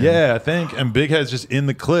wasn't him. Yeah, I think. And Big Head's just in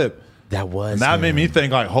the clip. That was. And that him. made me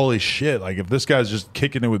think like, holy shit! Like if this guy's just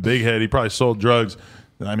kicking it with Big Head, he probably sold drugs.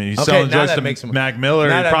 I mean, he's Okay, selling now drugs that to makes him- Mac Miller.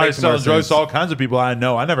 now He's that probably makes more selling drugs to sense. all kinds of people I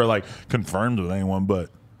know. I never like confirmed with anyone,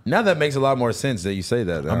 but Now that makes a lot more sense that you say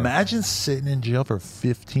that. imagine sitting in jail for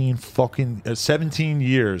 17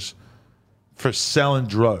 years for selling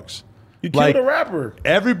drugs. You killed Like, a rapper.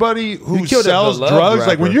 Everybody who killed a sells beloved drugs, like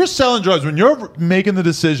rapper. when you're selling drugs, when you're making the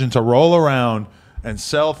decision to roll around and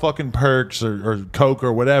sell fucking perks or coke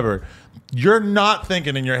or whatever, you're not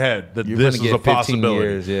thinking in your head that You're this gonna is get a 15 possibility.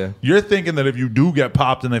 years, yeah. You're thinking that if you do get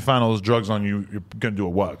popped and they find all those drugs on you, you're gonna do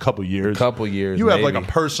a couple years. Couple years, You have like a maybe.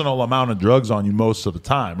 personal amount of drugs on you most of the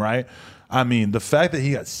time, right? I mean, the fact that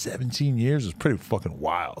he got 17 years is pretty fucking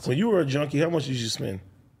wild. When you were a junkie, how much did you spend?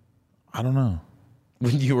 I don't know.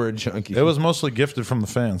 when you were a junkie. It was mostly gifted from the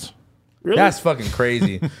fans. Really? That's fucking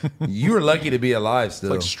crazy. You were lucky to be alive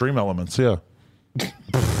still. Like Stream Elements, yeah.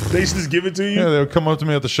 They used to just give it to you? Yeah, they would come up to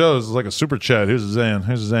me at the shows. It's like a super chat. Here's a Zan.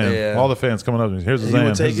 Here's a Zan. Yeah. All the fans coming up to me. Here's a You Zan. would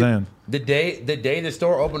Here's a take it? Zan. The day the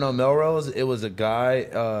store opened on Melrose, it was a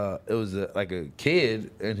guy. It was like a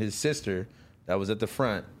kid and his sister that was at the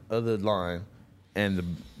front of the line,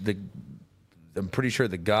 and the I'm pretty sure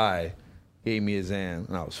the guy He gave me a Xan,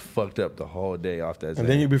 and I was fucked up the whole day off that Xan. And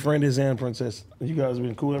then you befriended Xan Princess. You guys have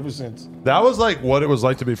been cool ever since. That was like what it was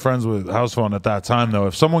like to be friends with House Phone at that time, though.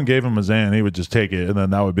 If someone gave him a Xan, he would just take it, and then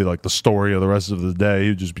that would be like the story of the rest of the day. He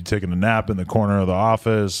would just be taking a nap in the corner of the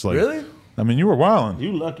office. Like, Really? I mean, you were wilding.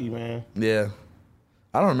 You lucky, man. Yeah.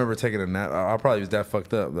 I don't remember taking a nap. I probably was that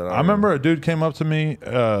fucked up. That I remember a dude came up to me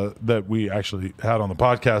that we actually had on the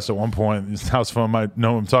podcast at one point. His House Phone might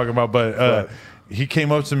know what I'm talking about, but he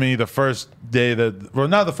came up to me the first day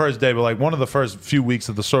not the first day, but like one of the first few weeks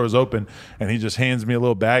that the store was open, and he just hands me a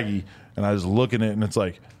little baggie, and I just look at it, and it's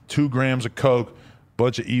like 2 grams of Coke,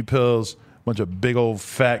 bunch of E-pills, bunch of big old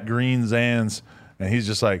fat green Xans, and he's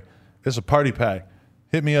just like, "It's a party pack.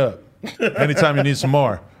 Hit me up anytime you need some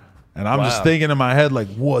more." And I'm just thinking in my head, like,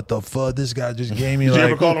 what the fuck? This guy just gave me Did like... you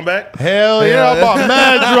ever call him back? Hell yeah, I bought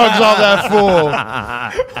mad drugs off that fool.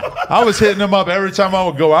 I was hitting him up every time I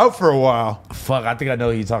would go out for a while. Fuck, I think I know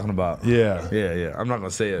who you're talking about. Yeah. Yeah. I'm not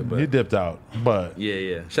going to say it, but... He dipped out. But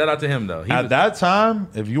Yeah. Shout out to him, though. at that time,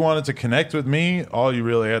 if you wanted to connect with me, all you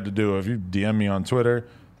really had to do, if you DM me on Twitter,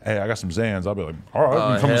 hey, I got some Xans, I'll be like, all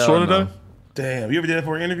right, you come to the store today? Damn. You ever did that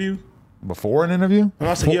for an interview? Before an interview? And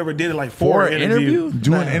I said you ever did it like for an interview?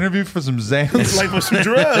 Do an interview for some Xans? Like for some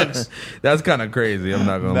drugs. That's kind of crazy. I'm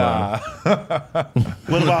not going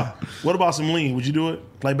to lie. What about some lean? Would you do it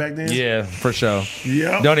like back then? Yeah, for sure.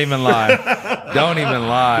 Yeah. Don't even lie. Don't even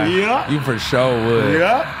lie. Yeah. You for sure would.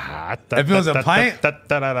 Yeah. If it was a pint?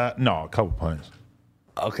 No, a couple pints.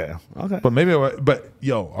 Okay. But maybe,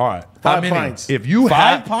 yo, all right. 5 pints. If you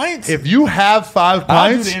 5 pints? If you have 5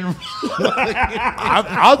 pints,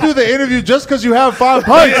 I'll do the interview just because you have 5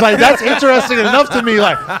 pints. Like, that's interesting enough to me.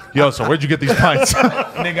 Like, yo, so where'd you get these pints?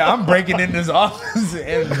 Nigga, I'm breaking in this office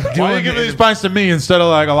and Why doing are you giving these pints to me instead of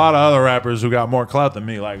like a lot of other rappers who got more clout than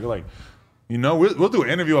me? Like, you know, we'll do an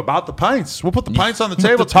interview about the pints. We'll put the pints on the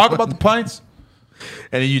table, talk about the pints.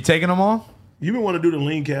 And are you taking them all? You've been wanting to do the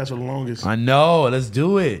lean cast for the longest. I know. Let's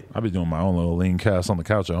do it. I be doing my own little lean cast on the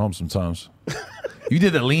couch at home sometimes. You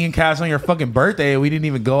did the lean cast on your fucking birthday and we didn't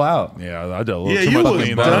even go out. Yeah, I did a little Yeah, too you much was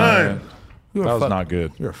lean. done. That was not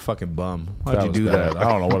good. You're a fucking bum. Why'd you was do bad. that?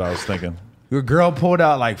 I don't know what I was thinking. Your girl pulled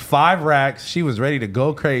out like 5 racks. She was ready to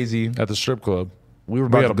go crazy. At the strip club. We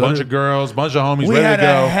had a bunch of girls, bunch of homies We ready had to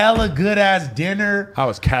go. a hella good ass dinner. I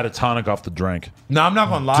was catatonic off the drink. No, I'm not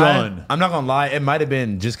gonna lie. Done. I'm not gonna lie. It might have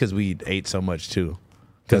been just because we ate so much too.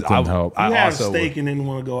 That didn't help. You I had also steak and didn't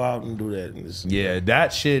want to go out and do that. And just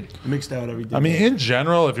that shit. mixed out everything. I mean, in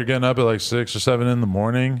general, if you're getting up at like 6 or 7 in the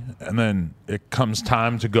morning and then it comes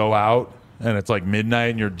time to go out and it's like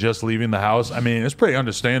midnight and you're just leaving the house, I mean, it's pretty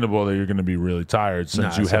understandable that you're going to be really tired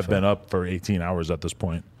since you have been up for 18 hours at this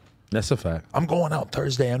point. That's a fact. I'm going out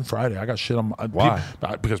Thursday and Friday. I got shit on my... Why?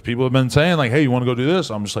 Because people have been saying like, hey, you want to go do this?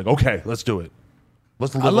 I'm just like, okay, let's do it.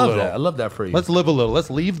 Let's live I love a little. that. I love that for you. Let's live a little. Let's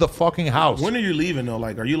leave the fucking house. when are you leaving though?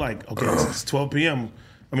 Like, are you like, okay, it's 12 p.m.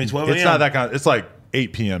 I mean, 12 a.m. It's not that kind of... It's like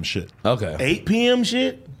 8 p.m. shit. Okay. 8 p.m.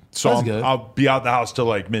 shit? So That's good. I'll be out the house till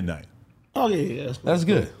like midnight. Oh, yeah. That's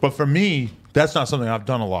good. But for me, that's not something I've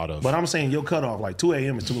done a lot of. But I'm saying your cutoff, like 2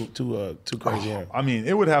 a.m. is too crazy. Yeah. I mean,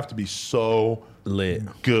 it would have to be so Lit.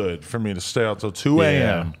 good for me to stay out till 2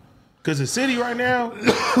 a.m. Because the city right now,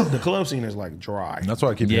 the club scene is like dry. That's why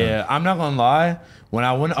I keep Yeah, I'm not gonna lie. When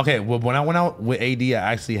I went out with AD, I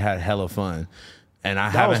actually had hella fun, and I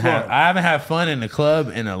haven't had fun in the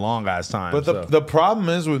club in a long ass time. But the problem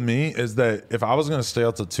is with me is that if I was going to stay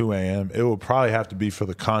out till 2 a.m., it would probably have to be for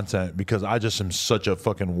the content because I just am such a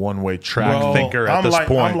fucking one-way track Bro, thinker at this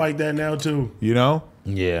point. I'm like that now too. You know?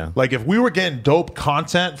 yeah, Like if we were getting dope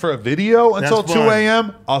content for a video until That's 2 fine.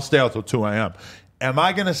 a.m., I'll stay out till 2 a.m. Am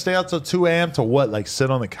I going to stay out till 2 a.m. to what? Like sit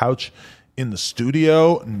on the couch in the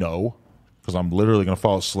studio? No. Because I'm literally going to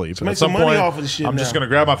fall asleep. And make at some some money point, off of this shit I'm just now. going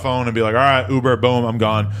to grab my phone and be like, all right, Uber, boom, I'm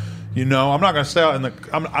gone. You know, I'm not going to stay out in the...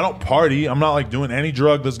 I don't party. I'm not like doing any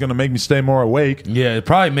drug that's going to make me stay more awake. yeah, it'd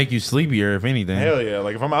probably make you sleepier if anything. Hell yeah.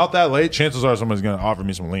 Like if I'm out that late, chances are somebody's going to offer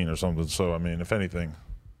me some lean or something. So, I mean, if anything,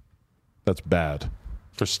 that's bad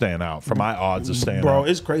for staying out, for my odds of staying Bro, out.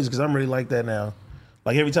 it's crazy because I'm really like that now.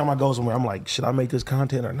 Like every time I go somewhere, I'm like, should I make this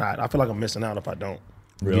content or not? I feel like I'm missing out if I don't.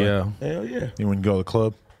 Really? Yeah, Hell yeah. You when you go to the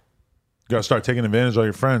club, you got to start taking advantage of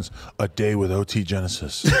your friends. A day with OT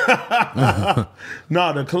Genesis. No,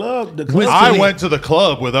 the club. I went to the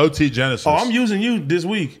club with OT Genesis. Oh, I'm using you this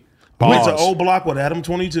week. Pause. Went to O Block with Adam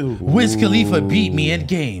 22. Wiz Khalifa beat me in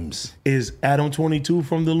games. Is Adam 22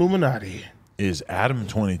 from the Illuminati? Is Adam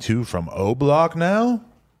 22 from O Block now?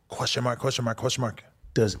 Question mark, question mark, question mark.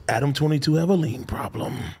 Does Adam 22 have a lean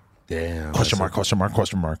problem? Damn. Question mark, question mark,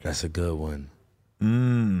 question mark. That's a good one.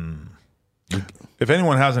 If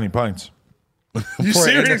anyone has any pints, You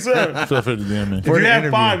serious? Son? Feel free to DM me. If you have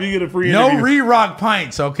 5, you get a free No interview. re-rock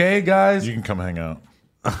pints, okay, guys? You can come hang out.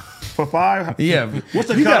 For 5? Yeah. What's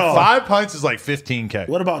the You got cutoff? 5 pints is like $15K.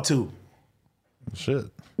 What about 2? Shit.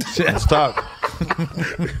 Let's talk.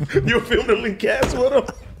 You film the link cast with him?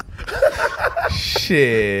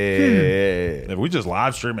 Shit. If we just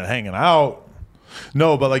live stream and hanging out.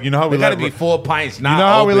 No, but like, you know how we They gotta be full pints, not you know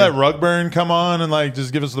how we open. let Rugburn come on and like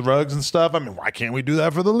just give us the rugs and stuff? I mean, why can't we do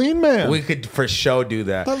that for the lean man? We could for sure do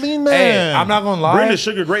that. The lean Hey, man. I'm not gonna lie. Bring the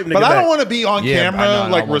sugar grape nigga But I back. don't want to be on Yeah, camera I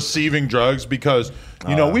know, like I want- receiving drugs because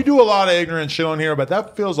you know we do a lot of ignorant shit on here, but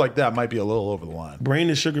that feels like that might be a little over the line. Bring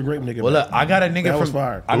the sugar grape nigga Well, back. look, I got a nigga That from was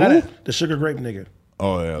fire. I got The sugar grape nigga.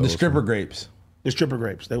 Oh yeah, the stripper grapes. The stripper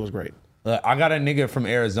grapes. That was great. I got a nigga from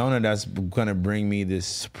Arizona that's gonna bring me this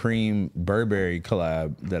Supreme Burberry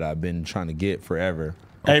collab that I've been trying to get forever.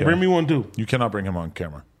 Hey, bring me one too. You cannot bring him on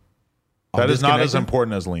camera. On That is not as Disconnected?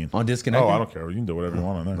 important as lean. On Disconnected? Oh, I don't care. You can do whatever you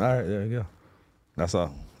want on there. All right, there you go. That's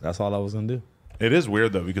all. That's all I was gonna do. It is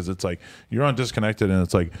weird though because it's like you're on Disconnected and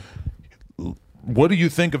it's like, what do you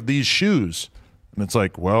think of these shoes? And it's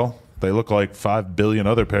like, well, they look like 5 billion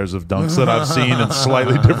other pairs of Dunks that I've seen in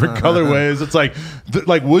slightly different colorways. It's like,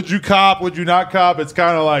 would you cop? Would you not cop? It's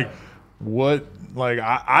kind of like, what? Like,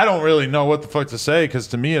 I don't really know what the fuck to say because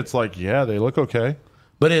to me, it's like, yeah, they look okay.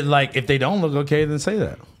 But it like if they don't look okay, then say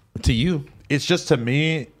that to you. It's just to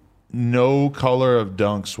me, no color of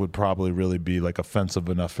Dunks would probably really be like offensive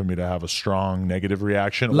enough for me to have a strong negative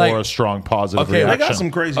reaction Like- or a strong positive Okay, reaction. They got some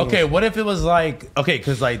crazy Okay, ones. what if it was like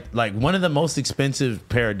because like one of the most expensive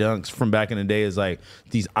pair of Dunks from back in the day is like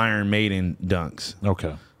these Iron Maiden Dunks.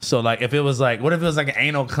 Okay. So like if it was like what if it was like an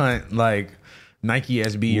anal cunt like Nike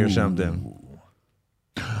SB or something?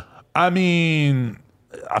 I mean,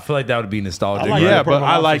 I feel like that would be nostalgic. I like right? yeah, that but from I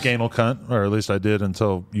my like office. anal cunt, or at least I did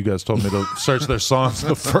until you guys told me to search their songs.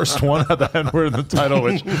 The first one had the N-word in the title,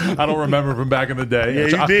 which I don't remember from back in the day.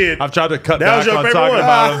 Yeah, you did. I've tried to cut That was back your on favorite talking one.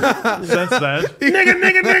 about them since then.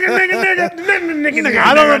 nigga.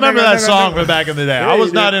 I don't remember that song from back in the day. I was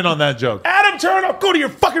you not did. in on that joke. Adam, turn up. Go to your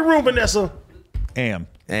fucking room, Vanessa. And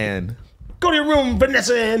And Go to your room,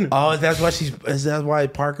 Vanessa. And oh, is that why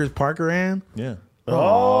Parker's Parker Ann? yeah,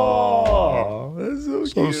 oh, That's so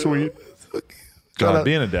so cute. sweet. God,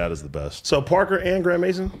 being a dad is the best. so Parker and Grant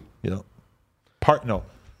Mason. Yeah.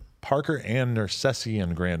 Parker and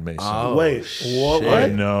Narcissian Grand Mason. Wait, what? I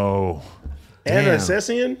What? know. And Damn.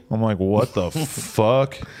 Assassin? I'm like, what the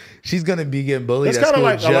fuck? She's gonna be getting bullied That's at kinda school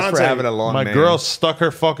like just for Alante. having a long My name. girl stuck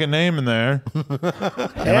her fucking name in there,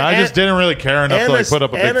 and I just didn't really care enough to like put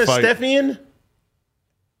up a big Anna fight. Stephian.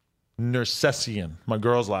 Narcissian, my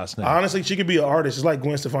girl's last name. Honestly, she could be an artist. It's like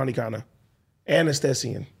Gwen Stefani kind of.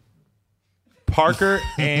 Anastasian. Parker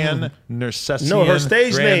and Narcissian. No, her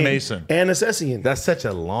stage Grand name. Mason. Anastasian. That's such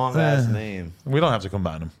a long ass name. We don't have to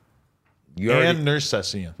combine them. You already, And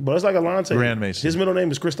Narcissian. But it's like Alante. Grand Mason. His middle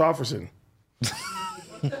name is Christofferson.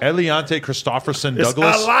 Eliante Christopherson It's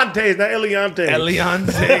Douglas. Alante, not Eliante.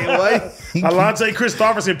 Eliante, what? Alante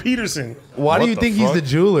Christopherson Peterson. Why do What you the think fuck? he's the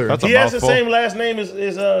jeweler? That's a He has the mouthful. same last name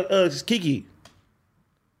as Kiki.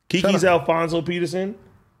 Kiki's Alfonso Peterson.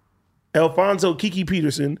 Alfonso Kiki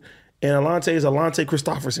Peterson. And Alante is Alante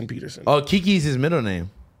Christopherson Peterson. Oh, Kiki's his middle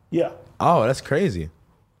name. Yeah. Oh, that's crazy.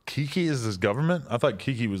 Kiki is his government? I thought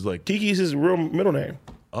Kiki was like, Kiki's his real middle name.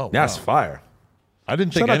 oh, That's wow. fire. I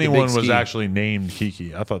didn't think Shout out to anyone Big was Ski. actually named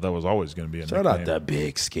Kiki. I thought that was always going to be a Shout nickname. out to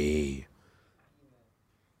Big Ski.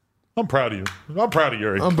 I'm proud of you. I'm proud of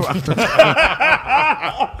Yuri.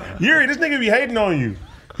 Yuri, this nigga be hating on you.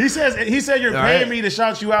 He said you're paying right. me to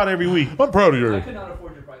shout you out every week. I'm proud of Yuri. I could not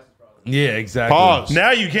afford your prices, probably. Yeah, exactly. Pause.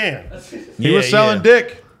 Now you can. He was selling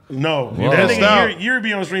dick. No. You That missed nigga out. Yuri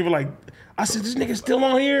be on the stream for like, I said, this nigga still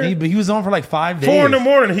on here? He was on for like 5 days. 4 in the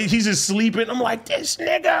morning, he's just sleeping. I'm like, this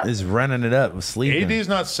nigga. Just running it up, sleeping. AD's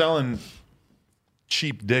not selling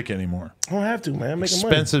cheap dick anymore. I don't have to, man. I'm making money.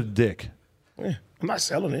 Expensive dick. Yeah, I'm not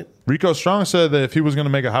selling it. Rico Strong said that if he was going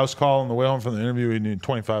to make a house call on the way home from the interview, he'd need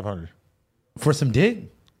 $2,500 For some dick?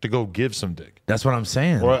 to go give some dick. That's what I'm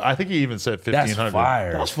saying. Or I think he even said That's $1,500.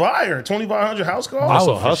 fire. That's fire. 2,500 house call? I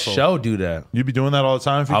Also would for hustle. sure do that. You'd be doing that all the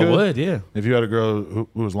time if you I could? would, yeah. If you had a girl who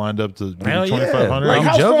was lined up to give you Hell yeah. $2,500? Like, You're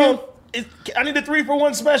house joking? call, I need a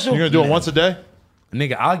 3-for-1 special. going to do it once a day?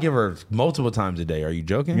 Nigga, I'll give her multiple times a day. Are you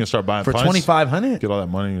joking? You're going to start buying for pints? $2,500? Get all that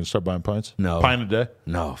money and start buying pints? No. Pint a day?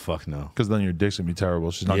 No, fuck no. Because then your dick's going to be terrible.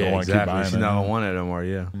 She's not going to Yeah, want to keep exactly. buying She's it. not gonna want it no more.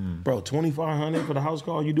 Yeah, Bro, 2,500 for the house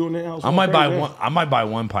call? You doing that house I call? might buy Crazy, one. man. I might buy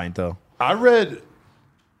one pint though. I read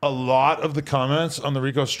a lot of the comments on the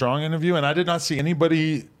Rico Strong interview, and I did not see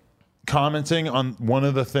anybody commenting on one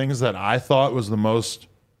of the things that I thought was the most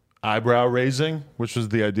eyebrow raising, which was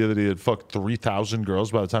the idea that he had fucked 3,000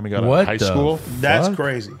 girls by the time he got out What of high the school. That's Fuck.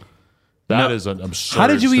 crazy. That is an absurd. How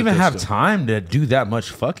did you even have statistic. time to do that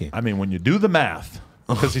much fucking? I mean, when you do the math,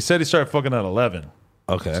 because he said he started fucking at 11.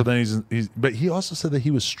 Okay. So then but he also said that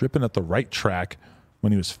he was stripping at the right track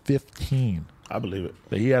when he was 15. I believe it.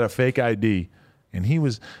 That he had a fake ID. And he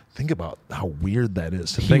was, think about how weird that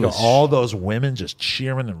is. To He think of was- all those women just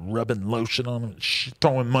cheering and rubbing lotion on him and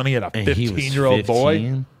throwing money at a And he was 15-year-old boy.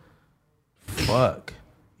 15? Fuck.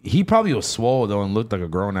 He probably was swole though and looked like a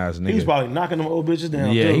grown ass nigga. He was probably knocking them old bitches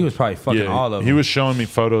down. yeah, too. he was probably fucking all of them. He was showing me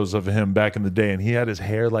photos of him back in the day, and he had his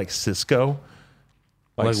hair like Cisco.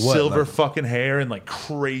 Like Like what? silver Like- fucking hair and like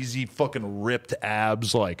crazy fucking ripped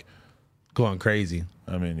abs. Like, going crazy.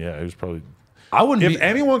 I mean, yeah, it was probably. I wouldn't If be.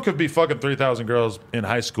 anyone could be fucking 3,000 girls in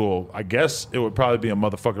high school, I guess it would probably be a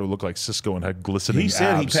motherfucker who looked like Cisco and had glistening He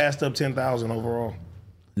said abs. he passed up 10,000 overall.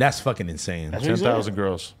 That's fucking insane. That's what he said. 10,000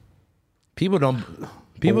 girls. People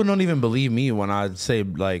don't even believe me when I say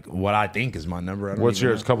like what I think is my number. I don't What's even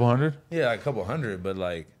yours? know. Couple hundred? Yeah, a couple hundred, but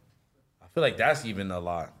like I feel like that's even a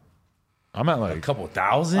lot. I'm at A like. couple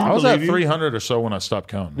thousand. I was at believe you. 300 or so when I stopped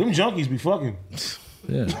counting. Them junkies be fucking.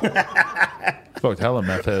 Yeah. Fucked hella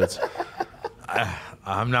meth heads.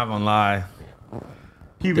 I'm not gonna lie.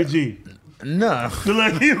 Keep it G. No.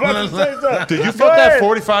 Look, he's about to say something. Did you Go fuck that ahead.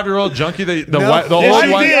 45-year-old junkie, the No. white, the Yes, old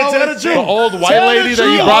you white, did. Tell the truth. the old white Tell the lady that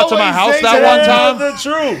you truth. brought to my Always house say that that. one time? Tell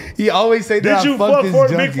the truth. He always say that Did you I fucked fuck this for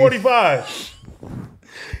junkie. Big 45?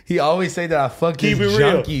 He always say that I fucked Keep this it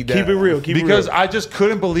real. junkie. Keep it real. Keep Because it real. I just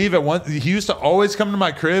couldn't believe it. He used to always come to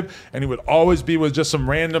my crib, and he would always be with just some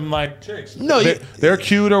random like chicks. No, they're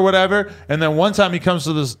cute or whatever. And then one time he comes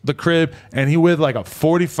to the crib, and he with like a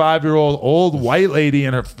 45-year-old old white lady,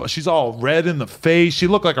 and she's all red in the face. She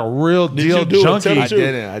looked like a real deal you do it? junkie. Tell the I truth.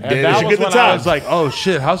 didn't. I And didn't. that Did you was get the when I top? was like, "Oh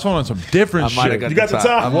shit, how's someone on some different I might have shit?" got You got the I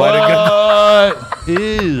top? might have got. What?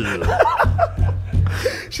 Ew.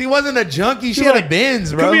 She wasn't a junkie. She had a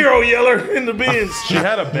Benz, bro. Come here, old Yeller, in the bins. She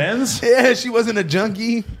had a Benz. Yeah, she wasn't a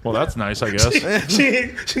junkie. Well, that's nice, I guess.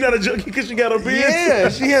 she not a junkie because she got a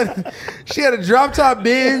bins. Yeah, she had a drop top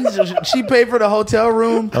Benz. She paid for the hotel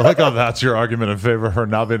room. I like how that's your argument in favor of her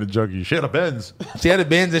not being a junkie. She had a Benz. She had a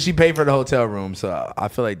Benz and she paid for the hotel room. So I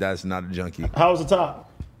feel like that's not a junkie. How was the top?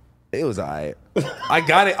 It was alright. I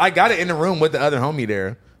got it in the room with the other homie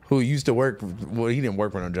there who used to work. Well, he didn't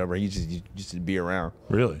work for no jumper. He just used to be around.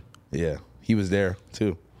 Really? Yeah, he was there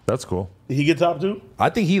too. That's cool. Did he get top too? I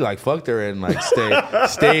think he like fucked her and like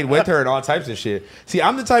stayed with her and all types of shit. See,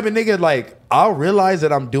 I'm the type of nigga like I'll realize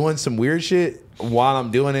that I'm doing some weird shit while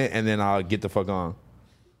I'm doing it, and then I'll get the fuck on.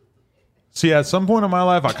 See, at some point in my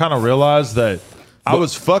life, I kind of realized that I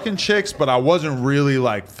was fucking chicks, but I wasn't really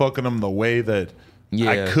like fucking them the way that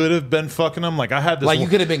I could have been fucking them. Like I had this, Like you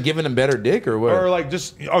could have been giving him better dick or what? or like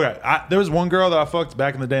just okay. There was one girl that I fucked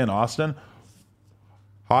back in the day in Austin.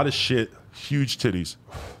 Hot as shit, huge titties,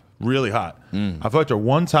 really hot. I fucked her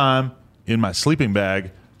one time in my sleeping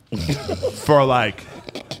bag for like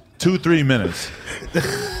 2-3 minutes.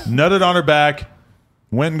 Nutted on her back,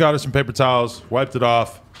 went and got her some paper towels, wiped it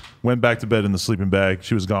off, went back to bed in the sleeping bag.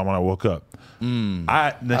 She was gone when I woke up.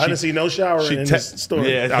 I didn't see no shower in this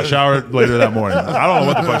story. Yeah, I showered later that morning. I don't know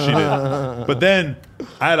what the fuck she did. But then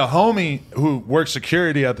I had a homie who worked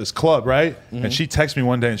security at this club, right? And she texted me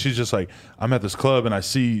one day and she's just like, I'm at this club and I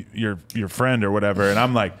see your friend or whatever. And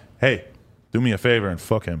I'm like, hey, do me a favor and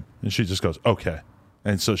fuck him. And she just goes, okay.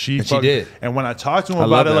 And so she did. And when I talked to him I about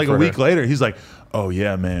love it that like a for week her. later, he's like, oh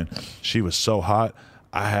yeah, man, she was so hot.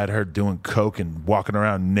 I had her doing coke and walking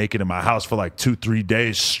around naked in my house for like 2-3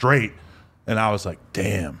 days straight. And I was like,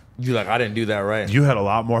 damn. You like I didn't do that right. You had a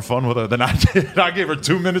lot more fun with her than I did. I gave her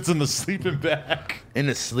 2 minutes in the sleeping bag. In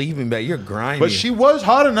the sleeping bag, you're grimy. But she was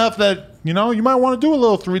hot enough that, you know, you might want to do a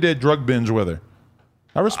little 3-day drug binge with her.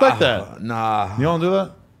 I respect that. Nah, You don't do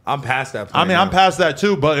that? I'm past that point. I mean, I'm now. past that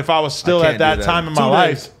too, but if I was still I at can't that do that. time in my 2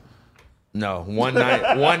 life, days. No, one night,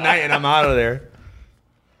 and I'm out of there.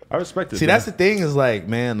 I respect it. See, man. that's the thing is like,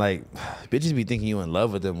 man, like bitches be thinking you in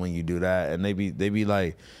love with them when you do that, and they be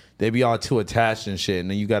like, they be all too attached and shit, and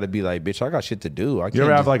then you got to be like, bitch, I got shit to do. I can't You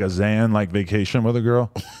ever have just- like a Zan like vacation with a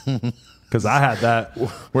girl? Because I had that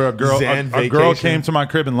where a girl Zan a girl vacation? came to my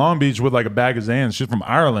crib in Long Beach with like a bag of Zans. She's from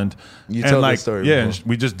Ireland. You and told like, this story yeah, before. and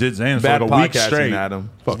we just did Zans Bad for like a week podcasting, straight. Adam.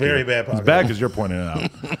 Fuck Very you. bad It's podcasting. bad because you're pointing it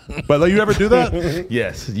out. But like, you ever do that?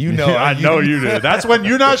 Yes, you know. I know you do. That's when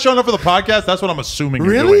you're not showing up for the podcast. That's what I'm assuming.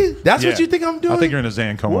 You're Really? doing. That's what you think I'm doing? I think you're in a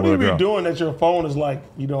Zan coma What with are a you girl. doing that your phone is like,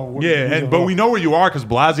 you know? Yeah, but we know where you are because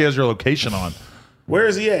Blasey has your location on. Where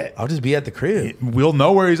is he at? I'll just be at the crib. We'll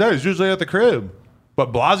know where he's at. He's usually at the crib.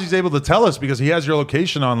 But Blasie's able to tell us because he has your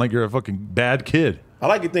location on like you're a fucking bad kid. I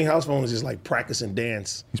like to think house phone is just like practicing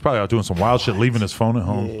dance. He's probably out doing some wild shit, leaving his phone at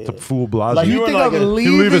home to fool Blasie. Like You think like I'm He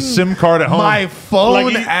leave his SIM card at home. my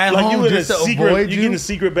phone at home in just a to secret, avoid you you? getting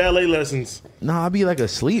secret ballet lessons. Nah, I'd be like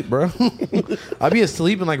asleep, bro. I'd be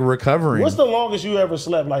asleep and like recovering. What's the longest you ever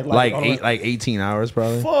slept? Like on a- 18 hours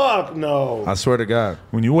probably. Fuck no. I swear to God.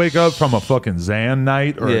 When you wake up from a fucking Xan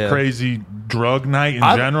night or Yeah. a crazy drug night in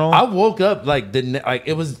general, I woke up like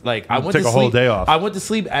it was like I went take to a whole sleep. day off. I went to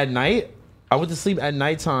sleep at night. I went to sleep at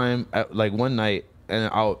nighttime at like one night,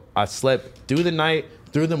 and I slept through the night,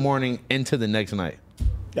 through the morning, into the next night.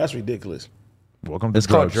 That's ridiculous. welcome to It's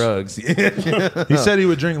drugs. called drugs. He said he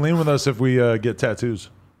would drink lean with us if we get tattoos.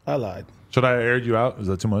 I lied. Should I air you out? Is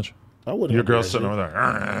that too much? I wouldn't. Your girl's sitting over there.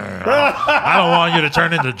 I don't want you to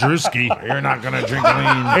turn into Drewski. You're not gonna drink lean.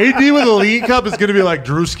 AD with a lean cup is gonna be like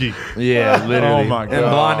Drewski. Yeah, literally. Oh my And God.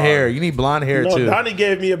 blonde hair. You need blonde hair No, too. Donnie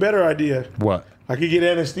gave me a better idea. What? I could get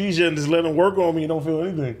anesthesia and just let him work on me and don't feel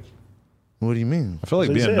anything. What do you mean? I feel like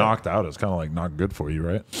That's what he being said. knocked out is kind of like not good for you,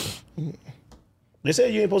 right? They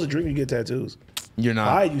say you ain't supposed to drink when you get tattoos. You're not.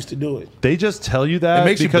 I used to do it. They just tell you that It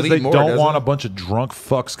makes you because bleed they more, don't doesn't want it? a bunch of drunk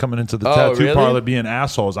fucks coming into the Oh, tattoo really? parlor being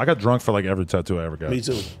assholes. I got drunk for like every tattoo I ever got. Me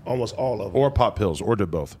too. Almost all of them. Or pop pills, or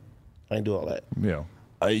did both. I ain't do all that. Yeah.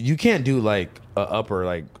 You can't do like a upper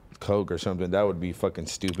like coke or something. That would be fucking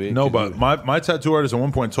stupid. No, to but do. my tattoo artist at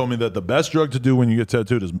one point told me that the best drug to do when you get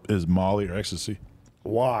tattooed is Molly or ecstasy.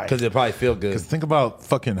 Why? Because it probably feel good. Because think about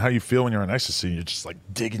fucking how you feel when you're on ecstasy. You're just like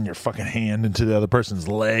digging your fucking hand into the other person's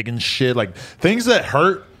leg and shit. Like things that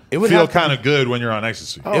hurt It would feel have to kind of good when you're on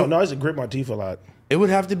ecstasy. I don't know. I used to grip my teeth a lot. It would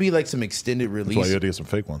have to be like some extended That's why release. you had to get some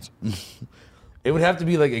fake ones. It would have to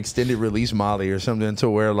be like extended release Molly or something to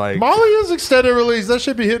where like Molly is extended release. That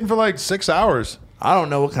should be hitting for like 6 hours. I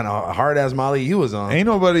don't know what kind of hard ass Molly you was on. Ain't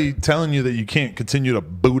nobody telling you that you can't continue to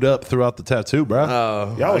boot up throughout the tattoo, bro.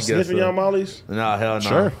 Y'all I was guess sniffing so. y'all mollies? Nah, hell no.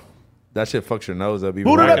 Sure. That shit fucks your nose up. Even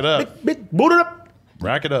Boot more. it it up. up. Big, boot it up.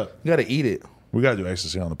 Rack it up. You gotta eat it. We gotta do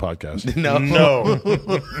ecstasy on the podcast. No. No.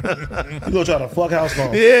 You gonna try to fuck house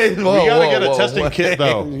phone? Yeah. We gotta get a testing kit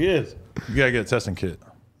though. Yes. You gotta get a testing kit.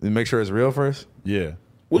 Make sure it's real first. Yeah.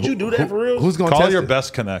 Would you do that for real? Who's gonna Call test your it?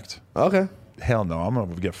 best connect. Okay. Hell no, I'm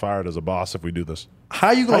gonna get fired as a boss if we do this.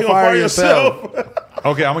 How you How gonna you fire yourself?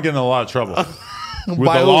 Okay, I'm gonna get in a lot of trouble with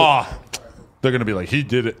By the who? law. They're gonna be like, he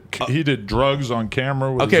did it. He did drugs on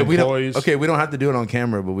camera with Okay, his we employees. don't. Okay, we don't have to do it on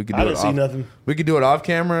camera, but we can do I it. didn't see off. nothing. We could do it off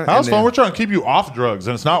camera. How's and fun? then- We're trying to keep you off drugs,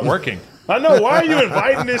 and it's not working. I know. Why are you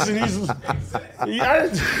inviting this? And he's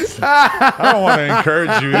I don't want to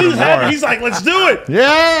encourage you he's happy. anymore. He's like, let's do it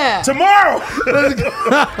Yeah. tomorrow,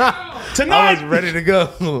 I tonight. was ready to go.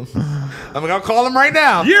 I'm like, I'll call him right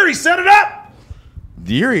now. Yuri, set it up.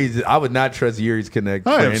 Yuri's. I would not trust Yuri's Connect.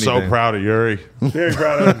 I for am so anything. proud of Yuri. Very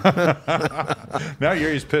proud of him. Now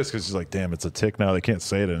Yuri's pissed because she's like, damn, it's a tick now. They can't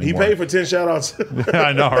say it anymore. He paid for 10 shout outs.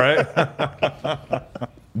 I know, right?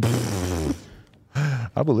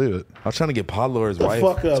 I believe it. I was trying to get Podlor's The wife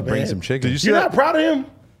fuck up, to bring man. some chicken. Did you see You're that? not proud of him?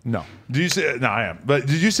 No. Do you see? No, I am. But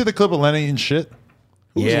did you see the clip of Lenny and shit?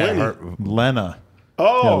 yeah. Lenny? her- Lena.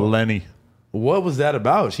 Oh, Yeah, Lenny what was that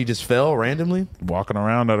about? She just fell randomly. walking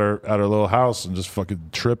around at her little house and just fucking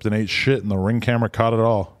tripped and ate shit, and the Ring camera caught it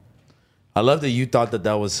all. I love that you thought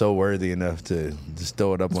that was so worthy enough to just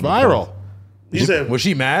throw it up on Viral. The you said was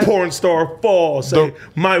she mad? porn star fall. Say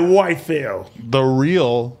my wife fell. The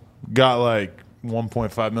reel got like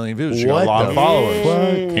 1.5 million views. She got What a lot the of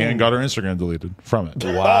followers and got her Instagram deleted from it,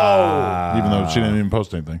 Wow. even though she didn't even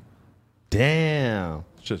post anything. Damn.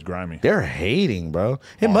 It's just grimy. They're hating, bro.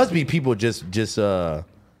 It must be people just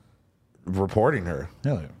reporting her.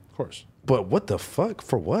 Yeah, of course. But what the fuck?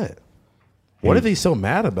 For what? What are they so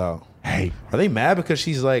mad about? Hey, Are they mad because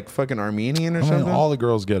she's like fucking Armenian or I mean, something? all the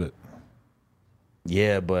girls get it.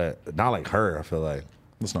 Yeah, but not like her, I feel like.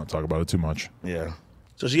 Let's not talk about it too much. Yeah.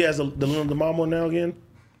 So she has the mom one now again?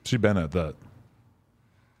 She's been at that.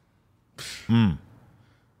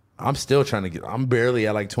 I'm still trying to get, I'm barely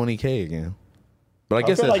at like 20K again. But I I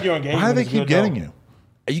guess feel that's, like your engagement Why do they is keep good, getting though.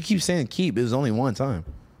 you? you keep saying keep. It was only one time.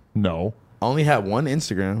 No. I only had one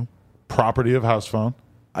Instagram. Property of House Phone.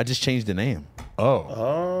 I just changed the name.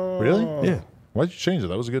 Oh. Really? Yeah. Why'd you change it?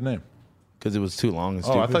 That was a good name. Because it was too long and Oh,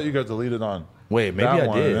 stupid. I thought you got deleted on. Wait, maybe that I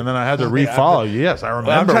one, did. and then I had to refollow you. Yes, I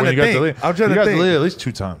remember trying when to you got think. deleted. I'm trying you to got think. deleted at least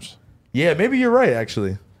 2 times. Yeah, maybe you're right,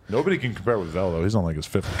 actually. Nobody can compare with Vel though. He's on like his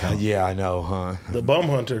 5th account. Yeah, I know, huh? The bum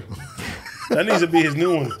hunter. That needs to be his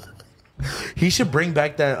new one. He should bring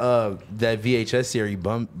back that VHS series,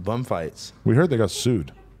 bum fights. We heard they got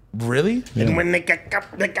sued, Really? And when they got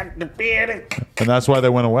the beard. and that's why they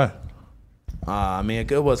went away. I mean,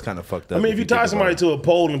 it was kind of fucked up. I mean, if you tie somebody to a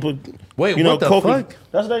pole and put, Wait, you know, what the coke, fuck?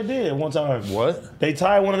 that's what they did one time. What? They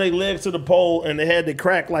tied one of their legs to the pole and they had the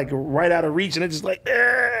crack like right out of reach, and it's just like,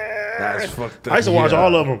 That's fucked up. I used to watch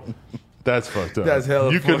all of them. That's fucked up. That's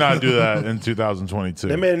hella You could fucked not do that in 2022.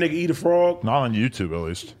 They made a nigga eat a frog. Not on YouTube, at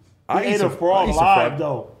least. He ate a frog live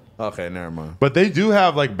though. Okay, never mind. But they do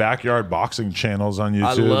have like backyard boxing channels on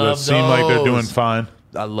YouTube that love seem like they're doing those. fine.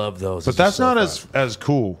 I love those. But It's that's so not fun. as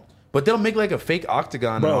cool. But they'll make like a fake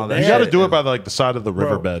octagon Bro, and all that. they You got to shit. do it by the side of the Bro,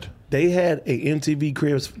 riverbed. They had a MTV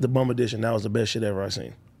Cribs, the bum edition. That was the best shit ever I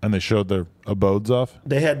seen. And they showed their abodes off.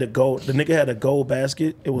 They had the gold. The nigga had a gold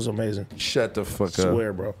basket. It was amazing. Shut the fuck I up.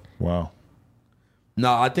 swear, bro. Wow.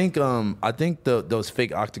 No, I think those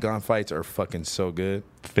fake octagon fights are fucking so good.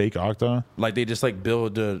 Fake octagon? Like they just like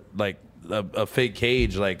build a fake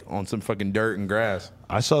cage like on some fucking dirt and grass.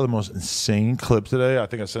 I saw the most insane clip today. I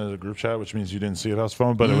think I sent it to a group chat, which means you didn't see it on his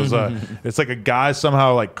phone. But it was it's like a guy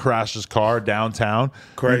somehow like crashed his car downtown.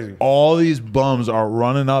 Crazy. And all these bums are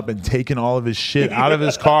running up and taking all of his shit out of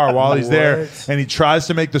his car while he's there. And he tries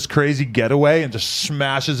to make this crazy getaway and just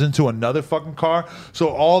smashes into another fucking car. So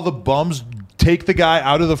all the bums take the guy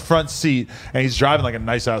out of the front seat, and he's driving like a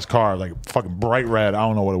nice ass car, like fucking bright red. I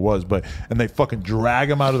don't know what it was, and they fucking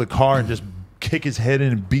drag him out of the car and just kick his head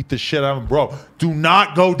in and beat the shit out of him. Bro, do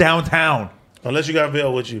not go downtown. Unless you got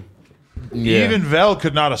Vail with you. Yeah. Even Vel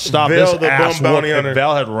could not have stopped Vel, this the ass bum bounty whoop. hunter. If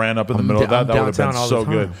Vel had ran up in the middle of that, I'm that would have been downtown all the so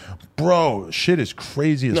good. time. Bro, shit is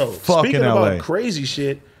crazy as No, fucking speaking LA. about crazy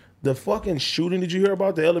shit, the fucking shooting, did you hear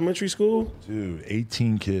about the elementary school? Dude,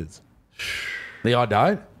 18 kids. They all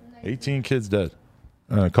died? 18 kids dead.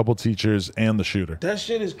 A couple teachers and the shooter. That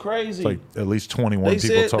shit is crazy. Like at least 21 people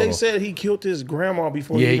total. They said he killed his grandma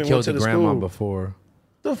before Yeah, he he even killed went to the the grandma school. before.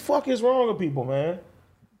 The fuck is wrong with people, man?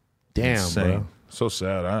 Damn, Insane. bro. So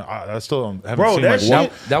sad. I still haven't Bro, seen that like shit- one.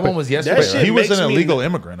 That one was yesterday. shit He was makes an me- illegal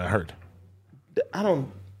immigrant, I heard. I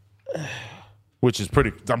don't. Which is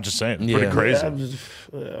pretty. I'm just saying, Yeah. pretty crazy. I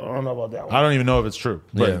don't know about that one. I don't even know if it's true,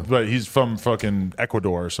 but Yeah. but he's from fucking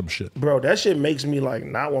Ecuador or some shit. Bro, that shit makes me like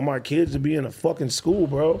not want my kids to be in a fucking school,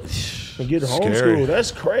 bro, and get Scary. homeschooled.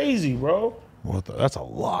 That's crazy, bro. That's a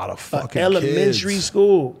lot of fucking Elementary kids.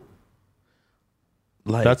 school.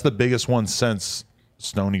 Like, That's the biggest one since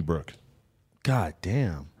Stony Brook. God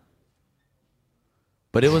damn.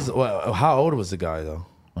 But it was, well, how old was the guy though?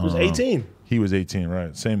 He was 18. He was 18,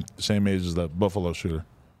 right? Same age as that Buffalo shooter.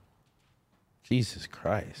 Jesus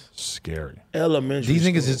Christ. Scary. Elementary. These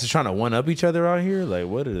niggas school. just trying to one up each other out here? Like,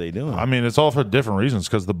 what are they doing? I mean, it's all for different reasons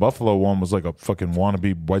because the Buffalo one was like a fucking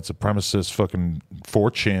wannabe white supremacist fucking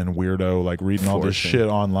 4chan weirdo, like reading all this 4chan. shit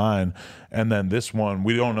online. And then this one,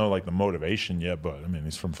 we don't know like the motivation yet, but I mean,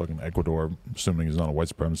 he's from fucking Ecuador, assuming he's not a white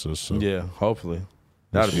supremacist. So Yeah, hopefully.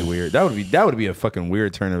 That'd be weird. That would be a fucking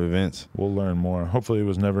weird turn of events. we'll learn more. Hopefully, it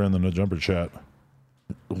was never in the No Jumper chat.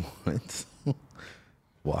 What?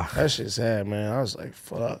 Wow. That shit's sad, man. I was like,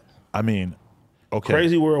 fuck. I mean, okay.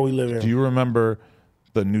 Crazy world we live in. Do you remember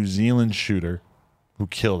the New Zealand shooter who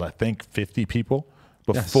killed, I think, 50 people?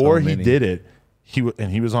 That's Before so he many. did it, he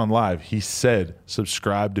was on live. He said,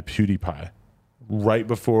 "Subscribe to PewDiePie." Right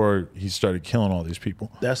before he started killing all these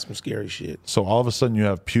people. That's some scary shit. So all of a sudden, you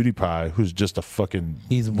have PewDiePie, who's just a fucking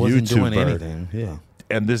He wasn't doing YouTuber. anything. Yeah.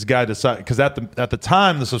 And this guy decided, because at the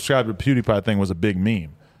time, the subscribe to PewDiePie thing was a big meme,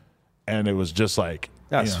 and it was just like.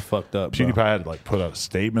 That's you know, fucked up, bro. PewDiePie had to like put out a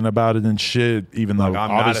statement about it and shit, even though Like, I'm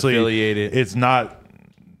not obviously affiliated. it's not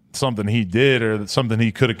something he did or something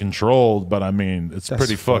he could have controlled. But I mean, it's That's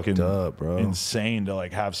pretty fucked fucking up, bro. insane to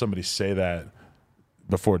like have somebody say that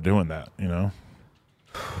before doing that. You know,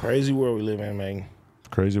 Crazy world we live in, man.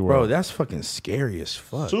 crazy Bro, world. that's fucking scary as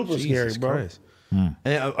fuck. Super Jesus scary, bro. Christ.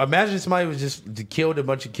 And imagine somebody was just killed a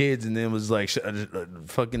bunch of kids and then was like,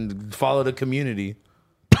 fucking follow the community.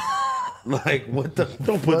 Like, what the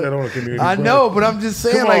Don't put that on the community. I bro. know, but I'm just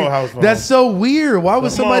saying, Come on, like, House Phone. that's so weird. Why would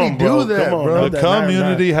Come somebody on, bro. do that, Come on, bro? no, the that-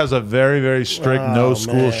 community has a very, very strict Oh, no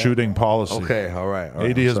school man. shooting policy. Okay, all right.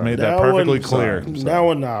 AD has made that perfectly clear. That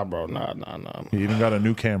one, nah, bro. Nah. He even got a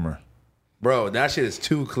new camera. Bro, that shit is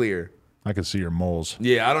too clear. I can see your moles.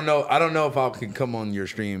 Yeah, I don't know if I can come on your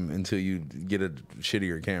stream until you get a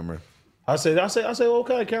shittier camera. I say, what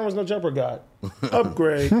kind of cameras No Jumper got?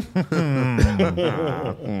 Upgrade. I'm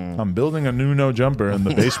building a new no jumper in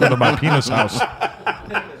the basement of my penis house.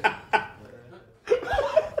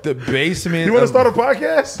 The basement. You want to start a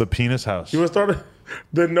podcast? The penis house. You want to start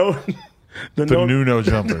the The new no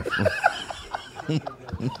jumper.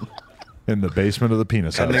 In the basement of the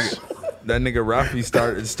penis house. That nigga Rafi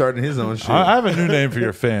starting his own shit. I have a new name for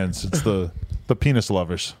your fans. It's the penis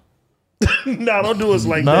lovers. Nah, don't do us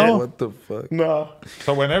like No? that. What the fuck? Nah.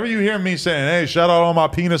 So whenever you hear me saying, "Hey, shout out all my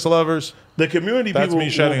penis lovers," The community That's people me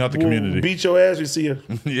shouting out the will community. beat your ass. You see her.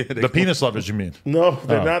 Yeah, the penis lovers, you mean? No,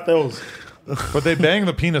 they're Oh. not those. But they bang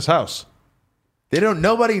the penis house. they don't.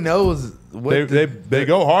 Nobody knows what They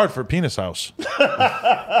go hard for penis house.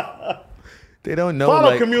 they don't know. Follow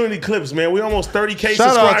Like, community clips, man. We almost 30K Shout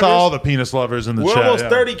subscribers. out to all the penis lovers in the We're chat. almost yeah.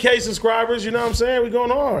 30K subscribers. You know what I'm saying? We're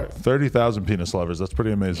going hard. 30,000 penis lovers. That's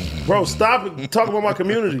pretty amazing. Bro, stop talking about my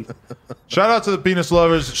community. Shout out to the penis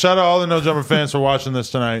lovers. Shout out all the No Jumper fans for watching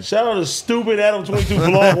this tonight. Shout out to stupid Adam 22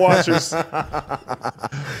 vlog watchers.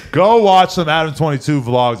 Go watch some Adam 22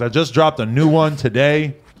 vlogs. I just dropped a new one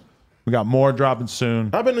today. We got more dropping soon.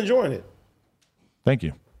 I've been enjoying it. Thank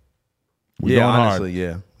you. We're yeah, going honestly,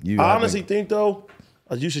 yeah. You I have honestly think, though,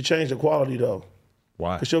 you should change the quality, though.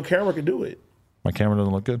 Why? Because your camera can do it. My camera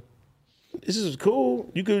doesn't look good? This is cool.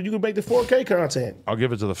 You could make the 4K content. I'll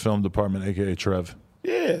give it to the film department, a.k.a. Trev.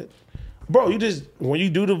 Yeah. Bro, you just, when you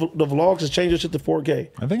do the vlogs, just change your shit to 4K.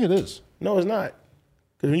 I think it is. No, it's not.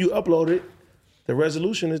 Because when you upload it, the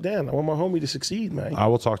resolution is down. I want my homie to succeed, man. I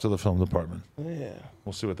will talk to the film department. Yeah.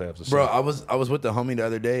 We'll see what they have to say. Bro, I was with the homie the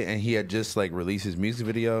other day, and he had just like released his music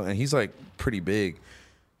video, and he's like pretty big.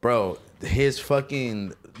 Bro, his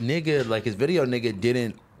fucking nigga, like his video nigga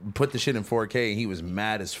didn't put the shit in 4K, and he was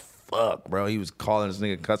mad as fuck, bro. He was calling this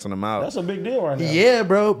nigga, cussing him out. That's a big deal right now. Yeah,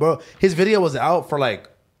 bro. His video was out for like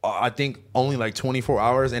I think only like 24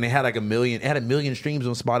 hours, and it had like a million streams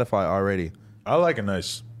on Spotify already. I like a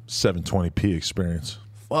nice 720p experience.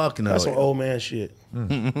 Fuck no. That's some old man shit.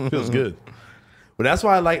 Feels good. But that's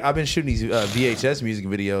why I've been shooting these VHS music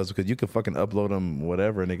videos, because you can fucking upload them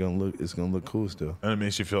whatever, and it's gonna look cool still. And it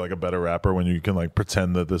makes you feel like a better rapper when you can like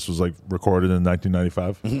pretend that this was like recorded in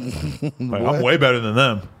 1995. Like, I'm way better than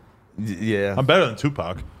them. Yeah, I'm better than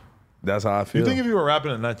Tupac. that's how I feel. You think if you were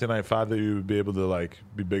rapping in 1995 that you would be able to like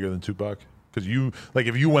be bigger than Tupac? Because you like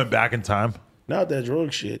if you went back in time, Not that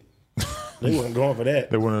drug shit. They wasn't going for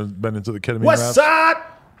that. they wouldn't have been into the ketamine What's raps.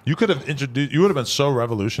 up? You could have introduced. You would have been so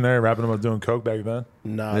revolutionary rapping about doing coke back then.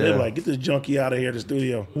 Nah, they're like, get this junkie out of here, the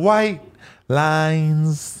studio. White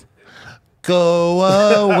lines go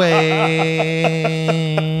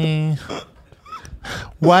away.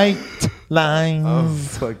 White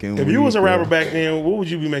lines. fucking If you was a rapper back then, what would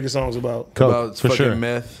you be making songs about? Coke, about for fucking sure.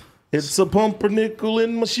 meth, It's a pumpernickel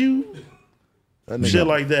in my shoe. Shit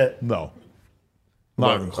like that. No.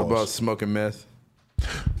 Not even close. about smoking meth,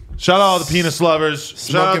 Shout out all the penis lovers.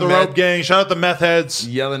 Shout out the Smoking rope meth. gang. Shout out the meth heads.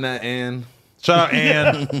 yelling at Ann. Shout out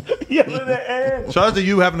Ann. Yelling at ass. Shout out to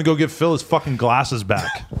you having to go give Phil his fucking glasses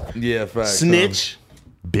back. Yeah, facts. Snitch.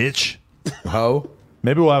 Bitch. Ho.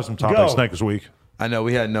 Maybe we'll have some topics Go. next week. I know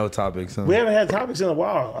we had no topics. Huh? We haven't had topics in a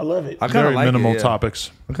while. I love it. I kind of Very like minimal it, yeah.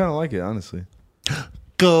 topics. I kind of like it, honestly.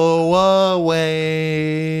 Go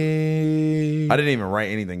away. I didn't even write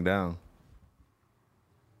anything down.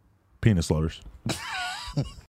 Penis lovers.